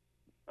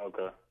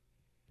 Okay.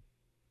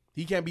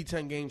 He can't be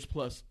 10 games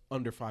plus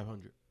under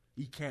 500.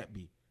 He can't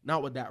be.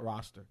 Not with that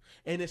roster.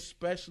 And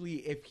especially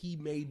if he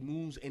made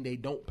moves and they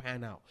don't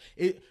pan out.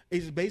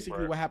 It's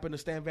basically what happened to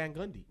Stan Van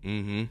Gundy.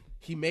 Mm-hmm.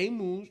 He made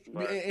moves,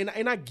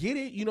 and I get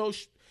it.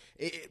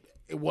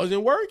 It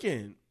wasn't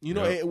working.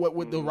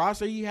 With the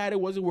roster he had, it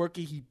wasn't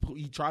working.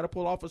 He tried to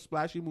pull off a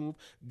splashy move,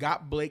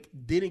 got Blake,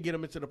 didn't get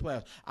him into the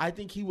playoffs. I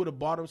think he would have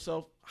bought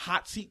himself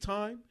hot seat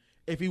time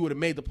if he would have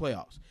made the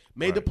playoffs.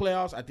 The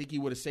playoffs, I think he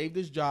would have saved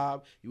his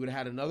job. He would have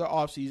had another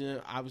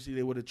offseason. Obviously,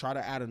 they would have tried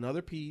to add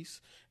another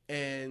piece,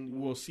 and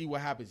we'll see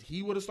what happens.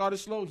 He would have started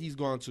slow. He's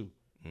gone too.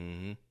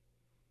 Mm-hmm.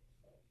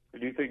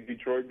 Do you think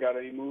Detroit got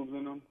any moves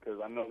in them? Because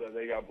I know that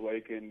they got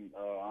Blake and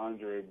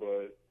Andre,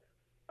 but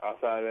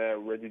outside of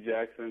that, Reggie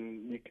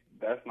Jackson,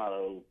 that's not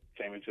a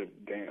championship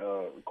game,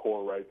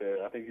 core right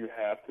there. I think you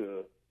have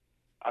to.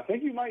 I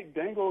think you might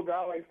dangle a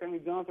guy like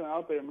Stanley Johnson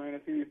out there, man,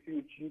 and see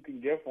what you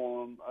can get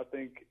for him. I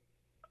think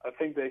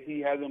that he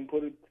hasn't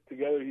put it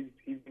together.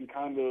 He's been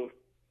kind of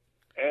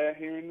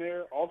here and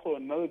there. Also,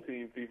 another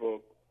team,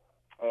 people,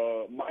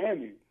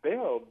 Miami. They have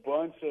a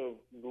bunch of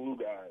glue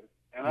guys,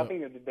 and I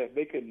think that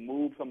they could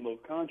move some of those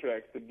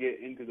contracts to get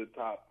into the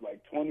top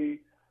 20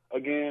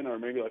 again, or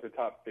maybe the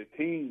top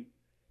 15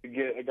 to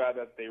get a guy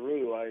that they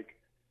really like.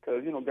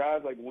 Because,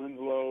 guys like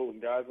Winslow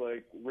and guys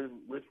like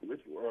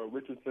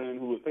Richardson,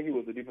 who I think he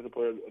was the Defensive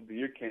Player of the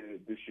Year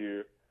candidate this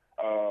year,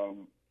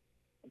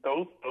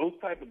 those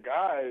type of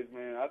guys,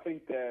 man, I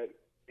think that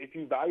if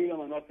you value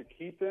them enough to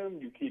keep them,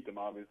 you keep them,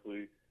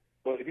 obviously.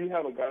 But if you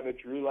have a guy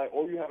that you really like,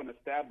 or you have an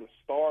established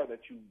star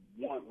that you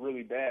want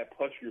really bad,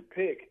 plus your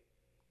pick,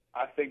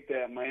 I think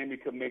that Miami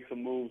could make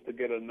some moves to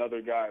get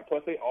another guy.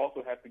 Plus, they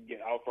also have to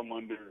get out from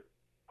under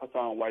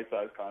Hassan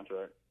Whiteside's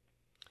contract.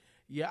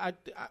 Yeah,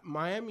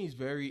 Miami's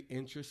very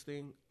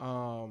interesting.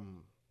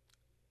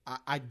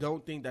 I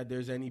don't think that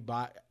there's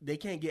anybody. They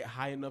can't get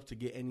high enough to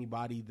get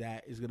anybody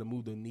that is going to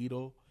move the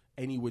needle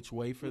any which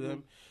way for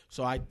them.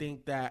 So I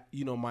think that,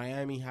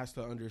 Miami has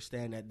to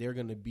understand that they're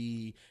going to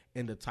be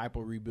in the type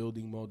of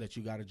rebuilding mode that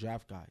you got to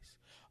draft guys.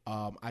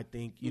 I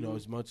think,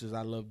 as much as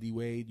I love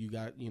D-Wade,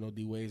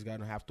 D-Wade's going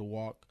to have to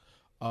walk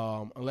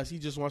unless he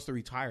just wants to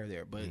retire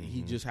there. But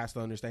he just has to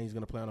understand he's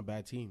going to play on a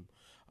bad team.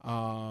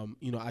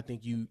 I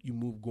think you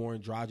move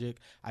Goran Dragic.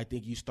 I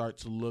think you start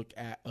to look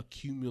at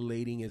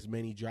accumulating as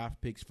many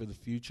draft picks for the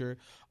future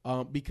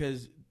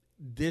because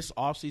this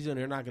offseason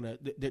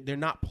they're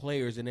not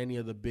players in any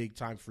of the big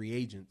time free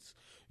agents.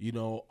 You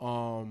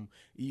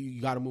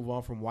got to move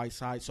on from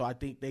Whiteside. So I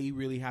think they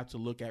really have to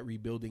look at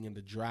rebuilding in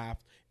the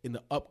draft in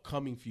the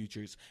upcoming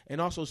futures and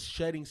also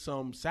shedding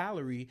some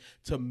salary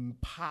to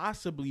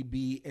possibly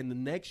be in the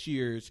next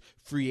year's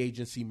free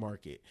agency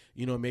market,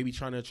 maybe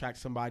trying to attract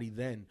somebody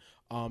then.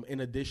 In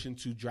addition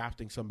to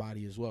drafting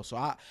somebody as well. So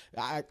I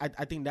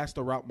think that's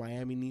the route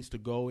Miami needs to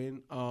go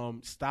in.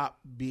 Stop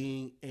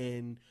being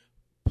in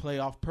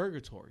playoff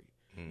purgatory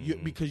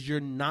because you're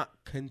not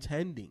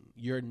contending.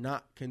 You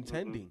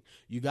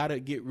got to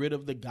get rid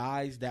of the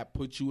guys that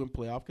put you in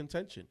playoff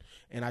contention.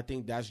 And I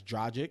think that's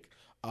Dragic.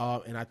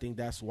 And I think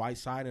that's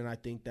Whiteside. And I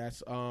think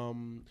that's,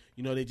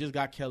 they just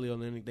got Kelly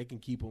Olynyk. They can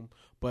keep him.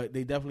 But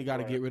they definitely got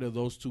to get rid of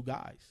those two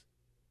guys.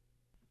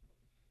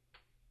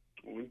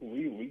 We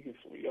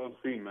gonna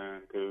see,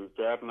 man, because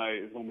draft night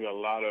is gonna be a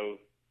lot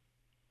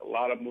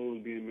of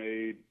moves being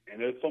made, and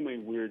there's so many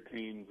weird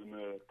teams in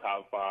the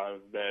top 5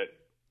 that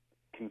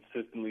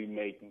consistently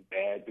make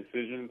bad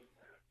decisions.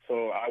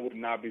 So I would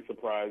not be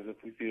surprised if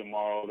we see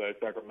tomorrow that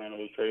Sacramento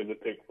has traded the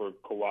pick for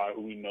Kawhi,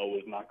 who we know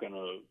is not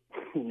gonna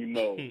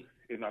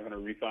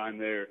re-sign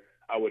there.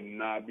 I would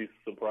not be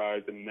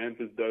surprised if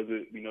Memphis does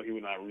it. We know he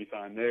would not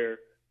re-sign there,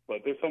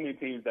 but there's so many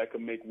teams that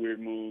could make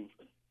weird moves.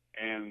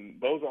 And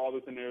those are all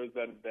the scenarios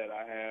that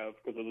I have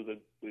because those are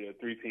the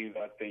 3 teams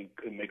I think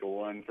could make a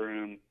run for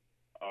him.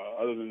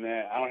 Other than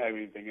that, I don't have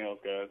anything else,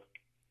 guys.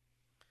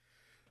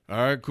 All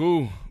right,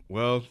 cool.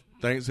 Well,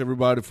 thanks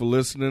everybody for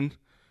listening.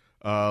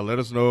 Let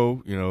us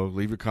know,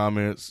 leave your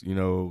comments,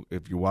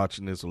 if you're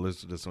watching this or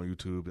listening to this on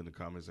YouTube in the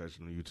comment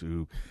section on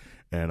YouTube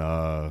and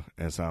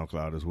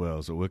SoundCloud as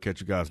well. So we'll catch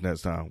you guys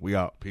next time. We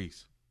out.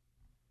 Peace.